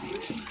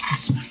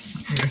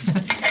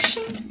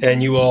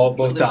 And you all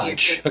both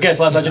dodge. Okay,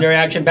 so last legendary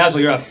action. Basil,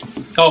 you're up.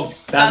 Oh,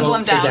 Basil,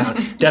 I'm down.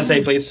 Death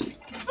save, please.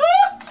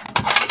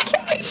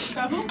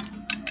 Basil?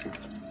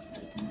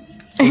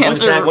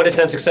 1 to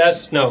 10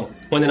 success. No.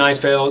 1 to 9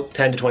 fail.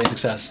 10 to 20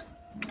 success.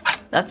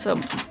 That's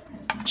a.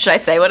 Should I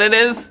say what it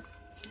is?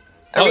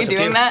 Are we it's up to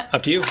doing you. that?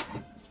 Up to you.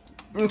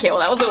 Okay, well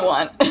that was a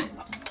 1.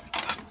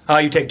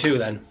 You take 2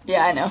 then.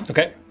 Yeah, I know.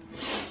 Okay.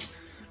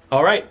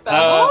 All right.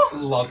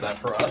 Love that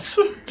for us.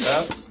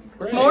 That's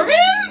great.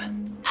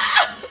 Morgan?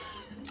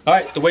 All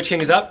right. The Witch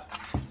King is up.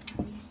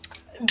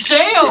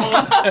 Jail!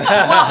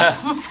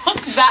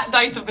 Fuck that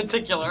dice in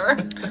particular.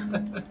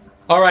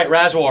 All right,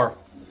 Razor.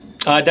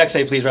 Dex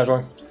save, please,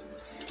 Razor.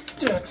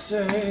 Dex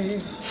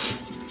save.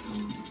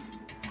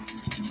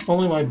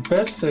 Only my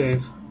best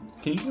save.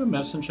 Can you do a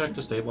medicine check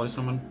to stabilize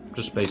someone?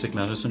 Just basic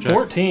medicine check?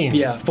 14.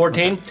 Yeah,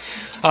 14.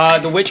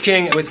 The Witch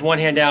King, with one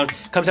hand down,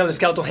 comes down with a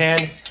skeletal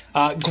hand,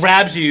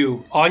 grabs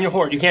you on your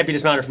horse. You can't be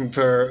dismounted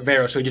for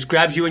Vero, so he just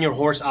grabs you and your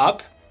horse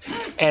up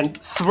and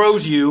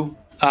throws you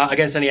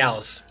against any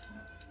Alice.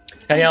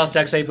 Any Alice,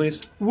 Dex save,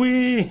 please.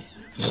 Wee.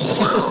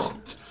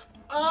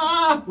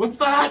 What's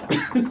that?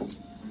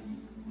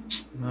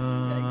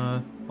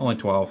 Only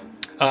 12.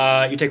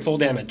 You take full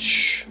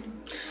damage.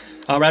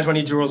 Razor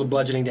needs to roll the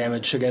bludgeoning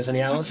damage against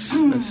any Alice.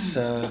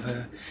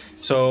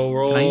 So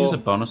roll. Can I use a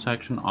bonus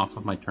action off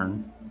of my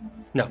turn?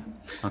 No.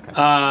 Okay.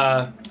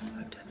 I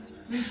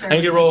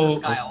need you to roll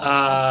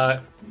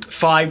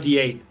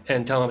 5d8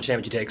 and tell him how much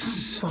damage he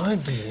takes.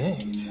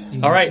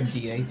 5d8. All right. Some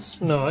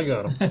D8s. No, I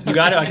got him. You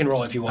got it? I can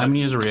roll if you I'm want. gonna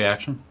use a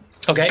reaction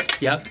Okay,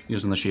 yeah.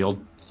 using the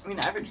shield. I mean,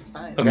 the average is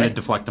 5. I'm gonna Okay.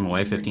 deflect him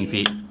away 15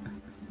 feet.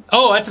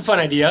 Oh, that's a fun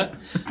idea.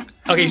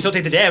 Okay, you still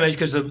take the damage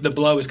because the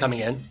blow is coming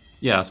in.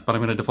 Yes, but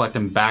I'm gonna deflect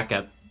him back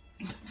at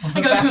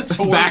Back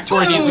back to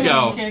where he needs to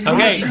go.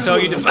 Okay, so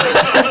you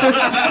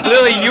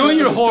Lily, you and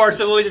your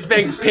horse are literally just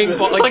being ping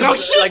pong, like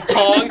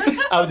pong.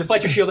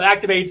 Deflect your shield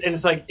activates, and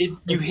it's like you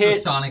It's hit. the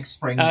sonic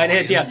spring. And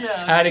it hits, noise.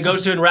 and it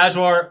goes through. And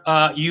Razor,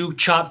 you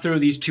chop through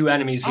these two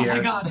enemies Oh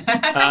here my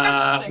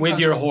god. with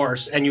your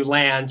horse, and you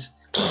land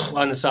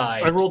on the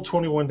side. I rolled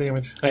 21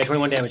 damage. Okay,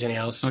 21 damage. Any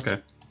else? Okay.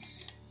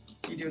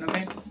 You doing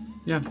okay?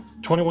 Yeah.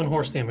 21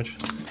 horse damage.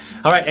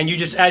 All right, and you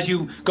just as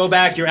you go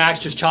back, your axe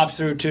just chops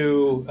through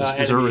two. Is there a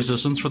enemies.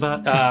 resistance for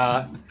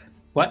that?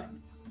 What?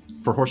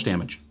 For horse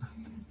damage?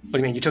 What do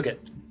you mean? You took it?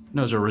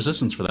 No, is there a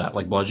resistance for that,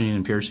 like bludgeoning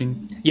and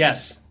piercing?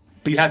 Yes,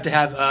 but you have to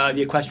have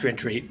the equestrian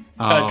trait.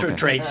 Okay.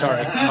 Trait.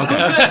 Sorry.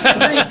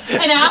 Okay.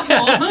 An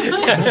apple.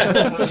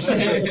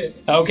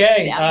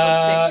 Okay,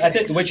 Yeah, looks that's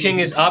it. The Witch King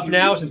is up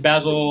now since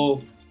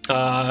Basil.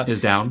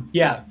 Is down.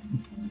 Yeah.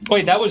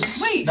 Wait, that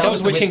was Wait. that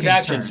was Witch King's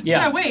actions. turn.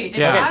 Yeah, Yeah. wait. It's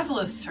Yeah.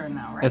 Azalith's turn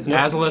now, right? It's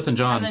Azalith and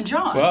John. And then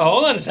John. Well,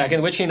 hold on a second.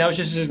 The Witch King, that was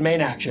just his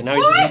main action. Now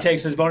he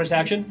takes his bonus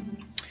action.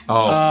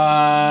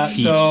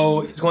 Heat.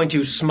 So it's going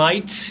to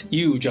smite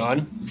you,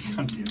 John.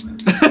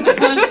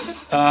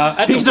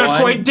 He's not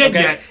quite dead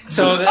yet.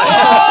 So he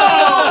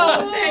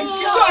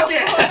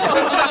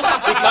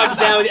comes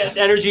down with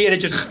energy and it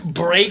just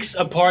breaks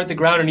apart the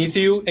ground underneath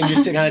you, and you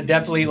just kind of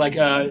deftly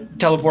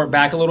teleport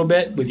back a little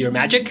bit with your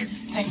magic.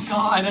 Thank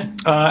God. And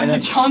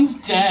Because John's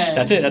dead.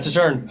 that's it. That's a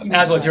turn.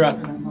 Azalith, you're up.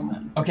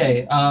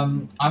 Okay,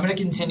 I'm gonna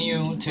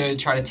continue to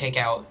try to take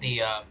out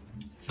the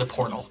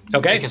portal.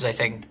 Okay. Because I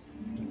think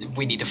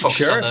we need to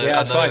focus Sure, on the, yeah,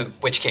 on that's the fine.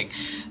 Witch King.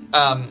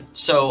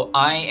 So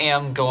I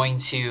am going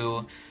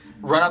to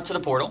run up to the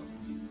portal.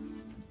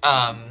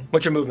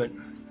 What's your movement?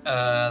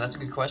 That's a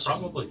good question.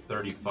 Probably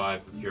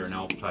 35 if you're an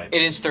elf type.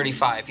 It is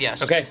 35,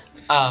 yes. Okay.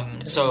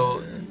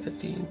 So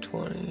 15,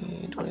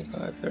 20,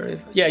 25, 30.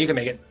 Yeah, you can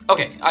make it.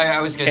 okay, I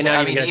was gonna And say. now I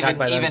you mean, get attacked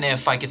by them. even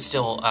if I could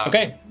still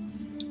Okay.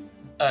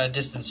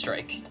 distance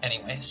strike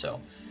anyway. So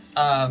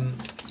You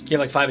have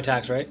like 5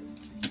 attacks, right?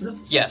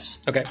 yes.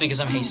 Okay. Because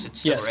I'm hasted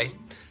still, Yes. right?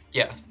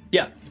 Yeah.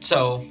 Yeah.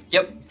 So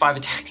yep, 5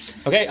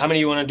 attacks. Okay. How many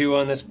do you want to do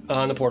on this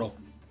on the portal?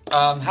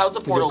 How's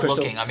the portal Crystal?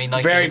 looking? I mean,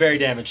 like very, is it- very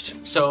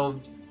damaged.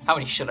 So how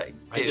many should I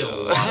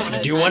do?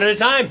 Do one at a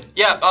time.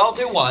 Yeah, I'll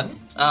do one.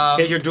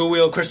 Get your dual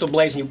wield crystal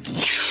blades and you.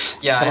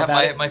 Yeah, I Come have up at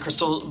my, it. my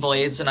crystal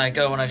blades, and I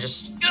go and I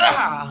just.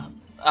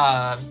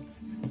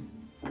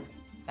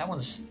 That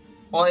one's.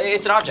 Well,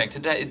 it's an object.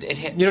 It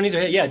hits. You don't need to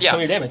hit. Yeah, just Yeah. tell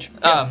me your damage.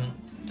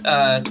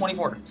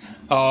 24.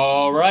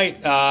 All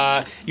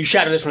right. You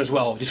shatter this one as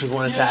well, just with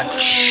one attack.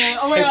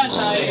 Oh my God,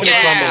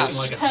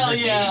 nice. Yeah. Hell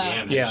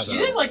yeah. Yeah. You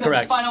did like the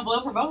Correct. final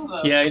blow for both of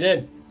those. Yeah, you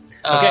did.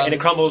 Okay, and it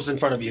crumbles in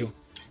front of you,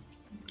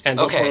 and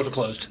both Okay. portals are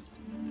closed.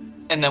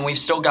 And then we've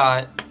still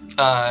got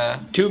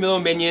 2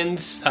 million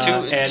minions. Two-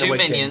 and a two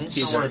Witch King. minions.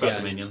 These Don't are- worry about yeah.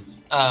 the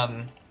minions.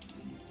 um.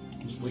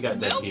 We got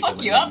dead They'll people.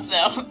 fuck you up,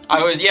 though.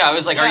 I was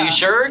like, are Yeah. you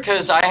sure?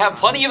 Because I have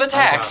plenty of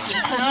attacks.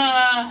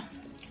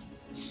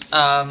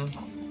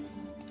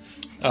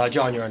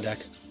 John, you're on deck.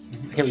 I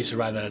can't believe you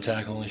survived that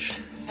attack. Holy shit.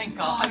 Thank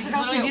God. I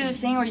forgot to do the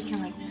thing where you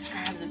can like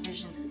describe the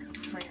visions that go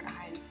before your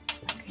eyes.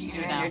 You can do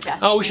During it now. your death.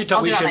 Oh, we should talk.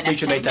 I'll We do it on my should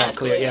next make turn. that Yes,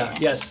 clear. cool, Yeah.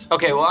 Yes.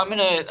 Okay, well,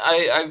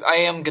 I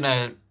am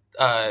gonna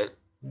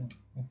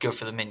go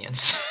for the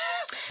minions.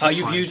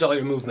 You've used all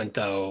your movement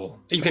though.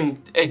 You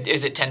can.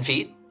 Is it 10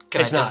 feet?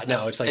 Can It's I not.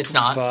 No, it's like it's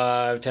not.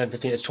 5, 10,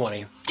 15. It's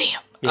 20.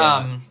 Damn.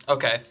 Yeah.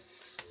 Okay.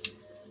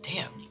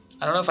 Damn.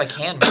 I don't know if I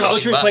can. I'll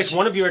let do you replace much.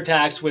 one of your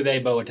attacks with a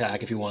bow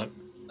attack if you want.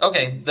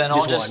 Okay, then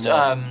I'll Just just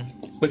one,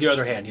 With your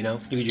other hand, you know.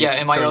 You could yeah, just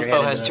and my turn oath your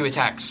hand bow has into 2 that.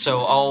 attacks,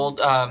 so I'll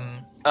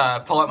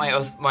pull out my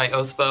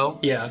oath bow.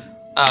 Yeah.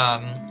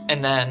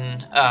 And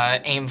then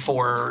aim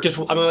for. Just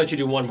I'm gonna let you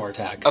do one more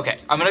attack. Okay,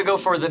 I'm gonna go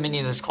for the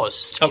minion that's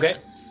closest to me. Okay.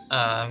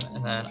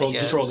 And then I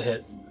get Just roll the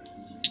hit.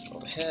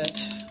 roll a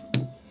hit.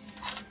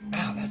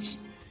 Wow, that's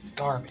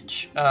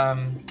garbage.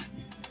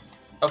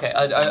 Okay,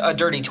 a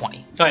dirty 20.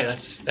 All right,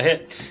 that's a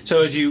hit.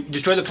 So as you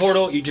destroy the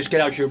portal, you just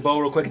get out your bow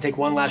real quick and take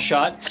one last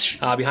shot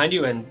behind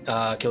you and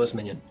kill this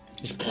minion.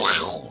 Just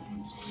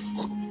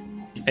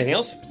anything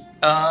else?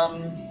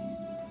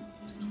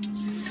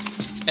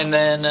 And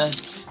then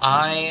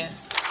I,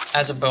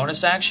 as a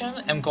bonus action,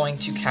 am going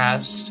to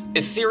cast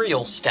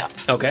Ethereal Step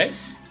Okay.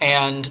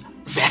 and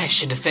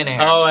vanish into thin air.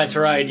 Oh, that's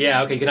right.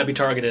 Yeah. Okay. You cannot be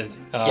targeted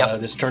Yep.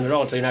 this turn at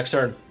all until your next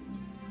turn.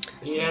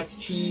 Yeah, it's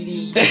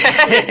cheating.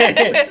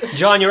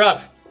 John, you're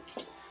up.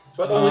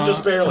 But only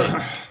just barely.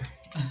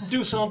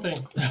 Do something.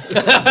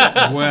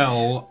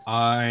 Well,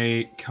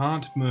 I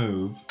can't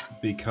move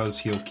because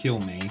he'll kill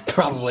me.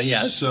 Probably,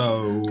 yes.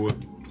 So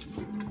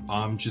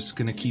I'm just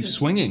gonna keep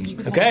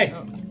swinging. Okay.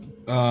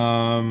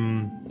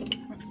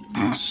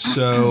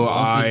 So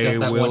long as he's I got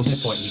that will. one hit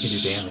point, you can do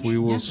damage. We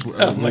will.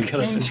 Oh my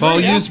god, that's I'll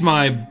use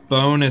my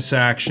bonus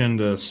action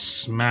to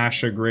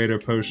smash a greater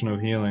potion of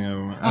healing.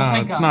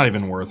 thank It's God. not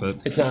even worth it.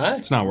 It's not?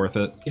 It's not worth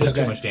it. He does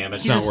Okay. too much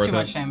damage. He not does worth too it.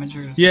 much damage.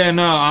 Or Yeah,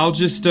 no, I'll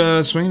just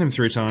swing at him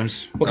 3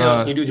 times. What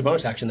else can you do with your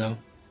bonus action, though?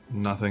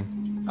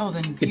 Nothing. Oh,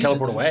 then You can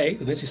teleport away,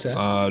 as Missy said.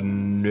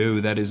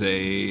 No, that is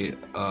a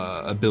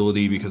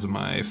ability because of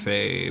my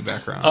Fey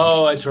background.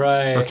 Oh, that's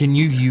right. Or can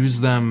you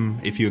use them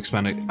if you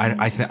expend it?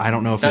 I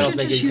don't know if I it's... don't should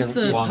think just you use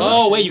can. the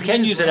Oh wait, you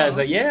can as use it well. as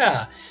a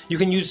You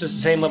can use the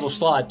same level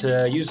slot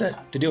to use it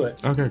to do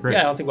it. Okay, great.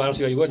 Yeah, I don't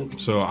see why you wouldn't.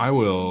 So I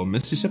will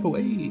Misty Step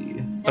away.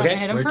 Okay,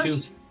 hit him where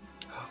first. to?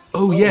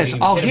 Oh yes,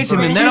 I'll hit hit him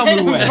him and then I'll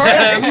move away.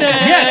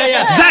 Yes,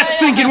 that's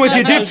thinking with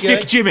your That sounds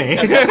dipstick, good. Jimmy.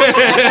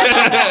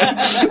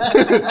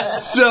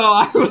 So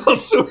I will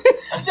swing.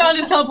 John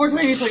just teleports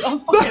away and he's like, oh,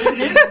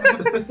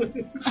 fuck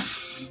it.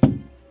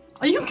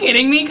 Are you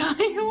kidding me, Kyle?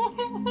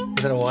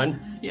 Is that a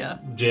 1? Yeah.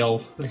 Jail.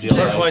 First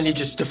dice. one, he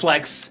just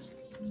deflects.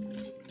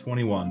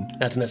 21.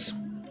 That's a miss.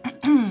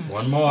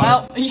 One more.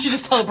 Well, you should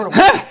just teleport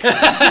away.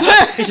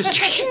 He just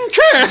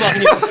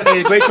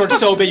the great sword's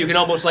so big you can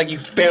almost you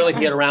barely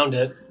can get around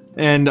it.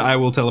 And I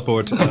will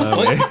teleport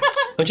away.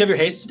 Don't you have your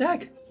haste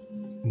attack?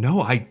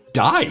 No, I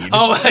died.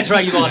 Oh, that's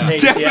right, you lost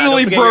haste. Definitely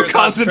don't forget broke your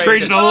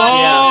concentration a Yeah.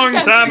 long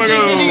time And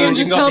ago. you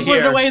just can go up to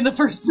teleported here. away in the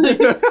first place.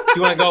 Do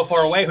you want to go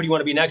far away? Who do you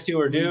want to be next to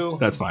or do?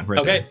 That's fine, right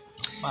Okay. there.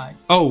 Bye.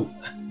 Oh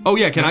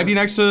yeah, can I be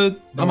next to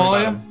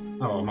Amalia?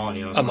 Oh,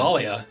 Amalia.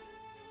 Amalia.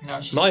 No,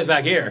 she's... Amalia's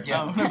back here.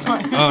 Oh,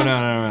 Oh,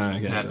 no.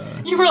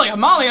 Okay. you were like,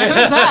 Amalia, who's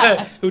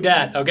that? Who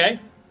dat? Okay.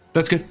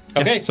 That's good.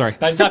 Okay. Yeah, sorry.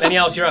 Back to the top. Any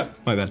else? You're up.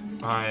 My bad.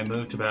 I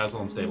move to Basil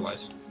and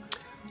stabilize.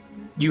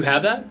 You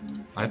have that?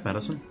 I have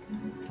medicine.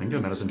 I can do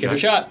a medicine Give it a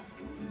check. shot.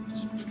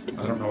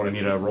 I don't know what I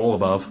need to roll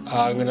above.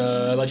 I'm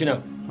gonna let you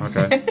know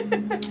Okay.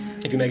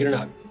 if you make it or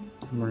not.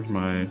 Where's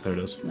my... There it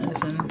is.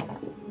 Medicine.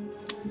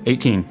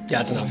 18. Yeah,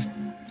 that's enough.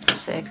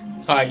 Sick.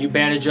 All right, you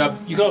bandage up.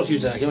 You can also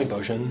use a healing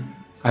potion.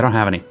 I don't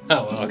have any.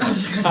 Oh, well, okay.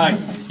 All right,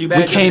 you We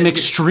bandage came up.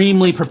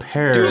 extremely Do a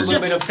prepared.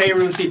 little bit of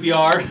Faerun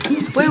CPR.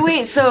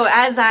 Wait. So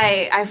as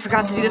I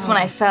forgot to do this when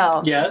I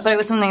fell. Yes. But it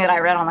was something that I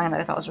read online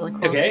that I thought was really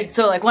cool. Okay.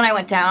 So when I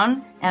went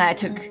down and I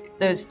took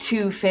those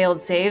 2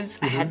 failed saves,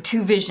 I had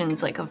 2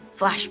 visions, a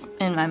flash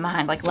in my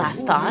mind,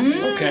 last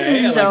thoughts. Okay,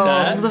 I So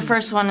like that. the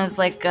first one is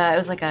it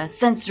was a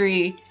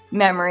sensory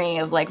memory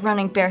of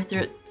running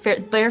barefoot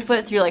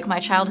through my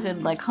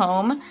childhood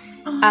home,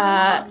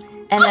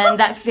 and then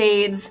that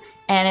fades.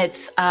 And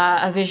it's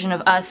a vision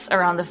of us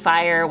around the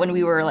fire when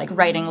we were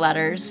writing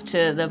letters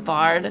to the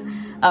bard,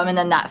 and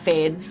then that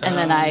fades, and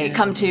then I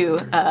come to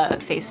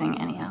facing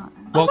Annie out.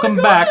 Welcome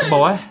back,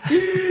 boy.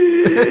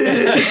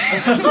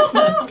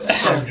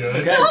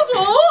 Okay.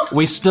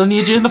 We still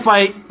need you in the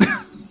fight.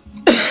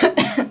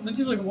 Don't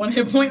you have 1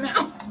 hit point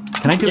now?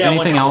 Can I do Yeah,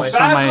 one anything hit else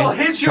point. on my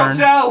hit turn?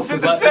 yourself in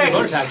the But-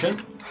 bonus face. action.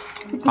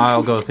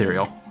 I'll go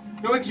ethereal.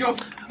 With your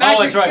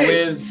Oh, that's right.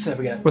 With I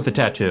forget. With the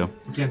tattoo.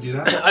 You can't do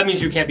that. That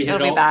means you can't be hit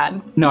It'll at be all. bad.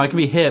 No, I can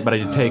be hit, but I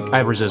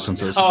have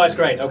resistances. Oh, that's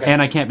great. Okay.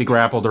 And I can't be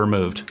grappled or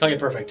moved. Okay,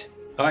 perfect.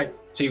 All right.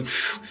 So you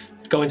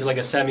go into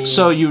a semi.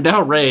 So you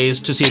now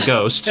raise to see a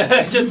ghost.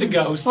 just a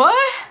ghost. What?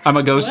 I'm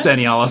a ghost,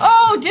 Danielis.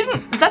 Oh,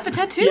 is that the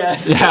tattoo?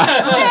 Yes. Yeah.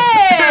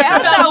 Hey,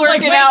 how's that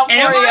working out for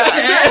you? Am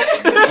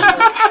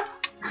I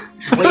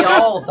dead? We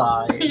all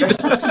died.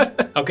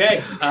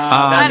 Okay.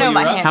 I know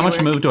my hand. How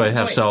much move do I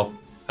have, Sel?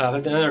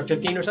 Another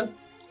 15 or so.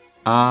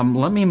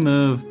 Let me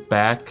move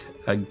back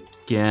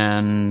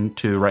again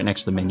to right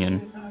next to the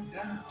minion.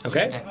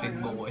 Okay. That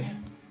big boy.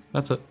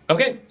 That's it.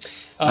 Okay.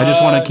 I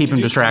just want to keep him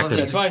did you- distracted.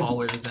 That's fine.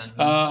 Taller than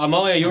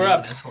Amalia, you're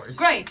up. this horse.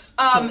 Great.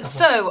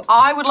 So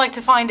I would like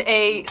to find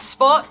a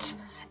spot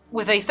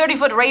with a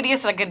 30-foot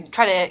radius that I could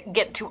try to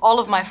get to all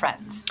of my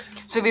friends.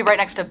 So we'd be right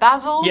next to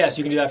Basil. Yes,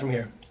 you can do that from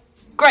here.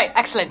 Great,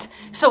 excellent.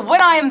 So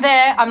when I am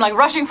there, I'm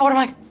rushing forward.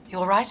 I'm you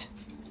all right?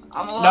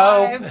 I'm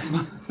alive.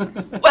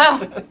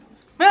 Well,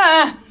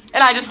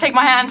 and I just take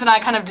my hands and I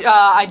kind of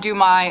I do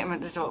my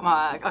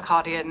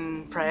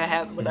accordion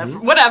prayer, whatever.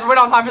 Whatever. We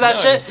don't have time for that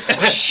shit. Make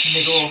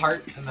a little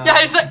heart. And then... Yeah,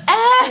 it's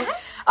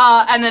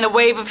and then a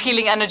wave of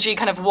healing energy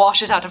kind of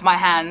washes out of my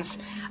hands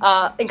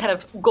in kind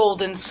of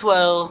golden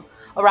swirl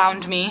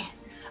around me,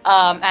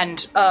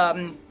 and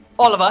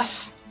all of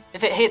us.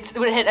 If it hits,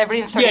 would it hit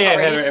everybody in 30 Yeah,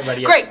 radius?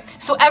 everybody, yes. Great.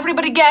 So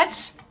everybody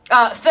gets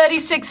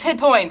 36 hit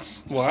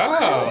points.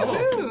 Wow.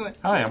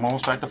 Hi, I'm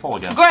almost back to full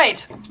again.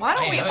 Great. Why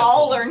don't we Man,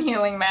 all learn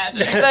healing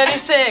magic?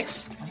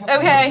 36.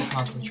 Okay.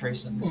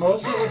 Concentration.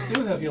 Most of us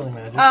do have healing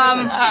magic.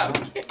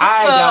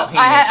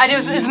 I do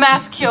is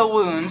mass cure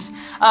wounds.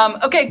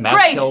 Okay, Mass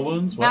great. kill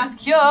wounds? What? Mass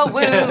cure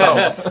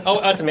wounds. Oh,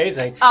 that's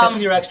amazing. That's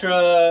with your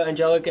extra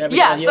angelic.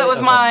 Yes, that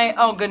was my.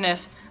 Oh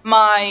goodness,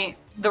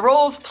 the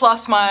rolls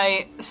plus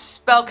my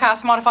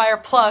spellcast modifier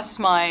plus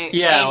my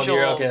Yeah, angel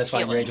okay, that's fine.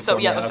 Your healing. angel So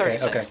form, yeah, that's okay,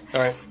 36. Okay,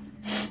 all right.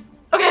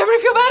 Okay,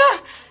 everybody feel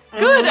better?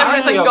 Good.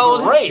 Everybody's like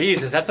gold. Great.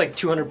 Jesus, that's like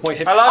 200-point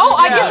hit. Oh,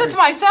 I give it to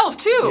myself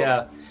too.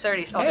 Yeah.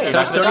 30. So Okay.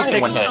 that's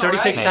 36, One hit.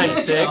 36 Alright.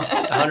 times 6,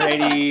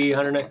 180,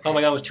 190. Oh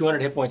my god, it was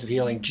 200 hit points of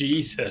healing.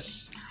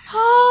 Jesus.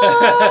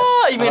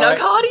 Oh, you mean Alright.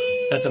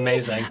 Akadi? That's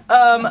amazing.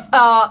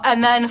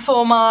 And then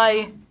for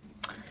my,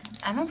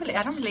 I don't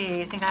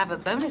really think I have a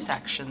bonus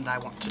action that I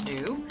want to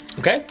do.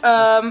 Okay.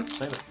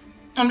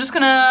 I'm just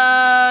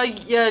gonna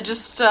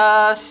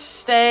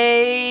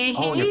stay.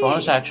 Oh, your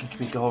bonus action can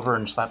be go over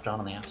and slap John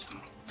on the ass.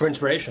 For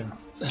inspiration.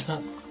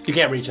 You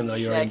can't reach him though.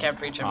 You're Yeah, I can't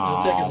reach him.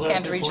 Aw.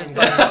 Can't reach his he's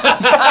butt.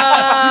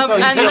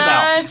 And healed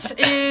now. that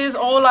is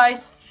all I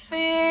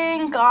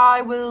think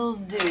I will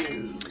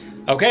do.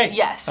 Okay.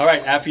 Yes. All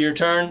right. After your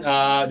turn,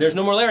 there's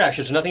no more lair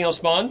actions. So nothing else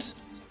spawns.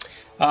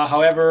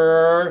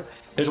 However,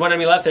 there's one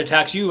enemy left that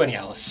attacks you,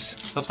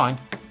 Alice. That's fine.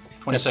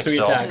 That's 26 3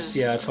 still. attacks.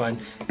 Yeah, that's fine.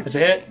 It's a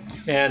hit.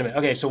 And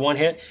okay, so one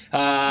hit.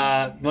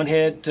 One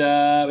hit.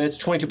 It's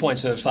 22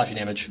 points of slashing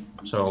damage.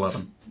 So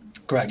 11.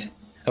 Correct.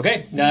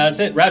 Okay, that's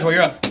it. Razwar,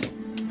 you're up.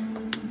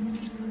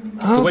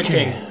 The Witch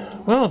King.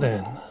 Well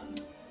then,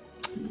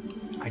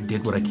 I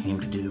did what I came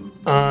to do.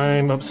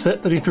 I'm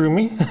upset that he threw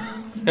me.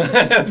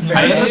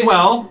 I am as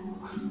well.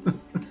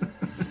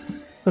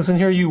 Listen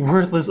here, you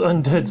worthless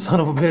undead son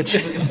of a bitch.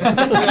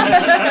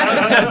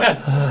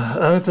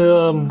 I have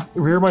to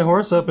rear my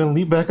horse up and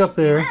leap back up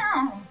there.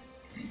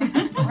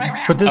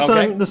 But this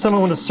time I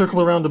want to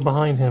circle around to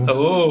behind him.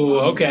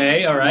 Oh,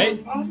 okay, all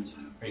right.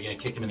 Are you gonna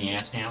kick him in the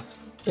ass now?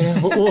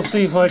 Yeah, we'll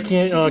see if I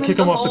can't kick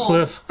him off the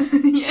cliff.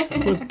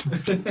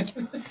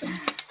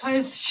 Tie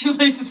his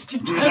shoelaces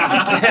together.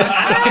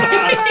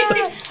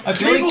 I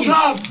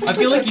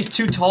feel like he's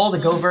too tall to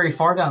go very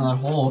far down that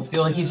hole. I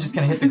feel like he's just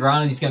gonna hit the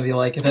ground and he's gonna be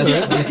like,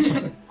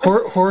 this.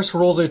 Horse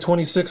rolls a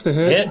 26 to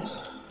hit.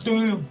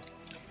 Hit.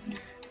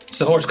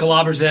 So the horse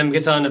clobbers him,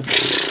 gets on the...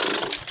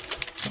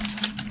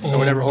 Or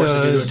whatever horses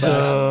do to Does,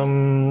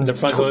 attack. The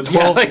front hooves.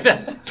 12, Yeah, like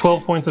that.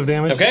 12 points of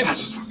damage. Okay.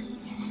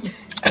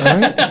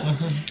 Alright.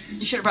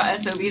 You should have brought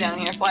SOB down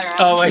here, fly around.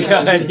 Oh my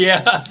god,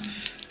 yeah.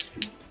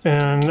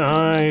 And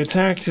I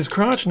attacked his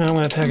crotch, now I'm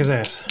going to attack his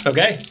ass.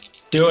 Okay,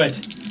 do it.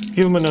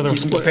 Give him another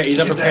He's split.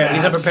 unprepared.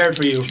 He's unprepared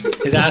for you.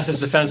 His ass is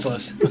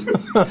defenseless.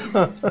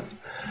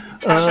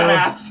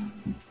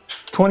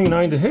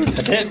 29 to hit.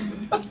 That's it.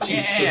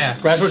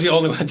 Jesus. Razwar's the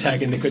only one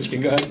attacking the Witch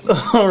King. Go ahead.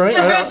 Alright.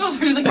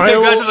 Razwar's like,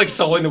 Razwar's like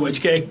soloing the Witch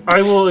King.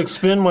 I will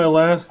expend my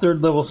last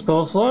 3rd level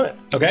spell slot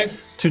Okay.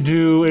 to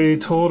do a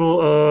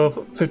total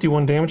of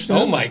 51 damage to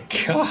him. Oh my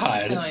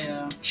god. oh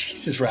yeah.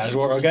 Jesus,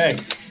 Razwar. Okay.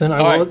 Then I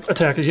All will right.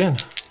 attack again.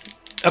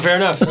 Oh, fair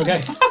enough.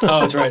 Okay. Oh,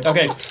 that's right.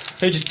 Okay.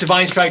 He just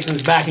divine strikes in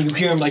his back, and you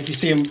hear him like you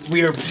see him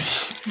weird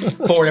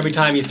forward every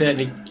time he's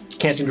hit, and he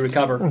can't seem to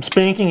recover. I'm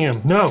spanking him.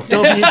 No,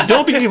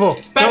 don't be evil.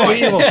 Don't be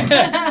evil.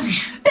 Bad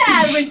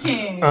Witch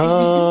King.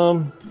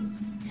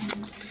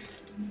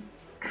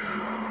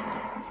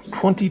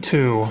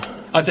 22.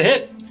 That's a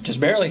hit. Just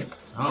barely.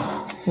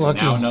 Oh,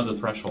 Lucky. now know the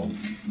threshold.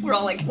 We're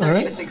all like 30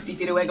 Alright. to 60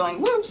 feet away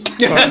going, woo!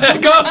 Go.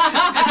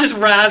 Just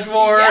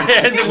Razwar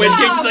and the Witch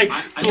King just like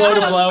blow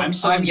to blow.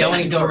 I'm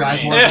yelling, go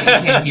Razwar,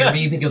 but you can't hear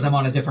me because I'm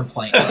on a different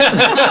plane.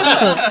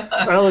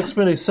 I'll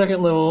expend a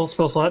 2nd level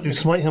spell slot to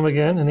smite him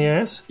again in the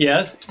ass,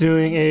 Yes.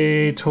 doing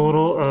a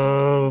total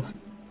of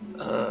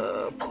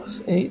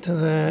plus 8 to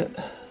that,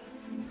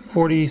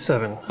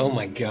 47. Oh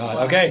my god.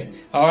 Okay.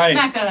 All right.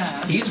 Smack that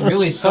ass. He's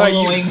really Sorry, you-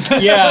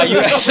 soloing. Yeah,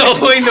 you're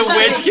soloing the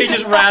Witch King,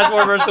 just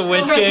Razwar versus the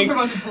Witch The rest is King. a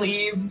bunch of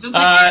plebes. Just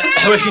like,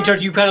 Witch King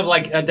turns, you kind of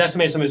like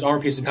decimated some of his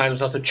armor pieces behind him.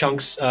 There's also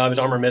chunks of his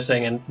armor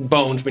missing and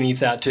bones beneath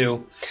that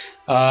too.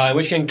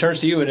 Witch King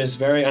turns to you and is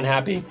very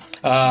unhappy.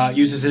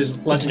 Uses his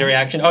legendary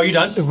action. Oh, you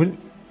done?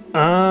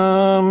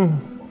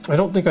 I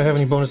don't think I have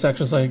any bonus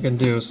actions I can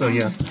do, so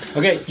yeah.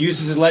 Okay,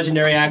 uses his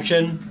legendary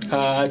action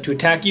to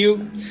attack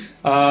you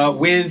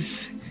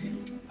with,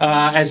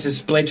 as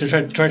his blade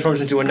transforms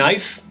into a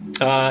knife.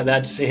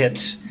 That's a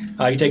hit.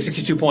 You take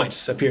 62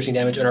 points of piercing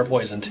damage and are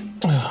poisoned.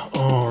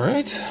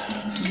 Alright.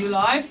 you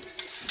live?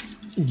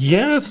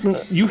 Yeah,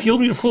 you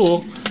healed me to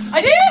full,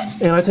 I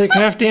did. and I take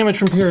half damage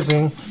from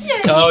piercing.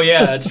 Oh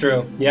yeah, that's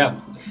true. Yeah.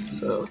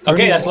 So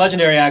Okay, that's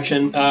legendary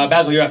action.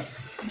 Basil, you're up.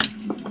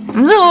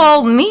 Little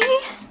old me?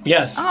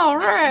 Yes.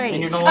 Alright.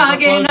 You're no I longer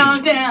get floating.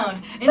 knocked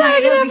down and I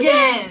get up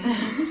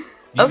again.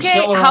 Okay,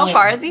 still are how only-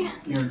 far is he?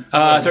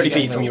 30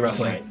 feet from you,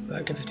 roughly.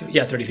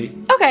 Yeah, 30 feet.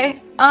 Okay,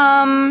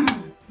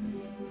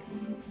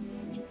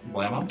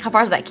 Blammo? how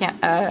far is that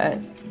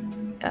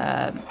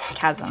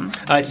chasm?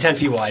 It's 10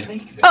 feet wide.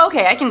 Oh,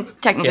 okay, I can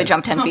technically Yeah.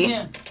 jump 10 feet.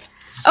 Yeah.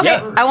 Okay,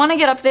 Yeah. I want to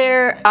get up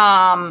there,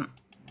 and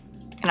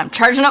I'm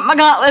charging up my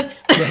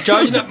gauntlets.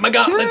 Charging up my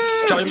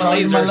gauntlets. Charging my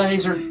laser.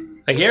 laser.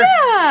 Like here?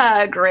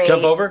 Ah, great.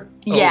 Jump over?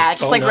 Yeah, Oh,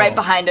 just oh, like no. right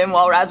behind him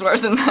while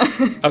Razwar's in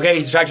the... Okay,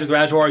 he's distracted with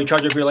Razwar. You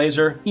charge up your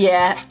laser.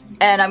 Yeah,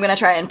 and I'm gonna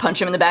try and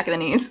punch him in the back of the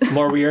knees.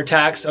 More rear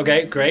attacks.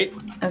 Okay, great.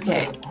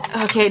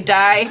 Okay,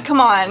 die, come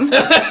on.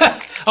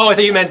 Oh, I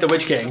thought you meant the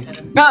Witch King.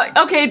 Oh,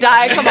 okay,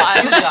 die, come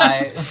on.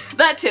 Die.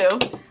 That too.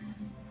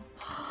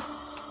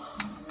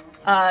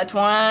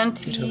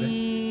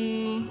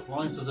 20... As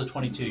long as it's a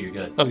 22, you're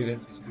good. Oh, you're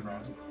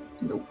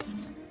good.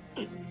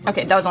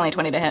 Okay, that was only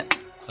 20 to hit.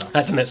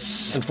 That's a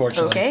miss,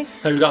 unfortunately. Okay.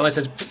 Your gauntlet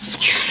says.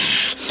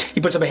 He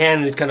puts up a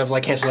hand and it kind of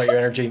like cancels out your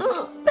energy.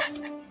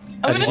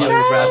 As he's dealing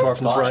with Razwar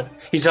from the front.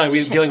 He's dealing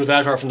with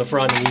Razwar from the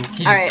front. And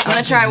he All right, I'm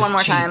gonna try one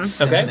more time.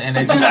 Okay. And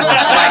it just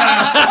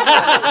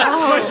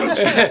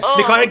reflects.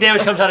 necrotic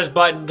damage comes out his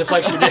butt and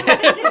deflects your damage.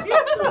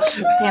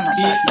 Damn,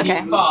 that sucks. He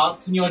Okay.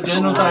 farts in your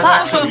general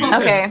direction.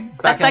 Okay,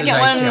 that Back in the second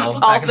dice one jail.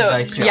 Back in the also.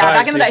 dice jail. Yeah, Alright,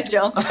 back in the so dice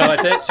jail. Oh,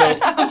 that's it?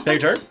 So,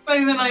 take your turn? But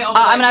then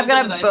I've I've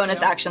got a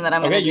bonus action that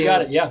I'm gonna Okay, do. you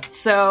got it, yeah.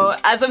 So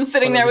as I'm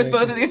sitting there with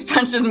both of these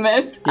punches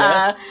missed,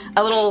 Yes.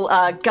 a little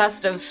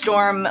gust of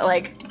storm,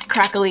 like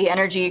crackly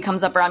energy,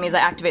 comes up around me as I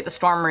activate the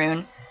storm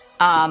rune,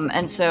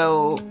 and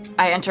so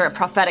I enter a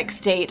prophetic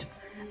state.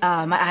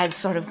 My eyes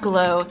sort of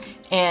glow,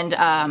 and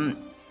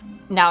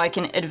now I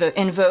can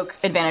invoke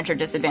advantage or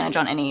disadvantage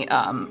on any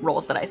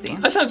rolls that I see.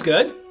 That sounds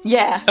good.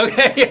 Yeah.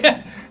 Okay,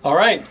 yeah. All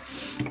right.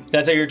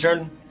 That's it, your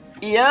turn?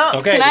 Yeah.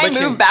 Okay, Can I which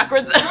move you-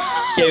 backwards?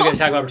 Yeah, you get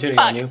attack of opportunity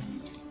on you.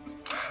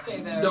 Stay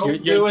there.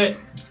 Don't do it.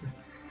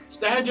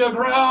 Stand your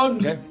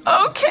ground. Okay.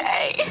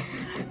 Okay.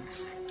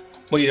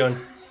 What are you doing?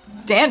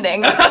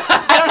 Standing. I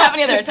don't have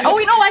any other attack. Oh,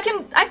 you know,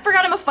 I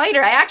forgot I'm a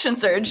fighter. I action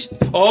surge.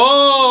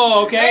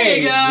 Oh, okay. There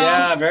you go.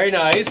 Yeah, very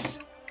nice.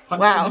 Punch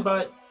Wow. in the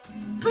butt.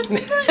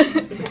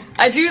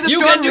 I do the You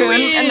storm can do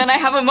rune, it! and then I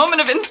have a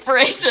moment of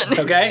inspiration.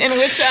 Okay. In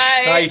which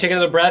I You take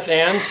another breath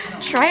and.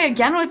 try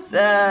again with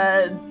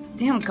the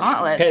damn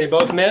gauntlets. Okay, they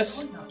both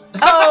miss.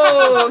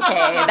 Oh, okay.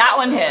 That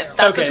one hits.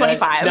 That's a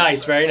 25.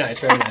 Nice, very nice,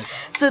 very nice.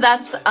 So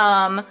that's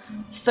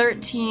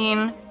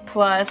 13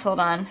 plus, hold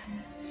on,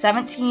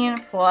 17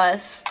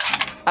 plus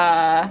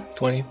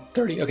 20,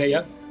 30, okay,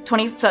 yep.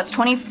 20, so that's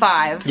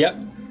 25.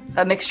 Yep.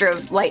 A mixture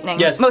of lightning.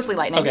 Yes. Mostly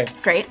lightning. Okay.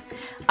 Great.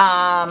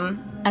 I'm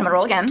gonna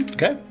roll again.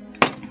 Okay.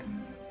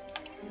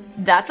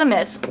 That's a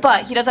miss,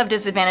 but he does have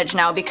disadvantage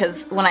now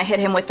because when I hit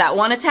him with that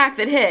one attack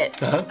that hit,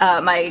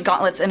 my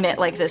gauntlets emit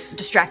like this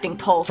distracting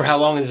pulse. For how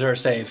long is there a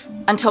save?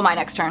 Until my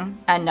next turn,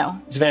 and no.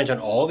 Disadvantage on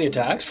all the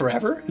attacks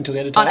forever until the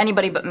end of On time?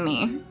 anybody but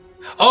me.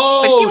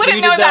 Oh, But he so wouldn't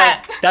you know did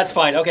that. That's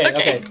fine.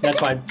 Okay, that's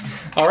fine.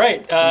 All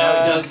right.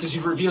 Now it does because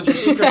you've revealed your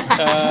secret.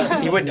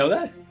 He wouldn't know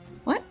that?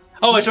 What?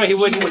 Oh, that's right. He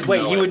wouldn't.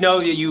 Wait, he would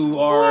know that you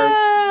are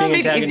being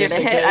Maybe easier to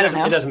antagonistic. hit, I don't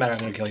know. It doesn't matter. I'm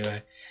going to kill you.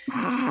 Right?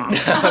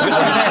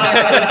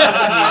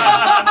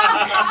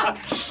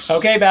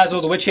 Okay,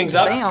 Basil, the Witch King's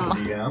up.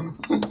 Damn.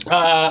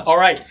 All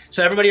right,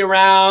 so everybody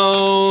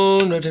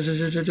around.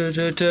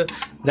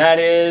 That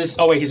is.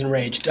 Oh wait, he's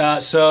enraged.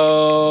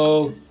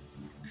 So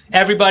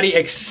everybody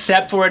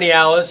except for any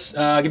Alice,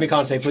 give me a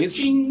con save, please.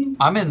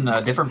 I'm in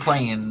a different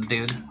plane,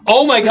 dude.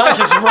 Oh my gosh,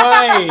 that's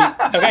right.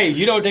 Okay,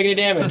 you don't take any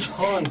damage.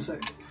 Hold on a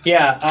sec.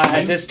 Yeah,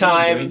 at this Can you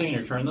do time, anything in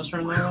your turn this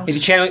turn though?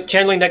 he's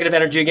channeling negative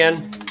energy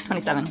again.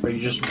 27. Or you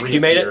just You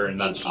made it? reappear and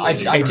that's I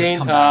just 18.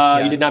 come back,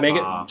 yeah. You did not make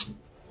it.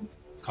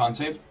 Con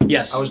save?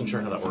 Yes. I wasn't sure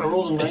how that I worked.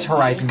 rolled a 19. It's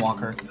Horizon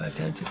Walker. 5,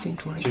 10, 15,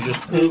 20. So you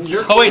just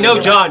Oh wait, no,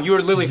 John, you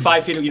were literally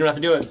 5 feet. You don't have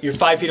to do it. You're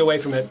 5 feet away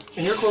from it.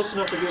 And you're close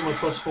enough to give him a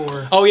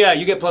 +4. Oh yeah,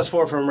 you get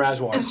 +4 from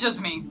Razwar. It's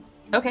just me.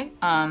 Okay.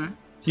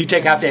 You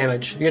take half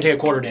damage. You're gonna take a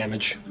quarter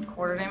damage.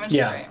 Quarter damage?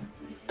 Yeah. Right.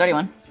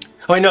 31.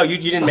 Oh wait, no, you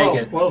didn't make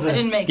it. Well I then.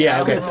 didn't make it. Yeah,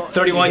 I okay. only rolled-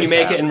 31, you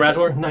make it in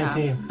Razwar?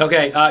 19.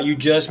 Okay, you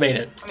just made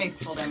it. I made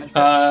full damage.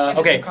 I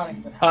Okay. just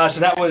necrotic. So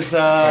that was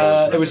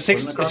it was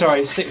 6.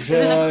 Sorry, 6. Is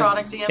it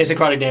necrotic damage? It's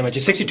necrotic damage.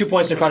 It's 62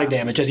 points necrotic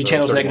damage as he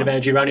channels negative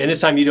energy around you. And this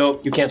time you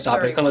can't stop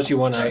it 30. unless you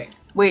want to. Right.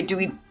 Wait, do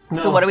we?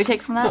 So what do we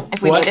take from that?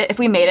 If we What?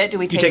 made it, do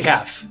we You take? take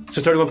half.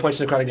 So 31 points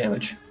of necrotic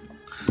damage.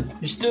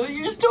 You're still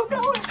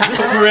going.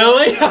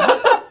 Really?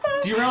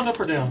 Do you round up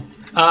or down?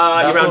 You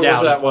round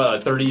down. At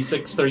what,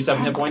 36,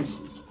 37 hit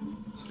points?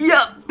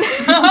 Yep.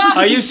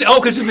 Are you? Oh,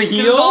 because of the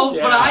heal? All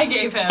Yeah. what I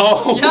gave him.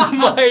 Oh Yeah.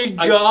 my god!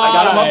 I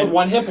got him up with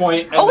 1 hit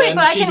point. And Oh wait, then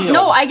but I she can. healed.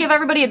 No, I give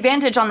everybody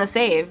advantage on the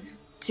save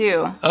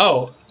too.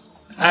 Oh,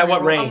 at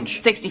what range?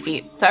 60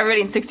 feet. So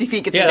everybody in 60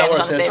 feet gets Yeah, that advantage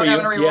works. on the That's save. for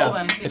I'm you. gonna reroll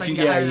then, see if I can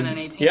get higher than an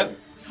 18. Yep.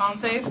 Con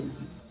save.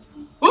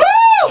 Woo!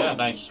 Yeah,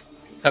 nice.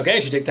 Okay,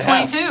 you should take the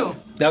half. 22.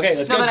 Okay,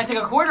 that's No, good. then I take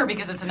a quarter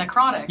because it's a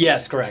necrotic.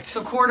 Yes, correct.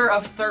 So quarter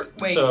of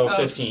So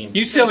 15.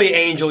 You silly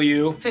angel,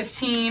 you.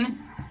 15.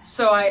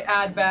 So I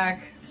add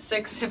back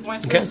 6 hit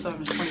points. Okay. So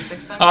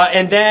 26 then.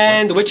 And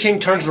then the Witch King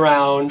turns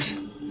around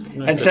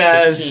and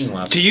says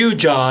to you,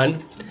 John,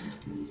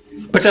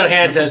 puts out a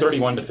hand and says,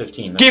 31 to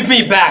 15. "Give me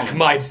That's back 16.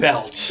 my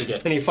belt." To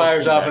get And he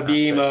fires 16 off a back,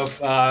 beam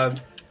not of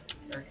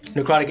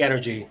necrotic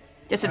energy.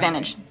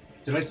 Disadvantage.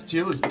 Did I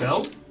steal his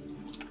belt?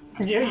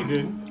 Yeah, you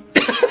did.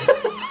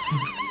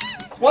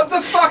 What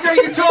the fuck are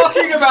you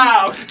talking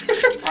about?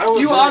 I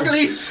was You there.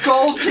 ugly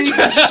skull piece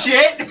of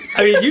shit!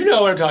 I mean, you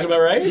know what I'm talking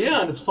about, right?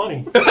 Yeah, and it's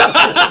funny.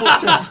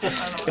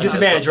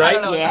 Disadvantage, I right?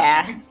 don't know.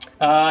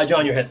 Yeah.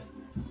 John, you're hit.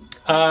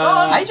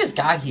 I just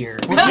got here.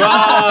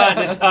 John,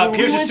 this When we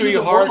pierces went through to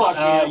your the warlock heart.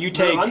 camp, You the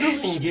take.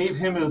 underling gave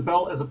him a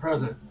belt as a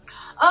present.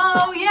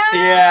 Oh, yeah.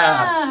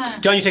 Yeah.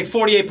 John, you take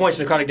 48 points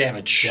of necrotic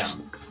damage. Yeah.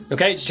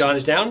 Okay, John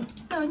is down.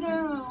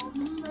 Oh,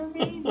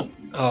 no.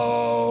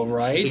 All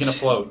right. Is he gonna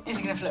float? Is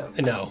he going to float?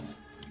 No.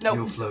 Nope.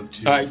 You'll float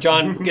too. All right,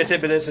 John gets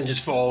hit with this and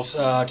just falls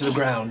to the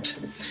ground.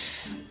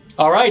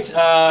 All right,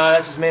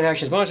 that's his main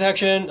action, his bonus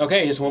action.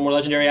 Okay, just one more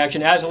legendary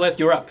action. Azalith,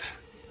 you're up.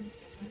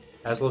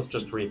 Azalith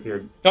just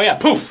reappeared. Oh yeah,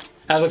 poof!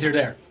 Azalith, you're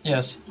there.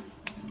 Yes.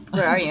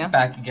 Where are you?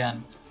 Back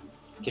again.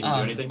 Can you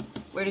do anything?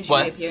 Where did you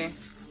What? reappear?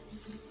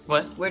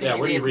 What? Where did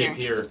Where do you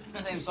reappear? reappear?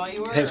 The same spot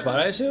you were? Same spot,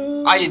 I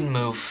assume? I didn't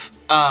move.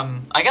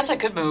 I guess I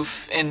could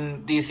move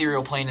in the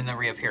ethereal plane and then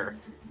reappear.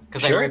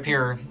 Because Sure. I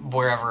reappear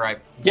wherever I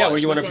was. Yeah, where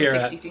you want to Within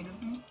appear 60 at. feet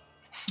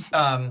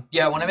of me?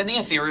 Yeah, when I'm in the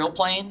ethereal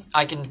plane,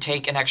 I can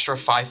take an extra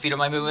 5 feet of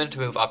my movement to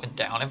move up and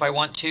down if I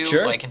want to.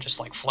 Sure. Like, and just,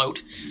 like,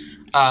 float.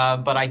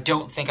 But I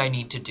don't think I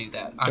need to do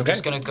that. I'm Okay.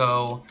 just going to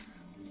go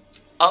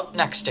up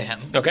next to him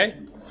Okay,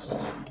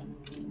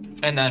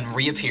 and then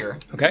reappear.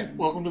 okay.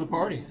 Welcome to the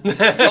party.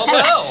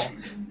 Oh,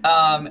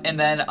 no! And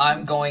then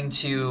I'm going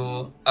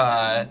to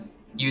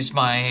use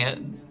my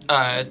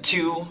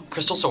 2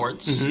 crystal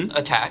swords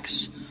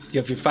attacks. You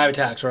have your 5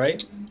 attacks,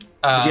 right?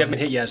 'Cause you haven't been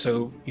hit yet,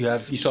 so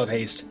you still have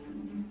haste.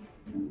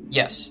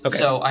 Yes. Okay.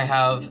 So I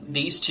have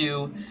these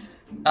 2.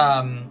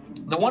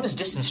 The one is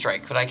distance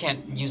strike, but I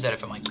can't use that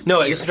if I'm like.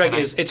 No, here, it's strike can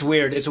I? it's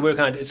weird. It's a weird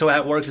kind of. So how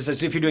it works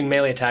is if you're doing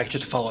melee attack, it's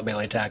just a follow-up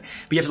melee attack.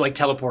 But you have to like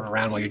teleport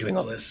around while you're doing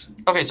all this.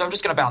 Okay, so I'm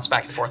just gonna bounce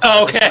back and forth.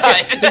 Oh, on this okay.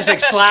 side. Just like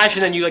slash,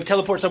 and then you like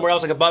teleport somewhere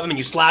else, like above him, and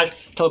you slash,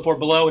 teleport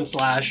below, and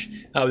slash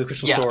with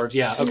crystal Yeah. swords.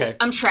 Yeah. Okay.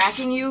 I'm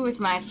tracking you with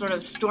my sort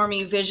of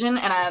stormy vision,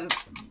 and I'm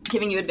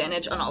giving you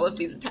advantage on all of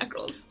these attack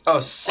rolls. Oh,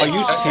 sick. Are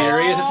you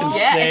serious? That's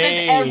insane. Yeah, it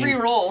says every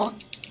roll.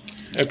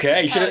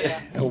 Okay. You should.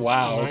 Oh,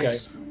 wow.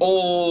 Nice. Okay.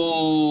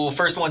 Oh,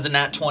 first one's a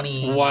nat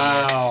 20.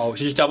 Wow.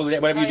 So just double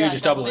it. Whatever you do,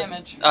 just double it.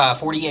 damage.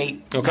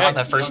 48 Okay. on the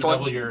You first don't one.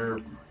 double your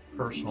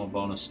personal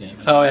bonus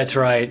damage. Oh, that's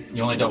right.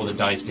 You only double the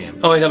dice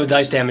damage. Only double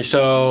dice damage.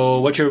 So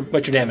what's your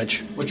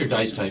damage? What's your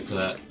dice type for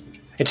that?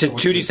 It's a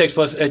 2d6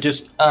 plus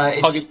just.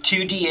 It's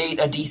 2d8,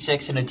 a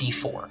d6, and a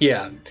d4.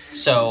 Yeah.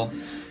 So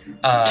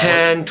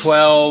 10,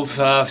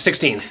 12,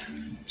 16.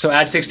 So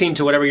add 16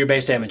 to whatever your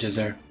base damage is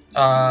there.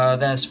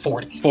 then it's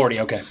 40. 40,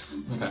 okay.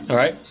 Okay. All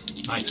right.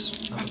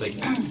 Nice. That's a big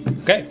hit.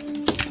 Okay.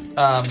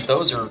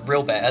 Those are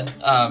real bad.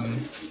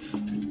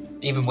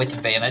 Even with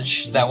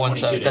advantage, that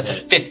one's 22 to that's a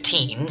hit.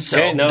 15. So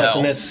Okay, no, it's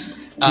a miss.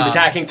 Keep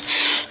attacking.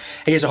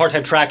 He has a hard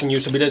time tracking you,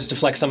 so he does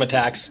deflect some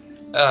attacks.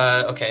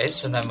 Okay,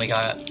 so then we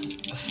got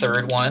a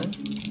third one.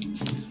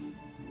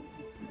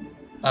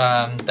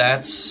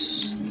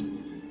 That's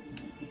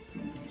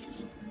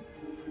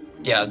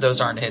yeah,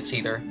 those aren't hits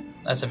either.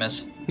 That's a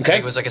miss. I Okay.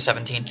 think it was like a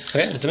 17.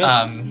 Okay, that's a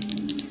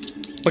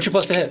miss. What's your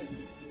plus to hit?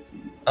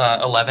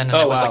 11, and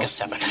Oh, it was wow. like a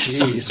 7.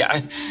 So Jeez.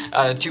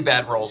 yeah, 2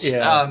 bad rolls.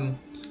 Yeah.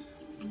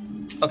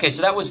 Okay,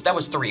 so that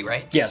was 3,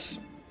 right? Yes.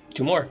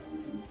 2 more.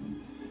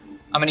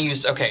 I'm gonna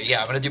use. Okay,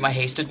 yeah, I'm gonna do my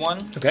hasted one.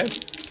 Okay.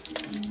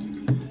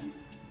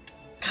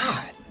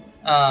 God.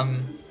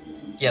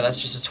 Yeah, that's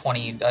just a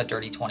 20,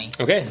 dirty 20.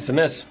 Okay, it's a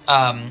miss.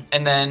 And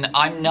then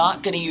I'm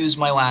not gonna use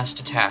my last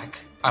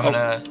attack. I'm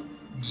gonna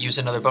use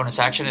another bonus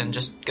action and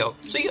just go.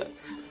 See ya.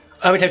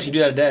 How many times do you do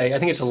that a day? I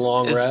think it's a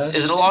long rest.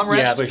 Is it a long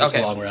rest? Yeah, but it's just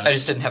okay. a long rest. I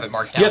just didn't have it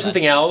marked down. You have then.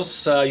 something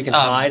else you can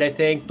hide, I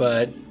think,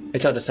 but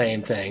it's not the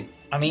same thing.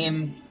 I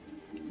mean,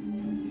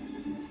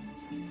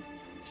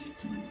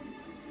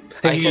 I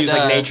think I you could, use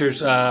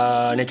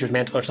like nature's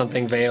mantle or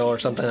something, veil or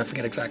something. I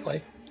forget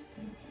exactly.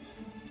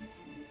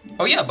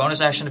 oh yeah,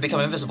 bonus action to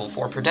become invisible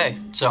 4 per day.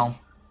 So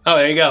Oh,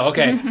 there you go.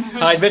 Okay.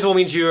 Invisible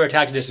means you're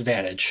attacked at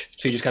disadvantage,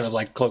 so you just kind of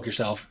like cloak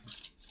yourself.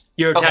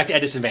 You're attacked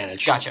at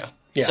disadvantage. gotcha.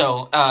 Yeah.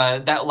 So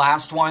that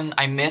last one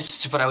I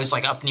missed, but I was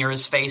like up near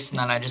his face, and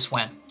then I just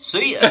went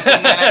see ya,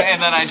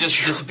 and then I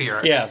just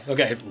disappeared. Yeah.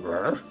 Okay.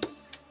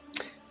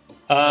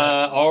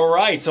 All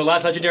right. So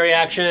last legendary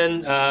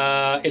action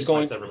is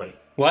going. That's everybody.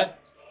 What?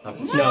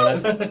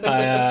 No.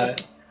 I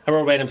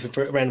roll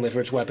randomly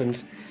for its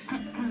weapons.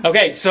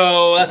 Okay.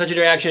 So last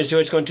legendary action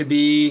is going to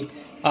be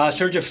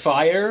surge of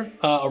fire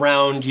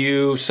around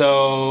you.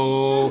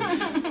 So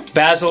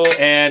Basil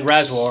and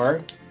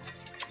Razwar,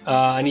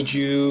 I need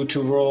you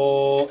to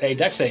roll a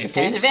dex save,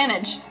 And please.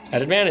 advantage.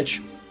 At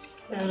advantage.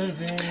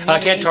 I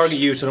can't target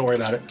you, so don't worry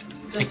about it.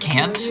 I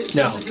can't.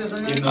 No, Even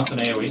though it's an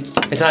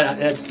AoE. it's not.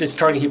 It's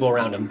targeting people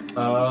around him.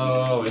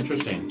 Oh,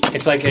 interesting.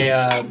 It's like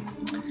a.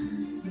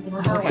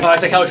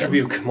 It's like Hellish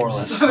Rebuke, more or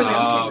less.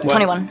 What?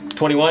 21.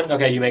 21.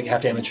 Okay, you make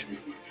half damage.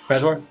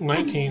 Razor.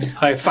 19. All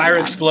right, fire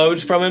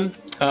explodes from him,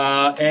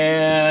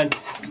 and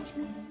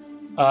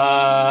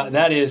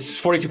that is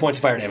 42 points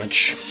of fire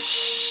damage.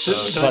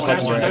 Plus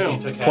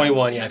legendary.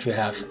 21. Yeah, if you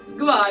have.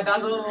 Goodbye,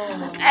 Basil.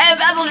 And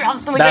Basil drops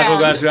to the Basil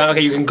ground. goes down.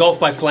 Okay, you engulfed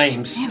by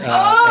flames,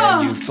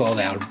 and you fall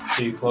down.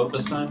 Do you float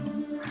this time?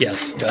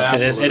 Yes,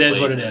 it is. It is Absolutely.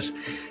 what it is.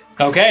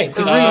 Okay,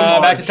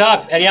 back to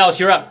top. Eddie Alice,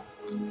 you're up.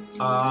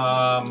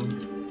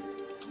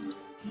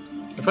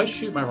 If I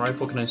shoot my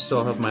rifle, can I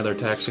still have my other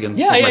attacks against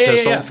Yeah, my yeah,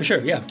 pistol? yeah, for sure.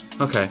 Yeah.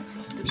 Okay.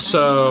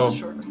 So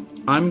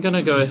I'm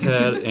gonna go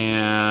ahead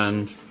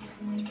and,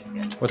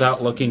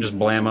 without looking, just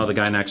blammo the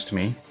guy next to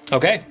me.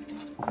 Okay.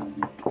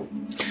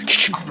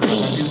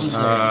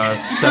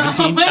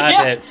 17.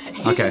 That's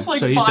it. Okay, so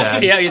he's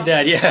dead. Yeah, he's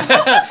dead. Yeah.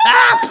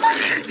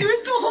 You're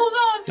still holding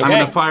on. I'm Okay.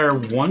 gonna fire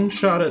one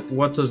shot at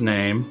what's his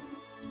name.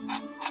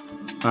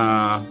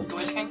 The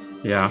Witch King?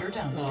 Yeah. You're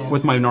down.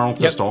 With my normal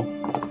pistol.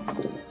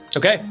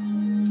 Okay.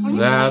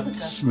 That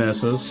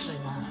misses.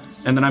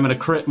 And then I'm going to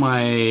crit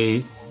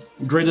my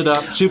gridded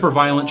up, super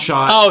violent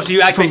shot Oh, so you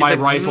from activate my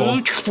it's like,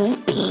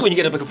 rifle. when you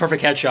get a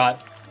perfect headshot.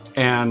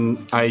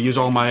 And I use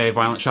all my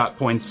violent shot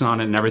points on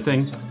it and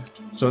everything.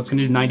 So it's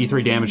going to do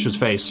 93 damage to his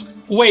face.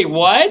 Wait,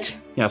 what?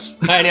 Yes.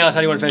 All right, Niels,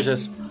 how do you want to finish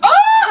this?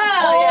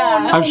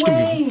 I'm just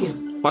going to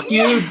be, fuck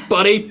you,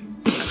 buddy.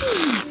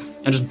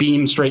 And just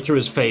beam straight through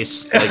his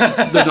face. Like,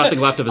 there's nothing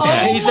left of his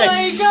head. He's like,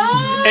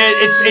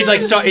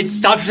 and it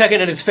stops for a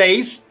second in his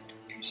face.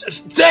 He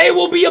says, "They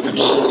will be a."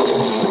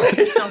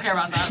 Don't care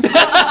about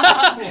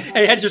that. And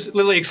his head just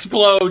literally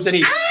explodes, and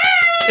the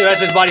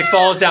rest of his body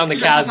falls down the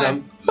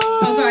chasm.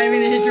 I'm sorry, I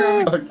mean to hit your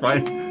arm. Oh,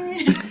 fine.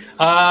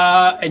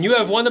 And you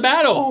have won the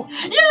battle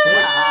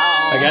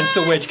against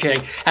the Witch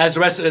King. As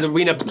the rest of the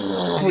arena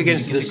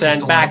begins to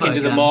descend back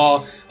into the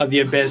maw of the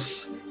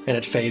abyss, and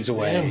it fades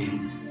away.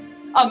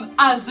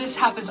 As this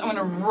happens, I'm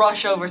gonna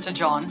rush over to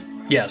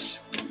John Yes.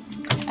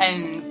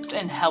 and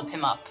help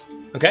him up.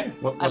 Okay.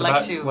 I'd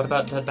like to. What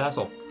about Ted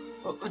Basil?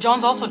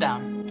 John's also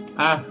down.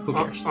 Who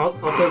cares? I'll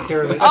take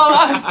care of it.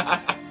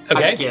 Oh,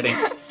 I'm kidding.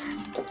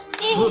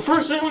 So the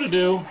first thing I'm going to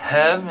do...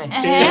 Help me.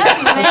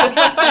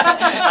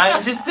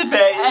 I'm just a baby.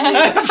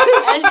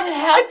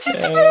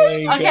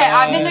 okay,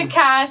 I'm gonna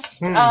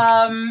cast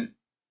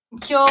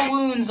Cure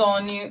Wounds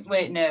on you.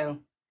 Wait, no.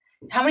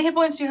 How many hit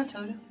points do you have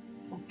total?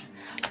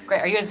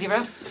 Great, are you at 0?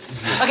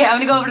 Okay, I'm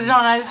gonna go over to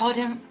John and I hold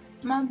him.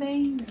 My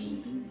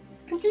baby.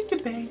 Complete the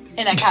baby.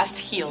 And I cast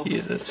Heal.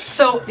 Jesus.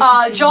 So,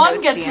 John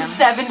notes, gets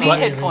DM. 70 What?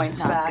 hit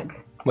points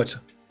back. What's?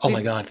 Oh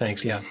my God!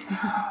 Thanks. Yeah.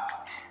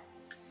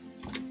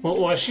 Well,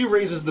 while she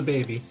raises the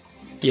baby,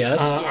 Yes.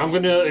 I'm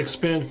going to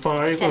expend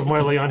 5 of my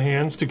lay on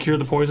hands to cure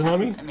the poison on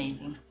me.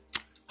 Amazing.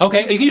 Okay,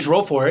 you can just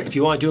roll for it if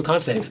you want to do a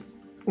con save.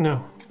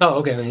 No, Oh,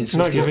 okay. I mean, it's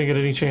not just giving it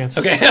any chance.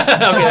 Okay. Okay,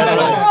 that's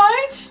fine.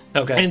 Alright.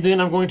 Okay. And then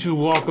I'm going to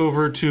walk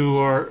over to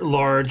our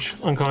large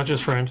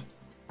unconscious friend.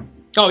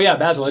 Oh yeah,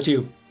 Basil, that's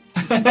you.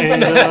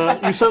 And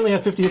you suddenly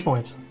have 50 hit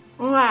points.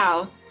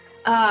 Wow.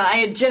 I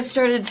had just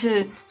started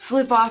to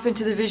slip off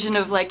into the vision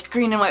of like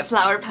green and white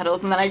flower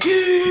petals, and then I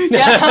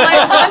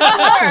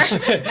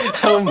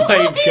Oh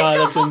my God,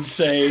 that's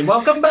insane.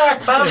 Welcome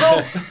back,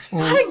 Basil.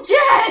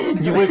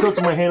 again. You wake up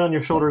to my hand on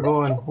your shoulder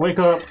going, "Wake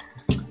up.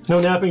 No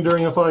napping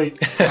during a fight."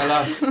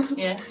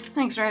 Yes.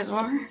 Thanks,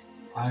 Rizewar.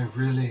 I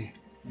really,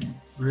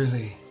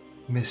 really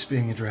miss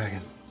being a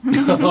dragon.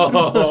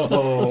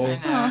 Oh.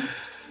 I know.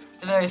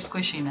 They're very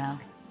squishy now.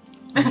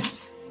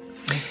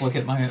 Just look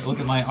at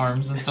my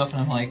arms and stuff,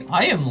 and I'm like,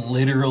 I am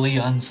literally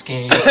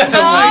unscathed.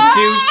 Like,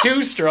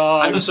 too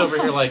strong. I'm just over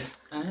here like,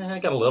 I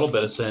got a little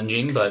bit of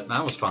singeing, but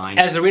that was fine.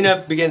 As the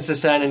arena begins to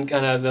descend and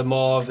kind of the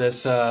maw of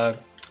this,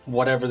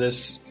 whatever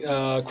this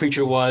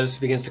creature was,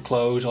 begins to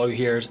close, all you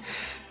hear is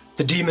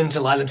the demons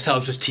ally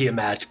themselves with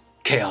Tiamat.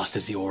 Chaos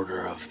is the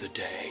order of the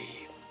day.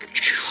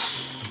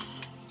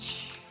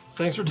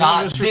 Thanks for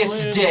telling Not us your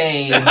this plan.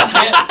 day. Yes,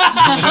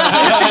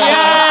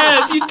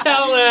 you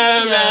tell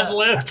them,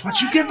 Ashley. That's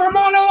what you get for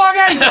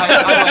monologuing!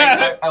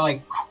 I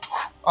like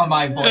on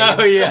my blades.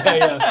 Oh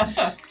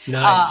yeah.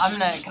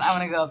 Nice. I'm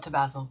gonna go up to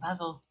Basil.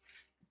 Basil,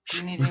 do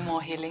you need any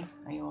more healing?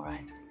 Are you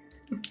alright?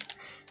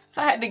 If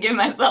I had to give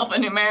myself a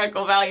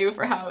numerical value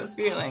for how I was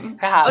feeling.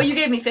 Perhaps. Oh, you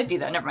gave me 50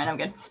 though. Never mind, I'm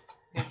good.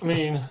 I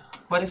mean,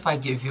 What if I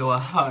give you a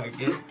hug?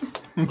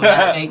 Would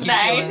that make you feel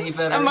any Nice.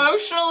 better?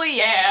 Emotionally,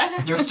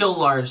 yeah. You're still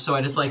large, so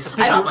I just like put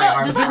I don't my know, I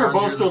arms think we're around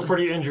both your- still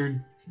pretty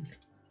injured.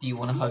 Do you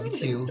want a hug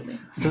too?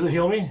 Does it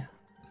heal me?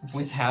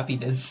 With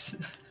happiness.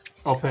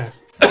 I'll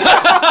pass.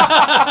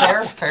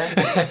 Fair.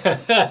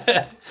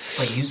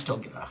 But you still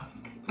give a hug.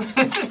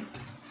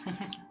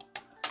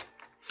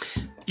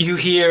 You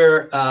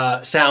hear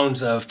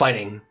sounds of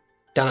fighting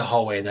down a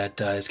hallway that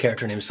his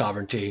character named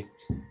Sovereignty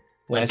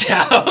went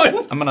down.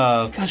 I'm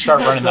gonna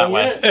start running that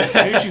way.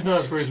 Maybe she's not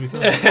as great as we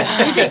thought.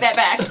 You take that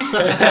back.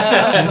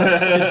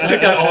 Just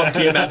took down all of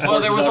Tiamat's Well,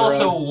 there forces was on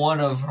her also own. one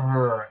of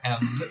her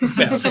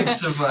and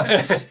 6 of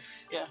us.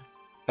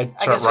 I'd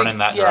start running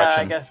that direction.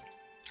 Yeah, I guess.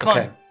 Come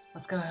Okay. on.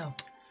 Let's go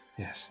help.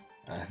 Yes,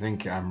 I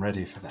think I'm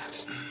ready for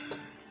that.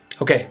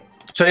 Okay.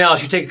 So now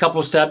you take a couple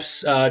of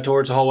steps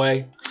towards the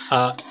hallway.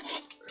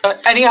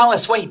 Annie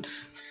Alice, wait.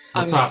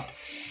 What's up?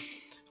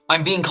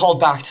 I'm being called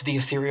back to the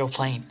ethereal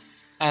plane,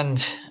 and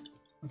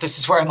this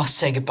is where I must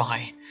say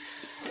goodbye.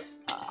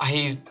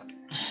 I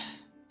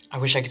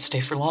wish I could stay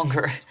for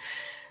longer.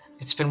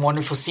 It's been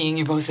wonderful seeing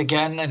you both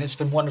again, and it's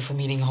been wonderful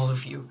meeting all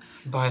of you.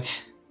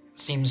 But it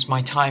seems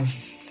my time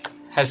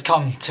has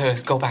come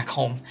to go back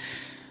home.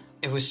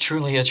 It was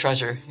truly a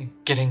treasure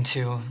getting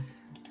to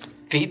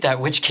beat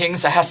that Witch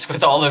King's ass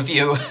with all of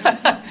you.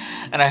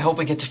 And I hope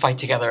we get to fight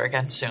together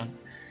again soon.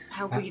 I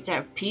hope we get to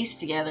have peace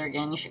together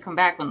again. You should come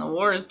back when the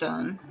war is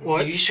done.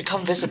 What? You should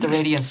come visit the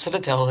Radiant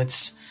Citadel.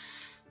 It's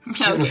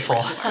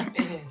beautiful.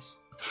 It is.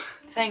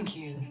 Thank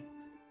you,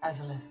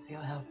 Azalith, for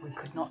your help. We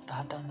could not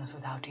have done this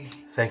without you.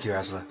 Thank you,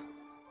 Azalith.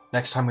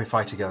 Next time we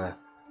fight together,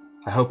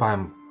 I hope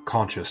I'm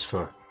conscious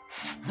for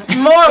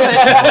More of it.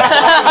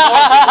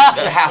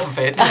 Half of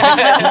it.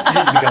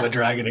 You become a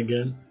dragon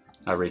again.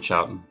 I reach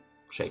out and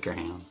shake her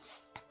hand.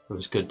 It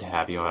was good to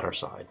have you at our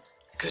side.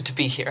 Good to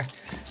be here.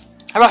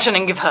 I rush in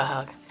and give her a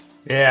hug.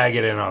 Yeah, I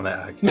get in on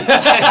that.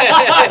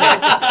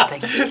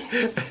 Thank you.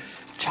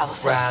 Travel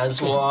safe.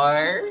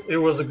 Razwar. It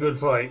was a good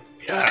fight.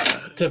 Yeah,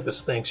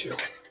 Tempest thanks you.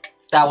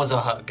 That was a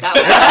hug.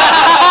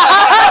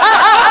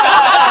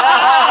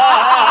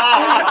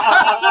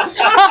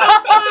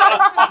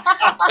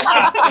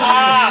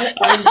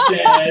 I'm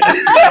dead.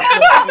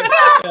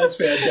 That's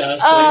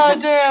fantastic. Oh,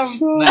 damn.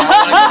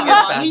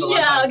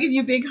 Yeah, I'll give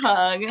you a big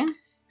hug. And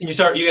you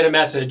get a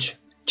message.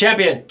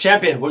 Champion,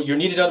 you're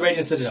needed on the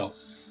Radiant Citadel.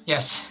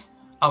 Yes.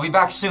 I'll be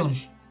back soon.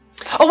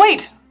 Oh,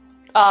 wait.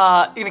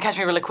 You're going to catch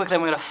me really quickly.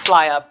 I'm going to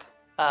fly up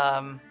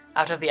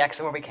out of the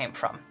exit where we came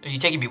from. Are you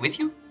taking me with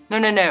you? No.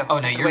 Oh,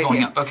 no, Just you're wait going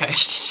here. up. Okay.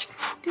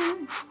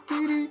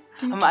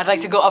 I'd like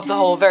to go up the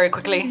hole very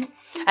quickly.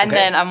 And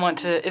then I want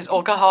to... Is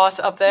Orca Heart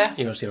up there?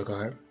 You don't see Orca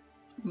Heart.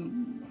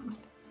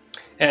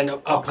 And a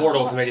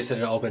portal from the Radiant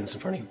Citadel opens in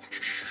front of you.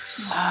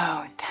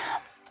 Oh,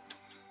 damn.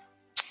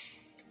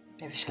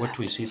 Maybe What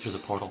do we see through the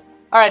portal?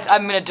 All right,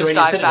 I'm going to just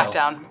Radiant dive back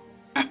Citadel. down.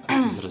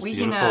 Is it as We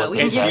can, beautiful as we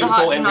they can It's give say? the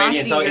beautiful hot and radiant.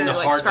 It's out in the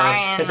like, heart.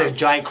 scrying, It's a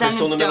giant sand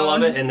crystal in and the middle of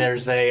stone. it, and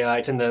there's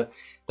it's in the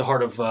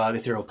heart of the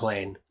ethereal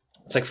plane.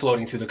 It's like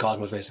floating through the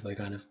cosmos, basically,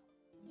 kind of.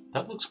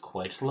 That looks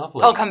quite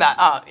lovely. I'll come back.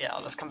 Oh, yeah,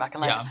 I'll just come back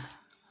and land. Yeah.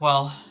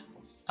 Well,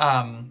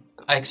 I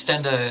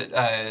extend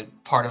a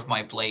part of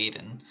my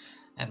blade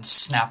and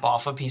snap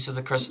off a piece of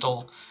the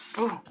crystal.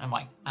 Ooh. I'm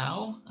like,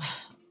 ow.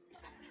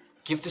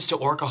 Give this to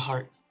Orca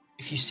Heart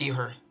if you see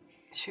her.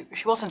 She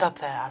wasn't up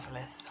there,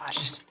 Azalith.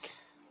 Just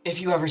if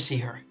you ever see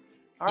her,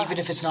 even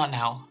if it's not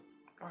now,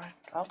 All right,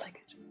 I'll take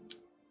it.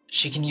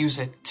 she can use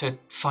it to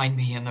find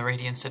me in the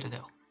Radiant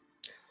Citadel.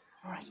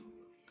 All right.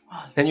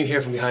 Then you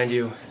hear from behind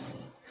you.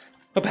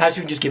 Oh, perhaps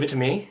you can just give it to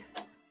me.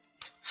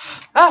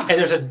 Oh. And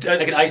there's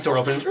like an ice door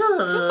open.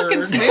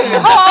 Fucking smooth.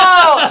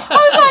 Oh!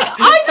 I was like,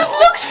 I just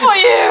looked for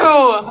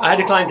you! I had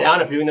to climb down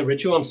after doing the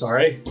ritual. I'm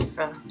sorry.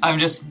 I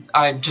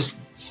just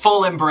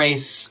full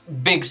embrace,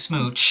 big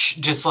smooch,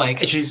 just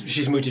like. And she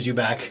smooches you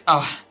back.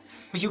 Oh,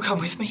 will you come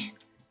with me?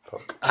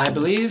 I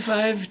believe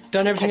I've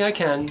done everything I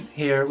can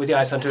here with the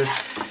Ice Hunters.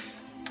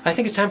 I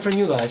think it's time for a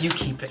new life. You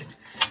keep it.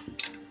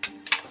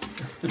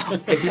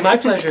 It'd be my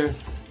pleasure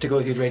to go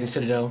with you to Radiant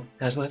Citadel,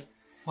 Azalith.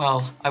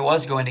 Well, I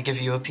was going to give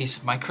you a piece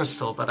of my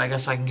crystal, but I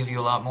guess I can give you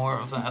a lot more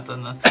of that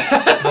than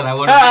I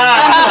would.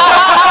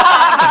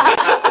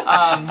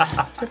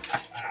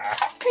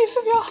 Piece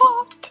of your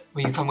heart.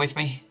 Will you come with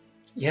me?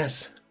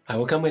 Yes, I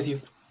will come with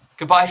you.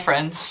 Goodbye,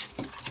 friends.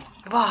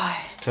 Goodbye.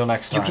 Till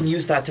next time. You can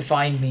use that to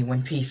find me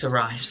when peace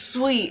arrives.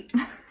 Sweet.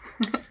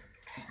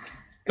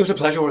 It was a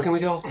pleasure working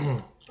with y'all.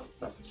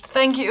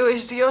 Thank you.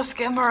 Is your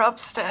skimmer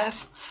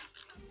upstairs?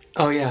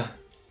 Oh, yeah.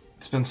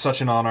 It's been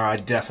such an honor. I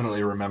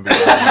definitely remember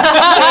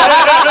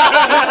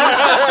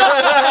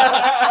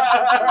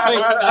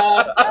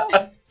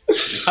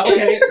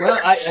Okay,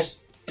 well,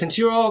 since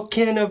you're all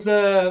kin of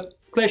the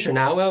glacier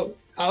now, well,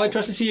 I'll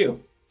entrust it to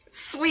you.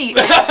 Sweet.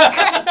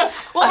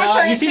 We'll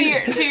return you it seem- to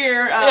your to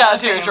your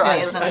family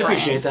trust. and I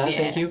appreciate friends, that. yeah.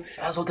 Thank you.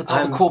 Guys, look at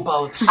all the cool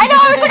boats. I know,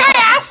 I was like, I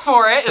asked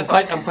for it. It's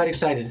like, I'm quite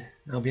excited,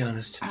 I'll be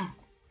honest.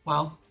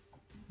 Well,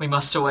 we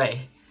must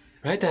away.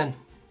 Right then.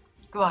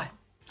 goodbye.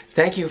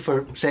 Thank you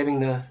for saving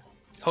the...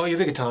 Oh, your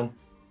Vigaton.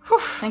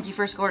 Thank you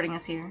for escorting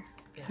us here.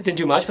 I didn't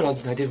do much, but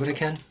I did what I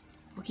can.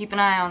 We'll keep an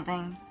eye on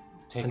things.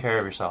 Take care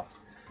of yourself.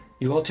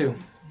 You all too.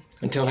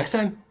 Until next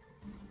time.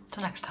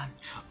 Till next time.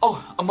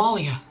 Oh,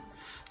 Amalia.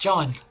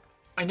 John,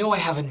 I know I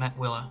haven't met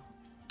Willa,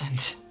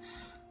 and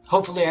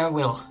hopefully I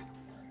will.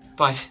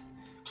 But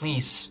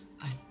please,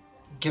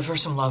 give her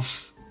some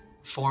love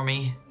for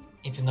me,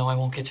 even though I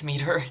won't get to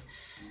meet her.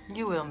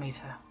 You will meet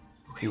her.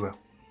 You will.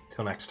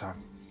 Till next time.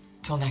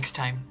 Till next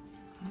time,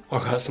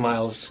 Orca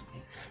smiles.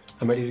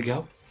 I'm ready to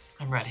go.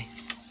 I'm ready.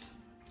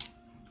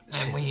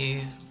 And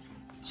we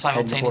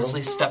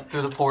simultaneously step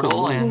through the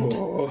portal and...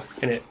 Oh,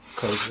 and it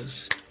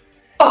closes.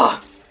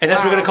 And that's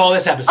what we're going to call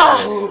this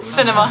episode.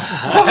 Cinema.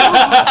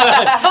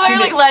 Like,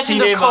 like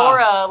Legend of Cinema.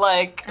 Korra,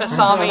 like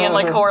Asami and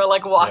like Korra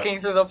like walking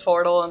through the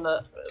portal and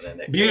the...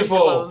 Beautiful.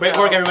 close Great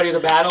out. work, everybody, in the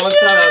battle and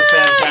stuff. That was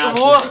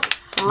fantastic.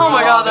 Oh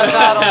my god, that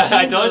battle.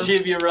 I told you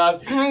it'd be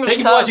rough. Thank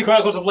you for watching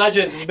Chronicles of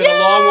Legends. It's been a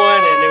long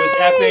one, and it was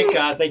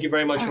epic. Thank you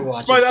very much for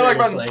watching. Smash that like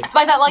button. seriously.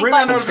 Smash that like Ring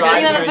that button, notification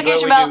ring that bell.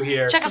 notification Enjoy what bell. we do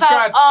here. Check us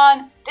Subscribe. out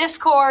on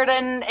Discord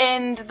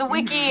and the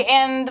wiki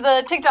and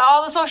the TikTok,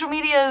 all the social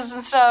medias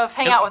and stuff.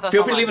 Hang out with us.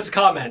 Feel free to online. leave us a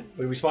comment.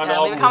 We respond to Yeah,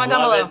 all leave of a them. comment We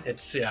down love below. it.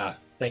 It's, yeah.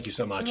 Thank you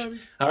so much.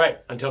 All right.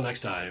 Until next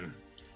time.